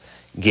to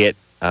get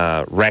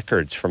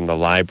records from the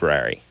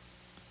library.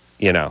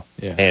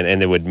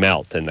 And they would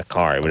melt in the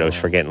car. I would always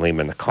forget and leave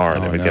them in the car,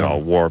 and they would get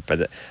all warped.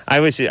 But I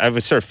was sort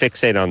of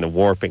fixated on the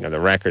warping of the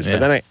records.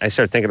 But then I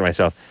started thinking to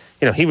myself,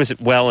 he was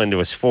well into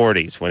his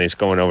 40s when he was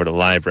going over to the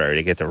library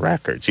to get the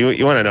records.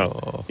 You want to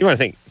know? You want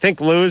to think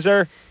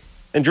loser?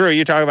 And Drew,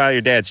 you talk about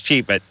your dad's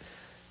cheap, but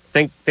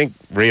think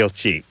real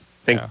cheap.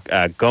 Think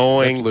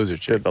going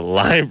to the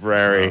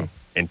library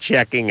and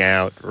checking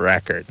out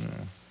records.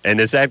 And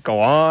does that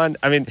go on?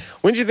 I mean,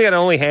 wouldn't you think that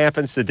only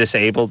happens to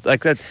disabled?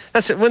 Like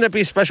wouldn't that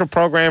be a special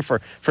program for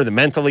the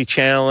mentally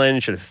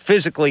challenged or the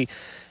physically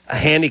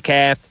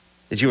handicapped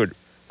that you would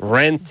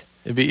rent?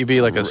 It'd be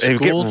like a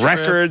school get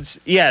records.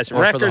 Trip? Yes, or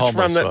records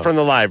from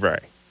the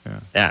library. Yeah.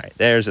 All right,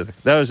 those are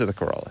the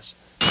Corollas.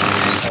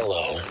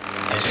 Hello,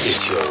 this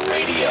is your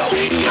radio.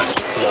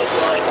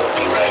 LoveLine will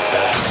be right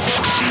back.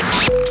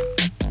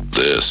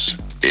 This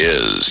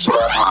is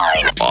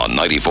LoveLine on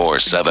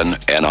 94.7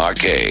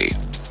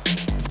 NRK.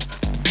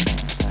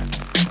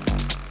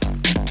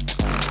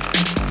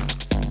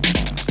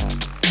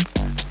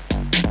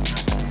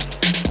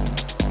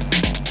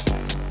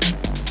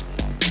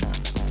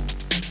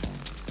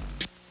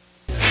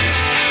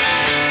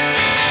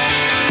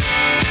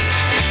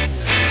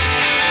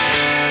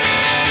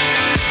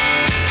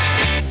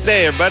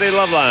 Hey, everybody,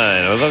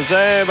 LoveLine.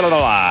 Blah, blah,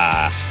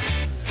 blah.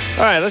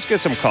 All right, let's get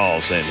some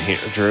calls in here.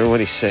 Drew, what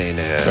do you say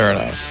now? Fair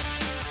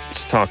enough.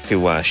 Let's talk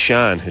to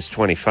Sean, who's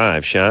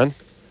 25. Sean?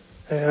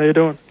 Hey, how you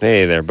doing?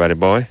 Hey there, buddy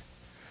boy.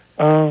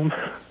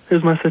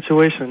 Here's my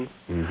situation.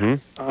 Mm-hmm.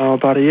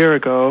 About a year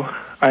ago,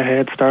 I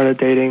had started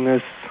dating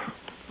this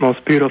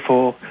most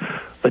beautiful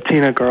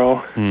Latina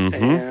girl,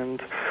 Mm-hmm.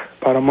 and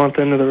about a month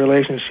into the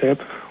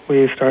relationship,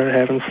 we started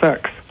having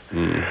sex.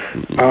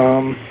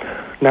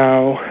 Mm-hmm.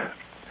 Now,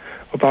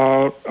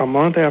 about a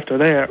month after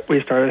that,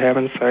 we started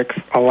having sex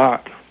a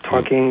lot,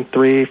 talking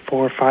 3,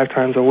 4, 5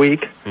 times a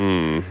week.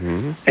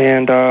 Mm-hmm.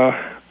 And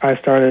I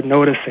started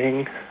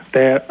noticing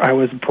that I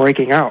was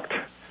breaking out.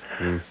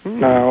 Mm-hmm.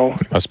 Now,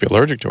 You must be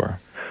allergic to her.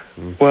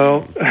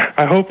 well,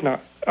 I hope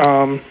not.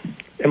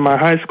 In my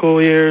high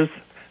school years,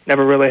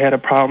 never really had a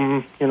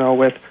problem,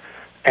 with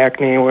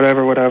acne,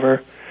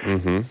 whatever.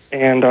 Mm-hmm.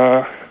 And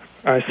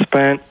I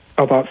spent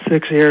about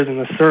 6 years in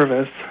the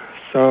service,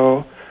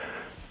 so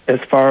as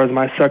far as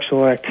my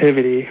sexual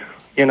activity,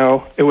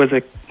 it was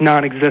a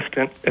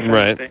non-existent.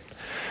 Right.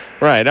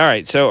 Right. All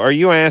right. So are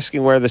you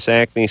asking where this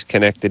acne is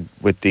connected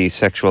with the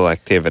sexual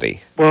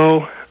activity?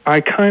 Well,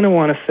 I kind of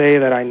want to say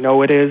that I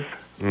know it is,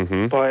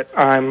 Mm-hmm. but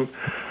I'm...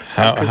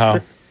 How?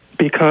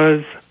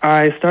 Because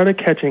I started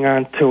catching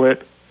on to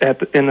it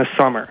in this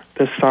summer.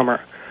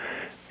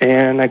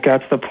 And it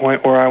got to the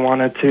point where I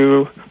wanted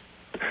to,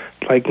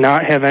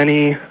 not have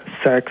any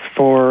sex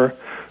for...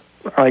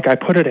 I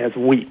put it as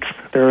weeks.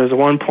 There was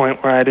one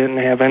point where I didn't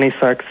have any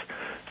sex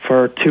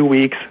for 2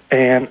 weeks,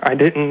 and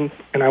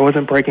I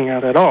wasn't breaking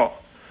out at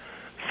all.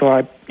 So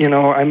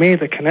I made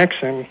the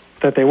connection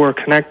that they were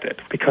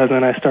connected, because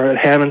then I started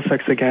having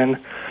sex again,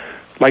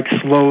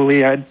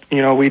 slowly.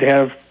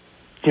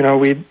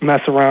 We'd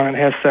mess around and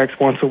have sex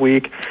once a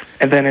week,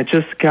 and then it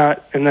just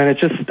started Well,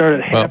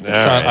 happening.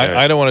 Sean,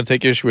 I don't want to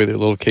take issue with your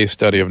little case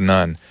study of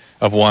one,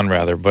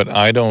 but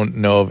I don't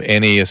know of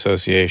any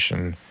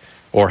association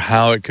or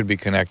how it could be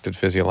connected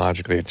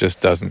physiologically. It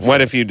just doesn't.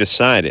 What if you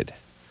decided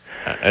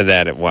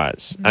that it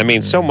was? I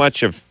mean, so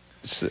much of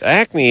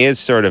acne is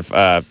sort of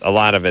a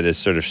lot of it is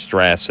sort of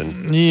stress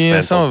and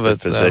mental some of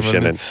it's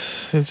disposition.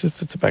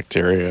 it's a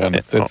bacteria and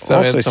it's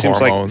also it's seems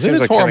like- hormones. seems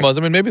It's like kinda- hormones.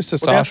 I mean, maybe it's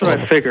Well, that's what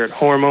testosterone. I figured.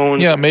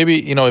 Hormones. Yeah,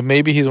 maybe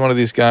he's one of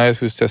these guys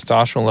whose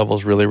testosterone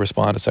levels really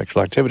respond to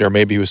sexual activity, or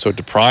maybe he was so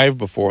deprived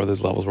before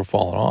those levels were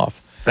falling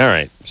off. All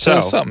right. So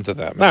there's something to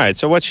that, man. All right.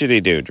 So what should he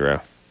do, Drew?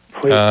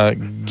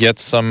 Get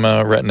some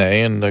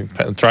Retin-A and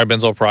try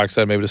benzoyl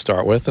peroxide maybe to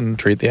start with and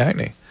treat the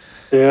acne.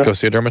 Yeah. Go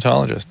see a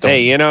dermatologist.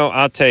 Hey,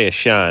 I'll tell you,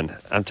 Sean,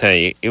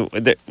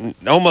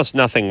 almost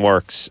nothing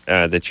works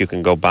that you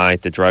can go buy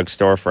at the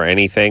drugstore for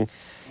anything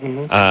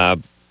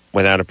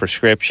without a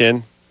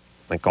prescription.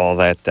 Like all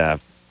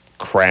that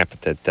crap,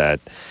 that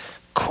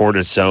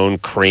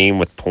cortisone cream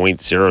with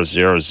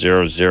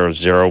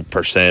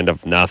 0.00000%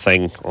 of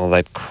nothing, all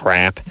that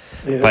crap.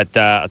 Yeah. But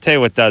I'll tell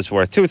you what does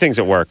work. Two things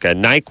that work.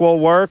 NyQuil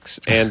works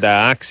and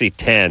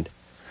Oxy-10.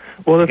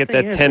 Well, the Get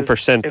thing that is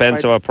 10% if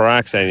benzoyl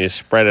peroxide and you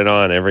spread it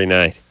on every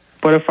night.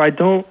 But if I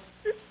don't,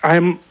 I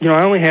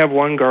only have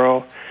one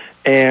girl,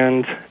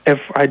 and if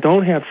I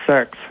don't have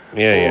sex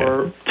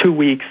for 2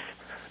 weeks,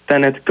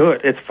 then it's good.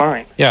 It's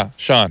fine. Yeah,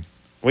 Sean.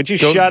 Would you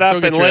shut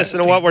up and listen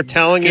to what we're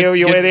telling you,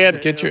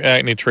 idiot? Get your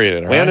acne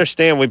treated, all We right?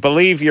 understand. We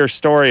believe your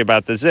story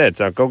about the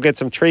zits. Now go get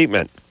some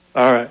treatment.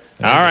 All right.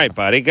 All right,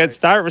 buddy. Good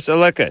start. So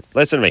look it.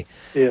 Listen to me.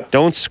 Yeah.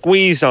 Don't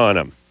squeeze on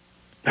them.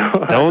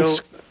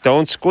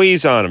 Don't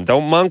squeeze on them.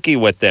 Don't monkey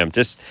with them.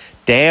 Just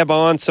dab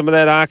on some of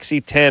that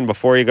Oxy-10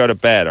 before you go to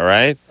bed, all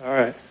right? All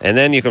right. And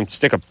then you can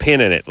stick a pin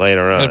in it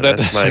later on. If that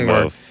That's my doesn't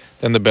work, move.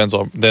 then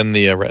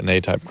the Retin-A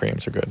type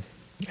creams are good.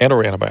 And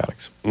or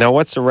antibiotics. Now,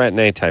 what's the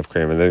Retin-A type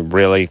cream? Are they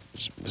really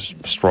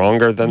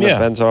stronger than the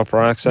benzoyl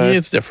peroxide? Yeah,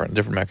 it's different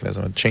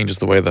mechanism. It changes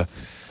the way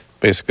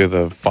basically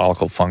the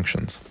follicle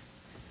functions.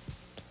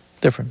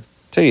 Different.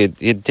 So you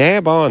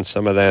dab on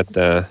some of that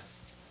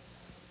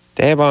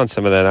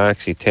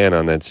Oxy-10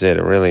 on that zit.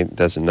 It really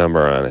does a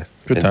number on it.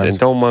 Good and, times. and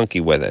don't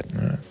monkey with it.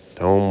 All right.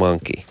 Don't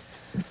monkey.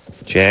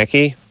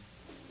 Jackie,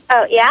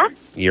 Oh, yeah?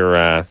 you're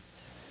Oh,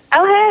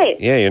 hey.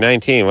 you're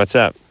 19. What's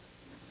up?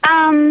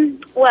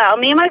 Well,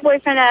 me and my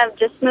boyfriend have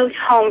just moved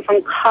home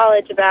from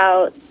college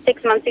about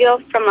 6 months ago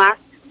from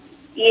last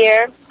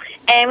year,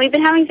 and we've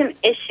been having some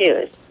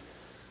issues.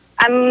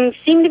 I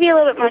seem to be a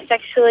little bit more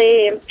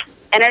sexually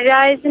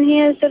energized than he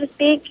is, so to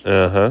speak.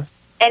 Uh-huh.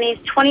 And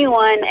he's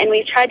 21, and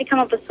we've tried to come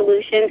up with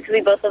solutions because we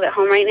both live at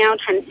home right now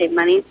trying to save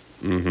money.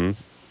 Mm-hmm.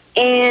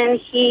 And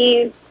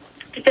he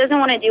just doesn't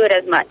want to do it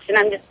as much. And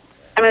I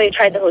mean, we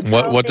tried the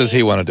hotel What does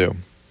he want to do?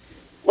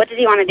 What does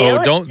he want to do?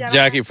 Oh, don't,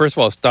 Jackie, first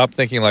of all, stop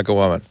thinking like a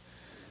woman.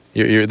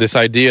 This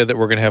idea that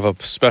we're going to have a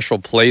special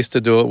place to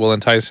do it will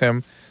entice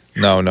him?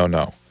 No.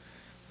 No,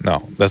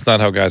 that's not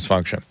how guys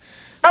function.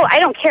 Oh, I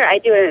don't care. I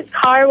do it in his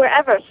car,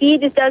 wherever. He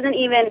just doesn't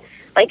even,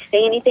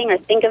 say anything or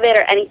think of it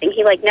or anything.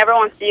 He, never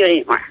wants to do it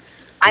anymore.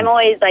 I'm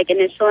always,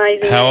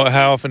 initializing it.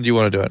 How often do you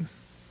want to do it?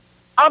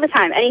 All the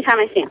time. Anytime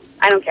I see him.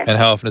 I don't care. And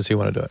how often does he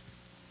want to do it?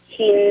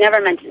 He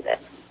never mentions it.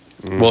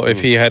 Well,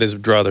 if he had his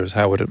druthers,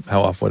 how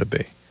often would it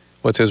be?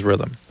 What's his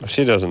rhythm?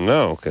 She doesn't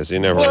know because he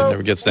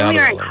never gets down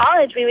When we to were in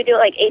college, we would do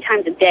it 8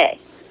 times a day.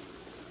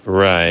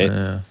 Right.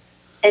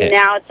 And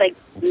now it's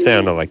It's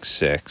down to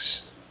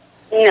 6.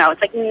 No,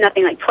 it's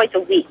nothing, twice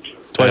a week.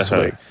 Twice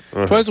a week.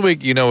 Twice a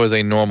week, is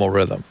a normal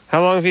rhythm.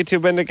 How long have you two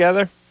been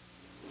together?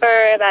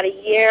 For about a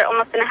year,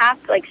 almost and a half,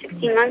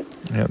 16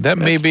 months. Yeah, that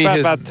may be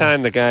about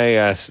time the guy,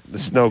 the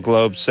snow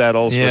globe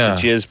settles with the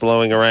jizz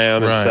blowing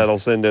around and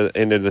settles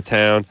into the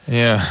town.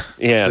 Yeah.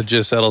 Yeah. The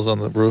jizz settles on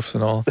the roofs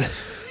and all.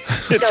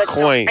 It's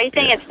quaint. Are you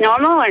saying it's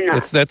normal or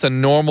not? That's a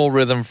normal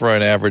rhythm for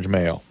an average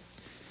male.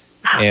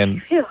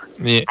 And Phew.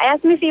 I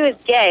asked him if he was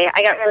gay.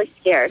 I got really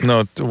scared.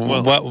 No,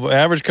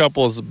 average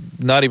couple is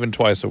not even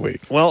twice a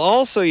week. Well,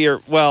 also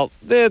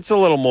it's a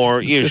little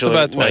more usually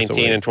about twice a 19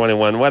 week. and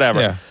 21, whatever.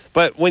 Yeah.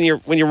 But when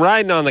you're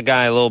riding on the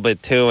guy a little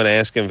bit too and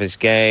ask him if he's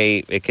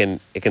gay, it can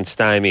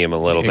stymie him a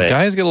little bit.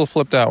 Guys get a little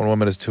flipped out when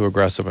woman is too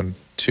aggressive and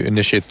to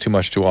initiate too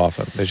much too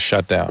often. They just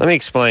shut down. Let me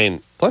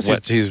explain. Plus,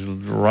 he's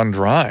run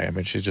dry. I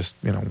mean, she's just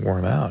wore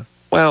him out.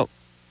 Well,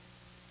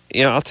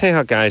 I'll tell you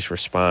how guys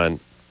respond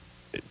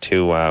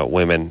to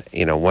women,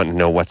 wanting to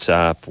know what's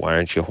up. Why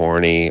aren't you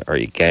horny? Are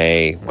you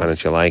gay? Why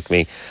don't you like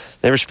me?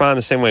 They respond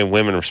the same way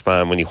women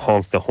respond when you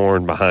honk the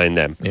horn behind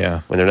them.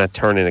 Yeah. When they're not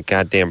turning a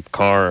goddamn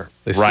car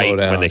They slow right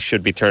down. when they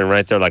should be turning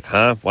right. They're like,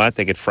 huh? What?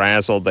 They get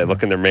frazzled. They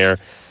look in their mirror.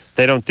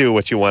 They don't do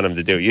what you want them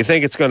to do. You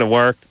think it's going to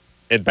work,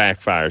 it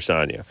backfires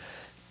on you.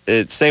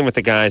 It's same with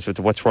the guys with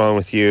the, what's wrong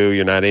with you?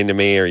 You're not into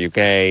me. Are you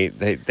gay?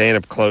 They end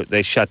up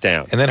they shut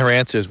down. And then her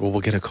answer is, well,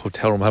 we'll get a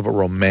hotel room, have a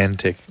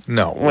romantic.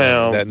 No.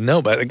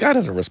 Well, but a guy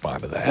doesn't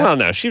respond to that. Well,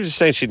 no, she was just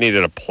saying she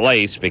needed a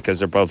place because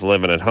they're both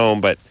living at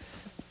home, but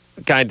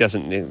guy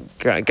doesn't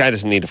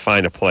need to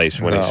find a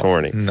place when he's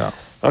horny. No.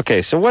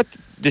 Okay, so what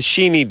does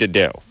she need to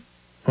do?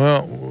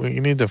 Well, we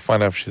need to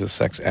find out if she's a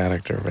sex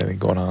addict or anything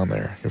going on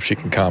there, if she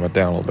can calm it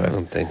down a little bit. I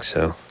don't think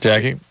so.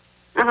 Jackie?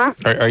 Uh-huh.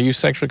 Are you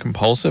sexually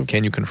compulsive?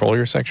 Can you control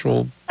your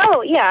sexual...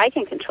 Oh, yeah, I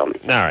can control me.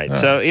 All right,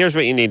 so here's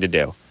what you need to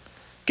do.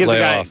 Give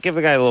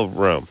the guy a little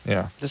room.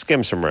 Yeah. Just give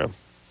him some room.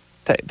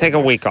 Take a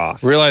week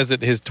off. Realize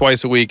that his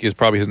twice a week is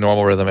probably his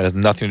normal rhythm. It has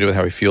nothing to do with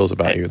how he feels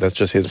about you. That's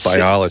just his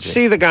biology.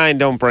 See the guy and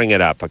don't bring it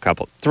up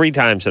 3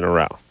 times in a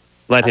row.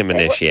 Let him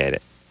initiate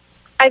it.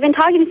 I've been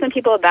talking to some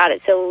people about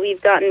it, so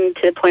we've gotten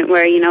to the point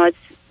where, let's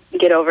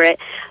get over it.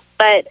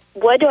 But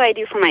what do I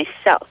do for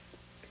myself?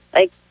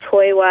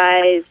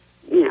 Toy-wise,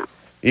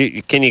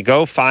 Can you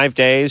go 5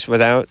 days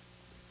without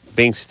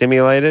being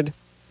stimulated?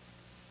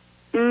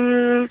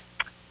 That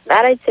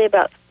I'd say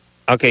about.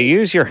 Okay,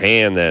 use your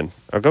hand then,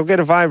 or go get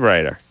a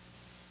vibrator.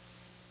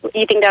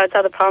 You think that would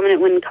solve the problem? It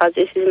wouldn't cause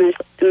issues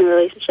in the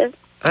relationship?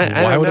 I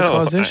Why don't would it know.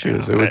 cause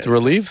issues? It would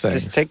relieve things.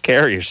 Just take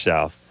care of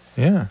yourself.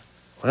 Yeah.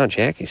 Wow,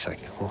 Jackie's like,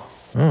 oh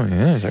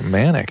yeah, he's like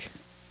manic.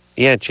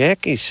 Yeah,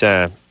 Jackie's.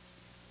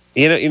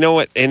 You know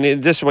what?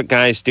 And this is what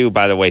guys do,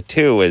 by the way,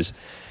 too. Is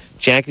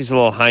Jackie's a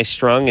little high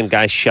strung, and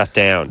guys shut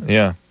down.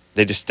 Yeah.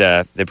 They just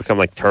they become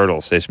like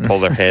turtles. They just pull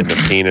their head, and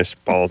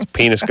the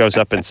penis goes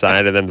up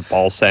inside of them. The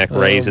ball sack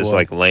raises boy.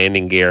 like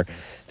landing gear,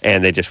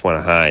 and they just want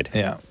to hide.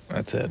 Yeah,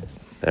 that's it.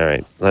 All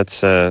right,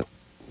 let's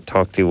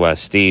talk to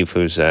Steve,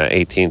 who's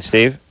 18.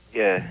 Steve?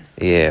 Yeah.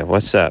 Yeah,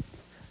 what's up?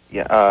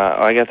 Yeah,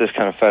 I got this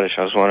kind of fetish.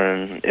 I was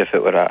wondering if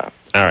it would... All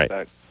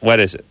right, what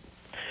is it?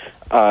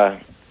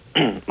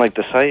 Like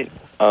the sight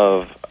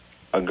of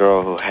a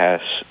girl who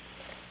has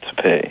to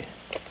pay.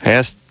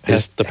 Has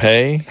to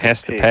pay?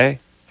 Has to pay?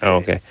 Oh,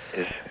 okay.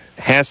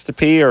 Has to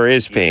pee or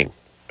is peeing?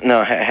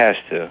 No, has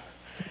to.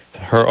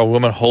 A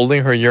woman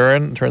holding her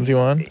urine turns you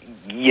on?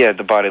 Yeah,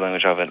 the body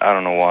language of it. I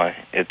don't know why.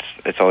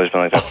 It's always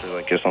been like that for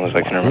like as long as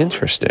I can remember.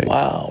 Interesting.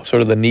 Wow.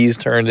 Sort of the knees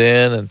turned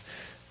in and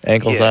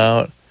ankles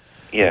out.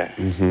 Yeah.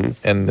 Mm-hmm.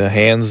 And the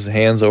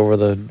hands over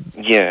the...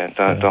 Yeah,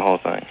 the whole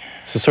thing.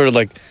 So sort of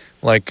like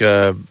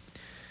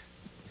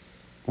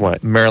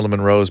what? Marilyn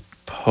Monroe's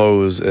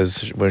pose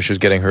as when she was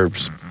getting her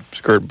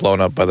skirt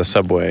blown up by the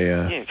subway.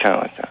 Yeah, kind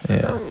of like that.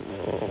 Yeah.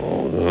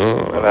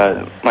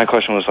 My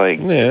question was like,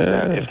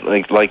 if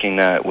like liking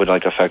that would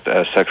like affect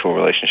a sexual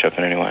relationship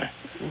in any way,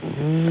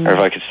 or if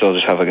I could still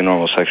just have like a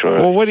normal sexual.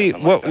 Well,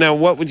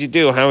 what would you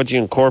do? How would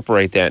you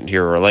incorporate that into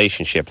your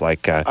relationship?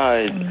 Like,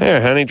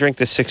 here, honey, drink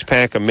this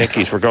 6-pack of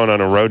Mickey's. We're going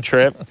on a road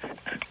trip.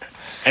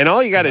 And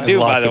all you got to do,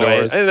 by the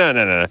way,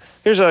 no.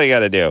 Here's all you got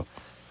to do.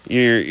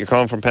 You're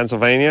calling from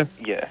Pennsylvania?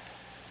 Yeah.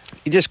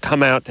 You just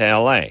come out to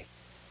L.A.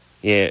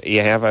 You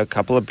have a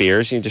couple of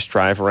beers. You just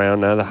drive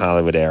around the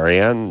Hollywood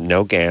area. And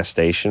no gas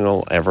station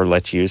will ever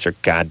let you use their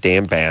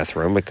goddamn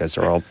bathroom because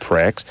they're all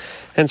pricks.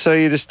 And so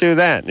you just do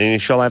that.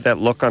 And she'll have that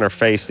look on her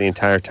face the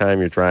entire time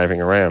you're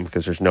driving around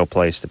because there's no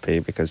place to pee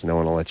because no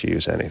one will let you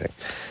use anything.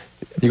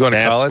 You going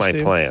to college, That's my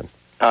Steve? plan.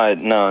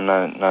 No,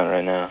 not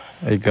right now.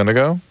 Are you going to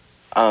go?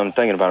 I'm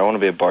thinking about it. I want to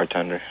be a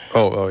bartender.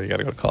 Oh, you got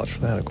to go to college for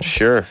that. Cool.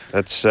 Sure.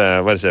 That's,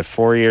 what is it,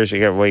 4 years? You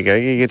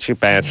get your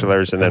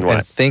bachelor's and then what?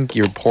 I think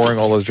you're pouring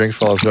all those drinks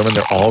for all those women.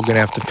 They're all going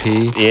to have to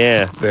pee.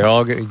 Yeah. They're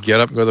all going to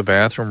get up and go to the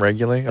bathroom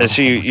regularly. And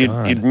so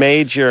you'd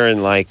major in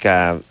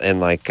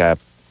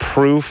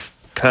proof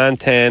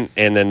content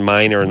and then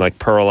minor in like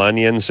pearl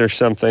onions or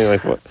something.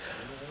 Like what?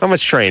 How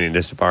much training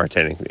does the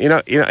bartending? You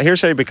know,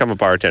 here's how you become a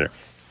bartender.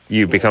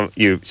 You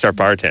start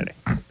bartending.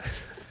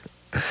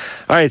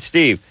 All right,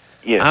 Steve.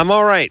 Yeah. I'm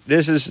all right.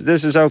 This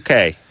is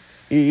okay.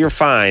 You're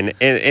fine.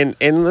 And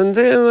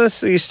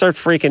unless you start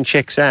freaking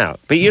chicks out.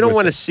 But you don't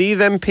want to see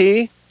them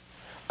pee?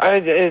 I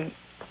don't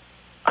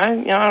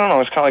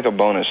know. It's kind of like a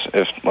bonus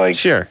if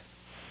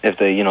if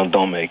they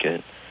don't make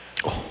it.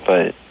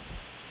 But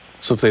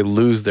so if they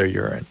lose their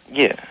urine.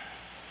 Yeah.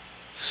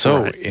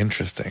 So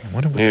interesting. I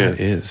wonder what that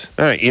is.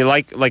 All right. You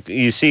like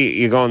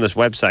you go on those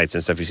websites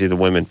and stuff. You see the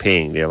women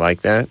peeing. Do you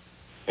like that?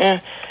 Yeah.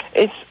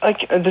 It's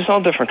like there's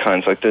all different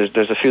kinds. Like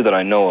there's a few that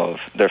I know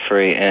of. They're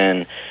free,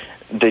 and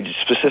they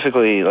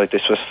specifically they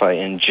specify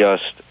in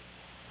just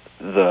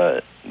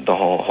the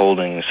whole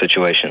holding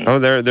situation. Oh,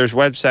 there's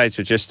websites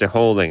with just the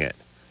holding it.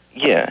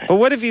 Yeah. But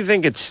what if you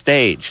think it's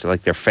staged,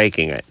 like they're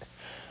faking it?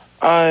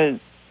 I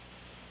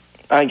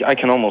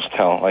can almost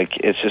tell. Like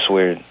it's just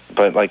weird,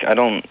 but like I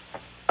don't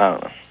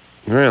know.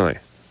 Really?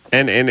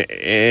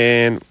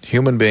 And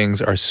human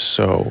beings are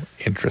so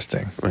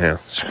interesting. Well,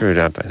 screwed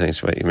up, I think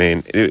is what you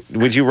mean.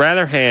 Would you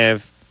rather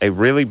have a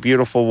really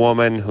beautiful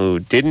woman who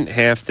didn't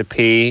have to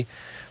pee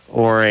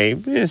or a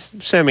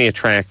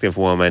semi-attractive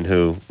woman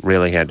who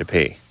really had to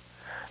pee?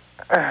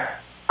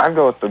 I'd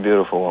go with the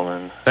beautiful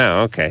woman.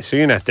 Oh, okay. So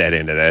you're not that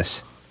into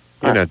this.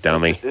 You're no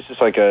dummy. This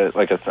is like a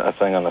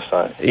thing on the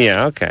side.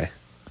 Yeah, okay.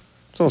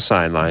 It's a little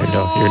sideline. You're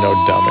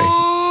no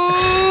dummy.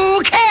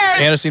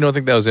 Anderson, you don't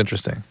think that was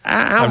interesting?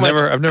 I've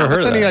never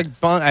heard of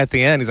that. At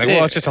the end, he's like,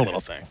 well, it's just a little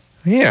thing.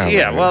 Yeah.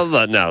 Yeah, well,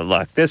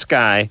 look, this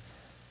guy...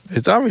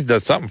 It always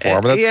does something for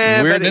him, but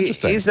that's weird and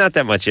interesting. He's not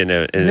that much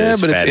into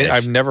his fetish.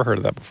 I've never heard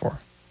of that before.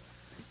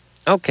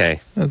 Okay.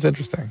 That's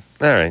interesting.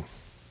 All right.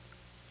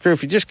 Drew,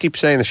 if you just keep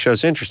saying the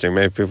show's interesting,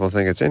 maybe people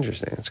think it's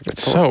interesting. It's a good point.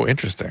 So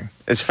interesting.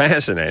 It's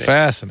fascinating.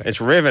 Fascinating. It's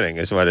riveting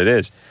is what it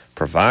is.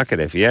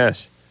 Provocative,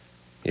 yes.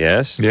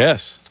 Yes?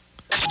 Yes.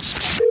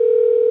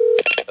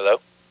 Hello?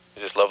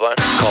 Is this LoveLine?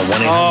 Call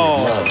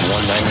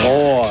 1-800-LOVE-191.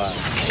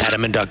 Boy.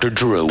 Adam and Dr.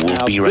 Drew will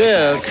Now be right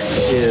back.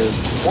 this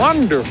is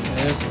wonderful.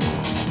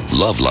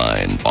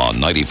 LoveLine on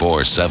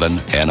 94.7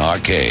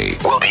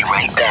 NRK. We'll be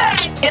right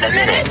back in a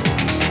minute.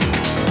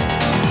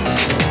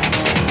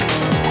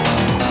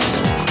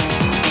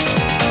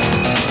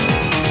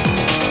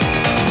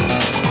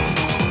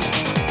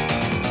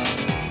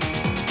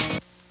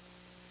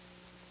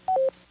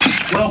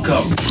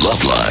 Welcome.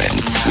 Loveline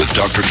with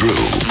Dr. Drew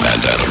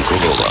and Adam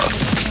Carolla.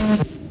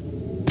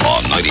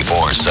 On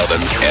 94.7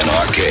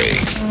 NRK.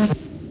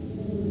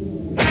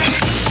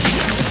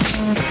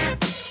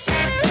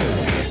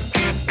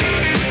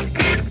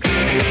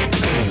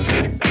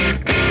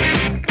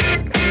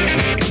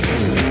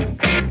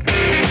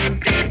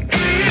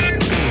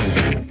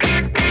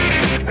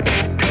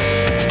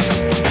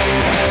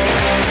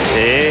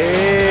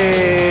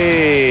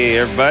 Hey,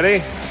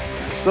 everybody.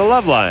 It's the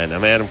Loveline.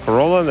 I'm Adam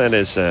Carolla. That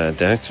is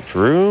Dr.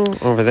 Drew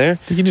over there. I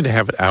think you need to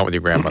have it out with your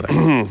grandmother.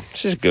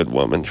 She's a good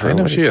woman, Drew. I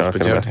know What are she you is, but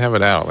talking you have about? to have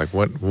it out. Like,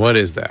 what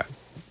is that?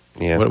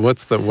 Yeah.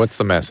 What's the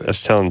message? I was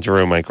telling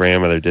Drew, my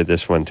grandmother did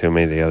this one to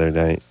me the other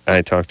night.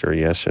 I talked to her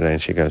yesterday,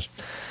 and she goes,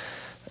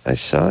 I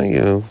saw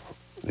you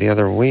the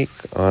other week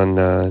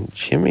on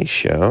Jimmy's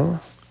show.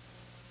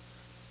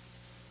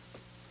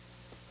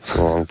 It's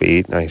a long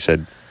beat. And I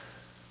said,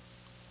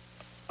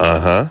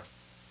 uh-huh.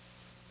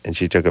 And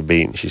she took a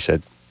beat, and she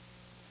said,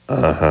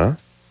 uh-huh.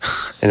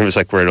 And it was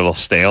like we're at a little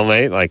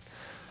stalemate. Like,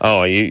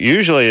 oh,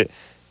 usually...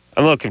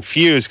 I'm a little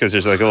confused because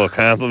there's like a little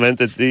compliment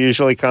that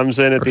usually comes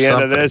in at the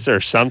end of this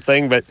or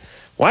something. But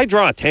why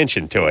draw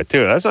attention to it,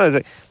 too? That's what I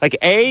think. Like,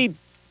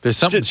 there's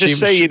something, just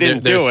say you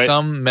didn't do it. There's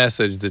some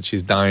message that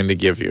she's dying to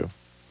give you.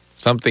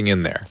 Something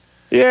in there.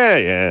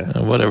 Yeah.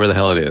 Whatever the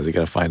hell it is, you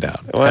got to find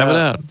out. Well, have it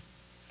out.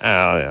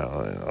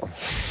 Oh.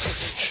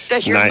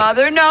 Does your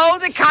mother know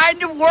the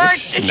kind of work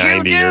that you do?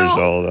 90 years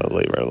old. I'll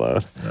leave her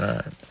alone.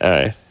 All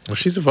right. Well,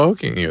 she's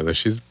evoking you.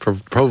 She's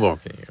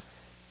provoking you.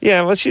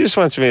 Yeah, well, she just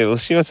wants me.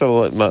 She wants to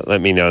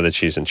let me know that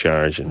she's in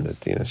charge, and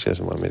that she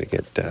doesn't want me to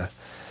get.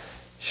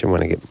 She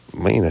want to get.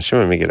 She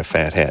want me to get a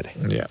fat head.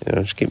 Yeah.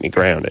 Just keep me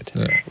grounded.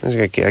 Yeah.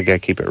 I got to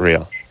keep it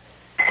real.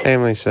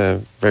 Family's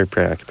very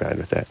preoccupied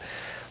with that.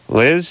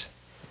 Liz,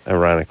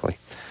 ironically,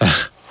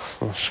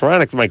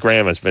 my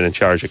grandma's been in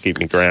charge of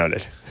keeping me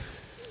grounded.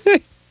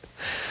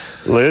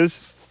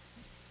 Liz,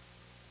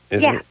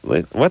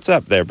 what's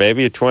up there,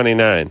 baby? You're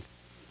 29.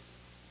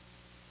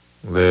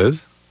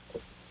 Liz.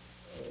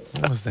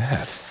 What was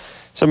that?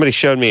 Somebody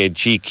showed me a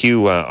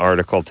GQ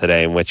article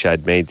today in which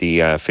I'd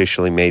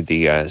officially made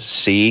the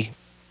C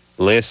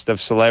list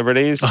of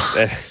celebrities.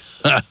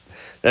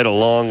 That a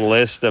long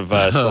list of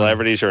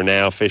celebrities are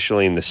now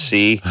officially in the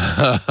C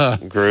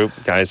group.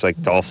 Guys like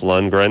Dolph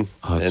Lundgren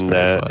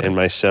and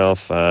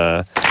myself.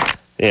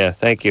 Yeah,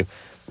 thank you.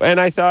 And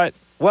I thought,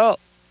 well,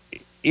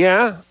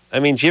 yeah. I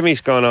mean,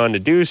 Jimmy's gone on to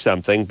do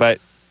something, but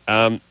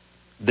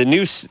the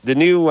new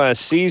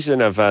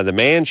season of The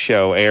Man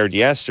Show aired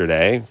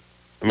yesterday.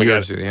 And we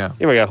got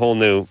a whole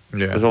new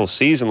there's a whole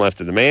season left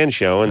of The Man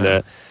Show,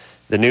 and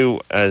the new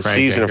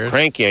season of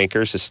Crank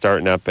Yankers is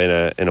starting up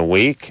in a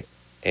week.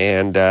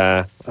 And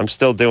I'm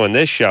still doing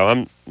this show.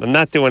 I'm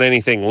not doing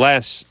anything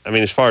less. I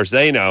mean, as far as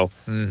they know,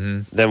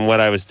 than what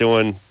I was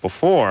doing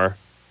before.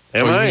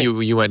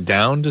 You went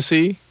down to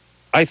C?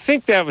 I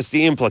think that was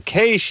the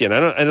implication.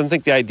 I don't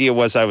think the idea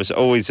was I was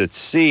always at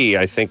C.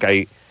 I think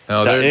the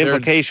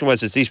implication was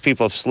that these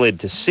people have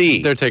slid to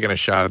C. They're taking a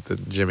shot at the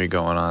Jimmy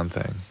going on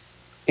thing.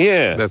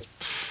 Yeah.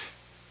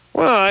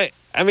 Well,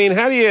 I mean,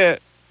 how do you...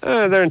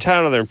 they're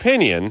entitled to their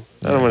opinion.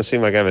 I don't want to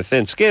seem like I have a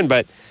thin skin,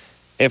 but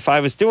if I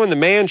was doing The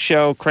Man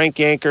Show, Crank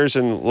Yankers,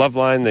 and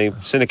Loveline, the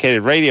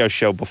syndicated radio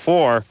show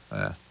before,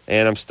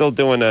 and I'm still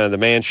doing The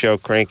Man Show,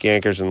 Crank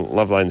Yankers, and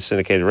Loveline, the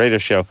syndicated radio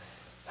show,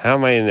 how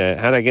did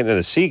I get into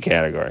the C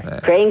category?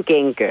 Crank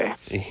Yanker.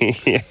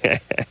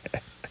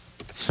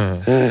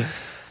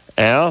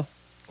 Al?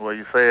 What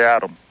you say,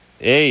 Adam?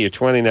 Hey, you're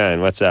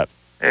 29. What's up?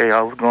 Hey,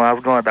 how's it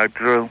going, Dr.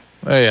 Drew?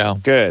 Hey, Al.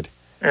 Good.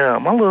 Yeah,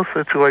 my little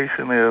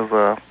situation is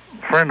a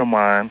friend of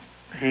mine.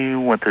 He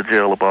went to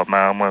jail about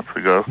 9 months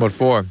ago. What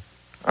for?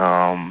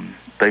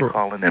 They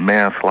calling it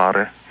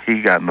manslaughter.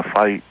 He got in a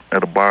fight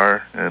at a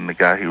bar, and the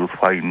guy he was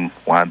fighting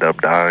wound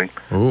up dying.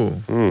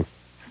 Ooh.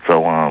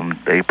 So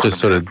they put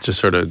just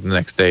sort of the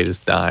next day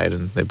just died,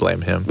 and they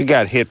blamed him. We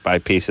got hit by a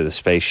piece of the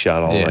space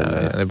shuttle.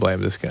 And they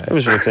blamed this guy. It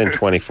was within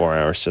 24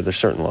 hours, so there's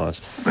certain laws.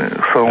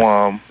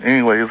 So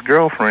anyway, his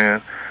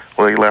girlfriend,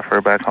 he left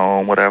her back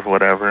home,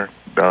 whatever.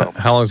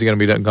 How long is he going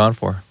to be gone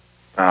for?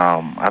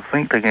 I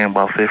think they gave him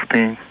about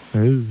 15.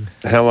 Ooh.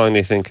 How long do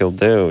you think he'll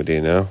do? Do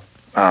you know?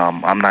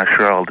 I'm not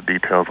sure all the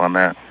details on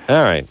that.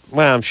 All right.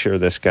 Well, I'm sure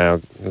this guy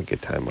will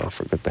get time off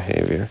for good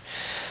behavior.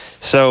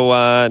 So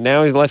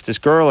now he's left his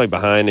girlie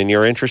behind, and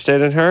you're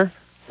interested in her?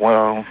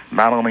 Well,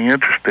 not only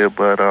interested,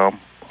 but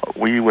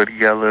we were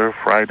together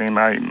Friday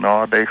night and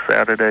all day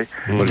Saturday.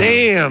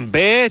 Damn,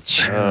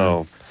 bitch.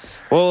 Oh.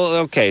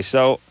 Well, okay,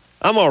 so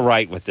I'm all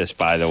right with this,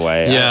 by the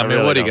way. Yeah, I mean,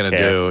 really what are you going to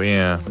do?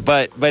 Yeah.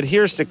 But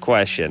here's the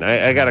question.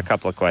 I got a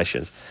couple of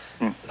questions.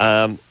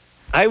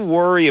 I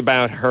worry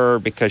about her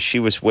because she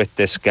was with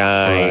this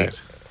guy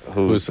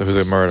who's a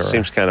murderer.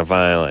 Seems kind of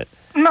violent.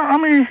 No, I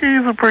mean,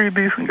 he's a pretty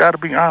decent guy, to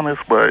be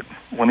honest, but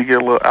when he get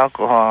a little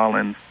alcohol,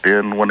 and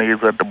then when he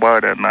was at the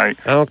bar that night,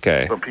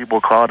 some people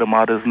called him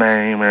out his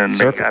name, and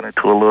they got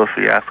into a little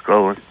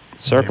fiasco.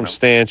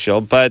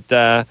 Circumstantial, but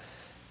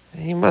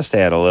He must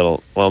have had a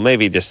little, well,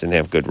 maybe he just didn't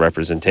have good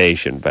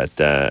representation, but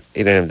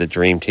he didn't have the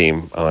dream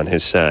team on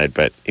his side.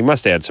 But he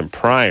must have had some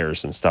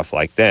priors and stuff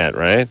like that,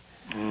 right?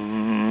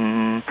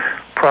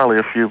 Probably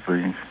a few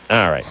things.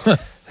 All right.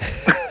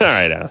 All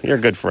right, Al. You're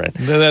a good friend.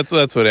 That's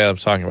what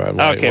Adam's talking about.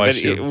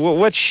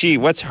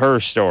 What's her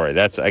story?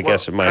 That's, I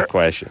guess, my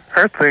question.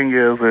 Her thing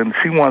is, and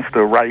she wants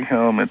to write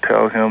him and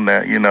tell him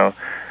that,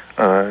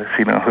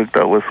 she done hooked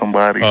up with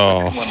somebody.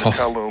 Oh. She wants to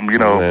tell him,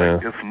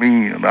 like, it's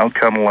me. And I'm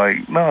kind of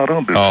like, no,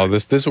 don't do that.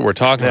 This is what we're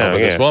talking about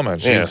with this woman.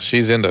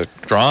 She's into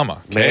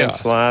drama,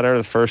 chaos. Manslaughter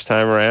the first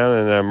time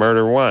around, and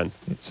murder one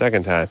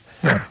second time.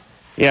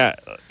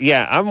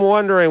 Yeah, I'm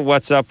wondering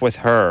what's up with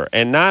her,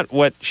 and not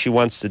what she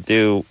wants to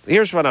do.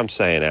 Here's what I'm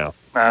saying, Al.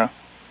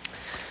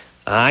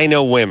 I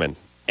know women,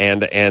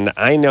 and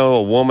I know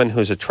a woman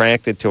who's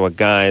attracted to a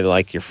guy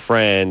like your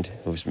friend,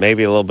 who's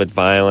maybe a little bit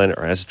violent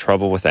or has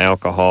trouble with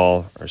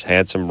alcohol or has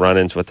had some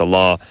run-ins with the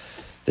law,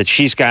 that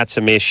she's got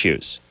some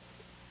issues.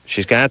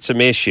 She's got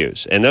some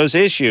issues. And those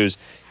issues,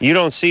 you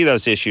don't see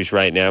those issues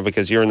right now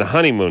because you're in the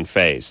honeymoon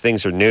phase.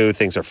 Things are new,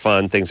 things are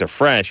fun, things are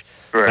fresh.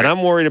 Right. But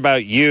I'm worried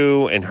about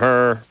you and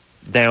her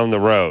down the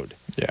road.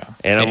 Yeah.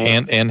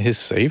 And his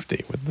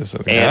safety with this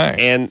guy.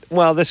 And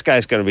this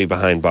guy's going to be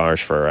behind bars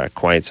for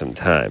quite some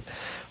time.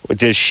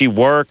 Does she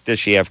work? Does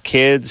she have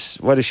kids?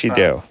 What does she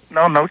do?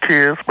 No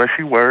kids, but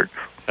she works.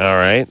 All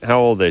right. How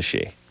old is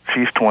she?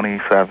 She's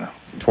 27.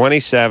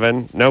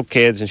 27, no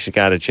kids, and she's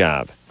got a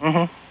job.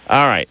 Mm-hmm.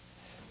 All right.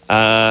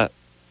 I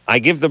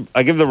give the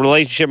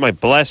relationship my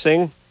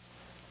blessing.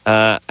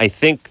 I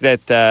think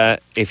that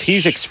if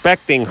he's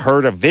expecting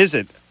her to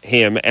visit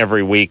him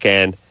every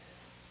weekend,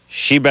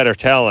 she better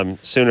tell him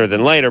sooner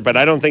than later. But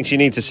I don't think she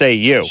needs to say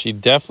you. She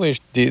definitely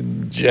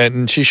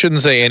and she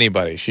shouldn't say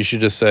anybody. She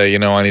should just say,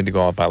 I need to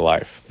go on with my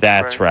life.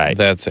 That's right.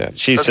 That's it.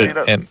 She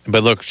said,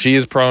 but look, she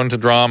is prone to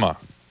drama,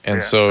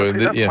 and so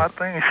that's my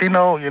thing. She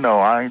know,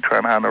 I ain't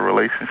trying to have a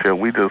relationship.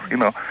 We just,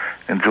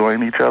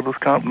 enjoying each other's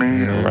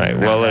company. Right.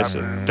 Well,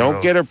 listen,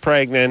 don't get her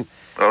pregnant.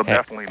 Oh,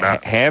 definitely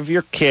not. Have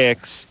your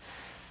kicks,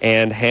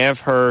 and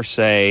have her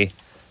say,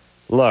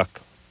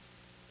 "Look,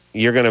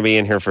 you're going to be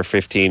in here for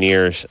 15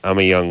 years. I'm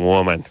a young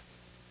woman.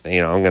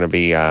 I'm going to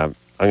be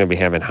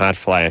having hot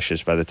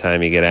flashes by the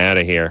time you get out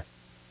of here.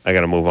 I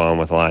got to move on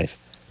with life,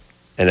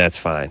 and that's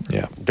fine.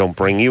 Yeah. Don't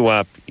bring you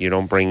up. You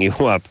don't bring you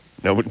up.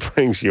 Nobody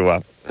brings you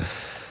up.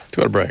 Let's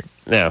go to break.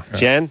 Now,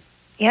 Jen.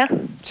 Yeah.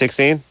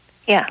 16.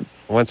 Yeah.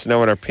 Wants to know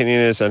what our opinion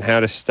is on how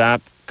to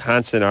stop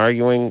constant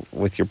arguing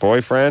with your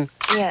boyfriend.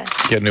 Yeah.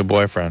 Get a new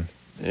boyfriend.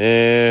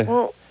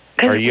 Well,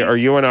 are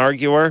you an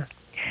arguer?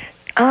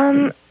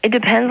 It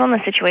depends on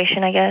the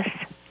situation, I guess.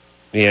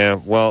 Yeah.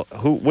 Well,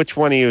 which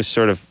one of you is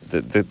sort of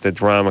the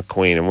drama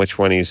queen, and which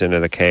one of you is into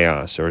the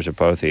chaos, or is it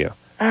both of you?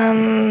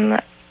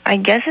 I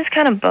guess it's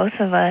kind of both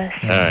of us.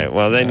 All right.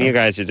 Well, then you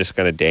guys are just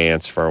going to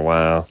dance for a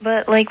while.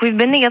 But we've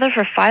been together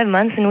for 5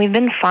 months, and we've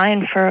been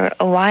fine for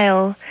a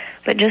while.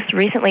 But just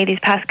recently, these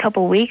past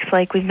couple weeks,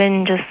 we've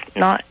been just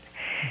not.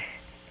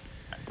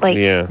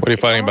 Yeah. What are you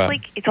fighting about?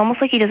 It's almost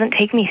like he doesn't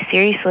take me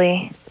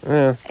seriously.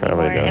 Yeah,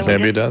 probably does.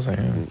 Maybe he doesn't.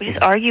 Yeah. We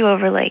just argue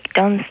over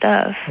dumb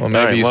stuff. Well,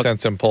 maybe you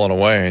sense him pulling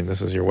away, and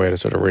this is your way to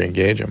sort of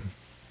re-engage him.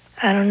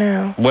 I don't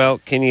know. Well,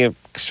 can you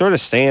sort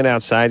of stand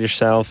outside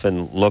yourself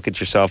and look at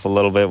yourself a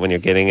little bit when you're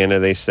getting into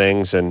these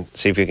things, and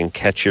see if you can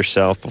catch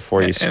yourself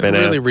before you spin out? And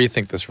really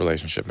rethink this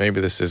relationship.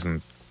 Maybe this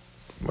isn't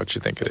what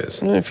you think it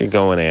is. If you're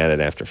going at it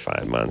after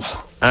 5 months.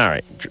 All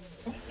right.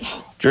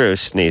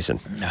 Drew's sneezing.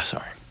 No,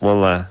 sorry.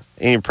 Well, and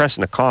you're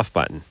pressing the cough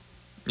button.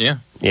 Yeah.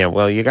 Yeah,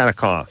 well, you got to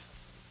cough.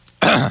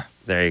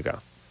 There you go.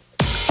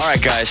 All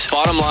right, guys.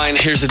 Bottom line,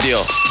 here's the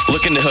deal.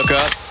 Looking to hook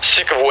up?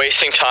 Sick of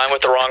wasting time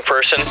with the wrong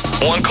person?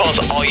 One call's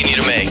all you need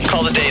to make.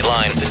 Call the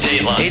Dateline. The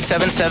Dateline.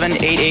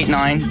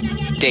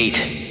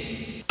 877-889-DATE.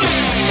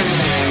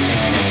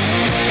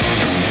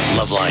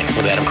 LoveLine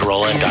with Adam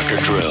Carolla and Dr.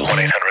 Drew.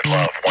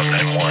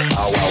 1-800-LOVE-191.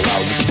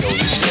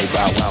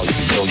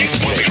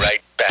 We'll be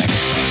right back.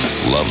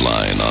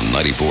 LoveLine on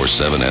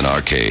 94.7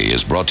 NRK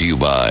is brought to you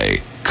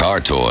by Car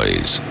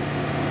Toys.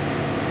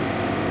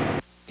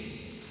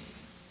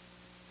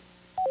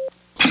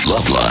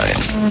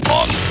 LoveLine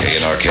on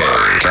KNRK,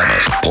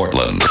 Camas,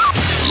 Portland.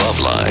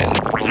 LoveLine,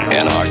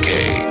 NRK.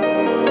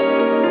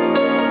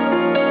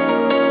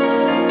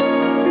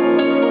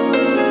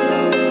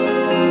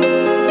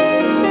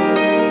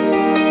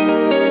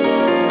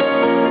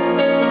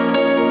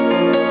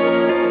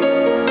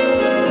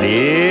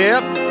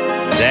 Yep,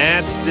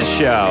 that's the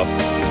show.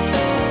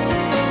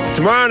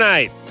 Tomorrow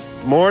night,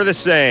 more of the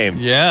same.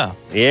 Yeah.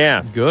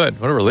 Yeah. Good.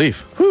 What a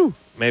relief. Whew.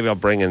 Maybe I'll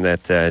bring in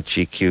that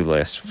GQ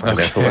list. Find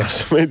out who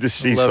else made the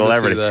C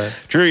celebrity.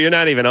 Drew, you're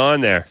not even on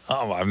there.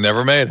 Oh, I've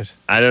never made it.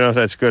 I don't know if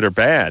that's good or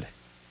bad.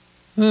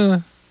 Yeah,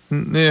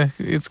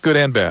 it's good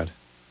and bad.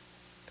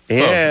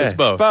 It's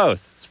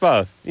both. It's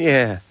both.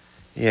 Yeah.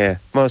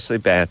 Mostly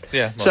bad.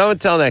 Yeah. So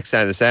until next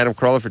time, this is Adam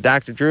Carolla for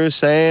Dr. Drew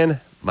saying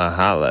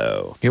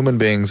mahalo. Human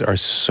beings are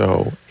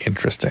so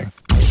interesting.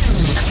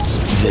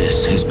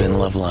 This has been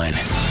LoveLine.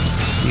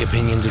 The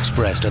opinions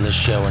expressed on this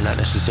show are not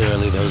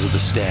necessarily those of the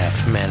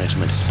staff,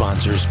 management,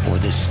 sponsors, or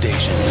this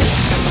station.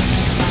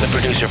 The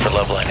producer for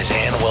LoveLine is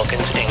Ann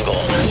Wilkins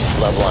Ingold.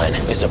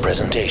 LoveLine is a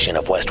presentation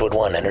of Westwood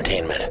One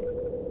Entertainment.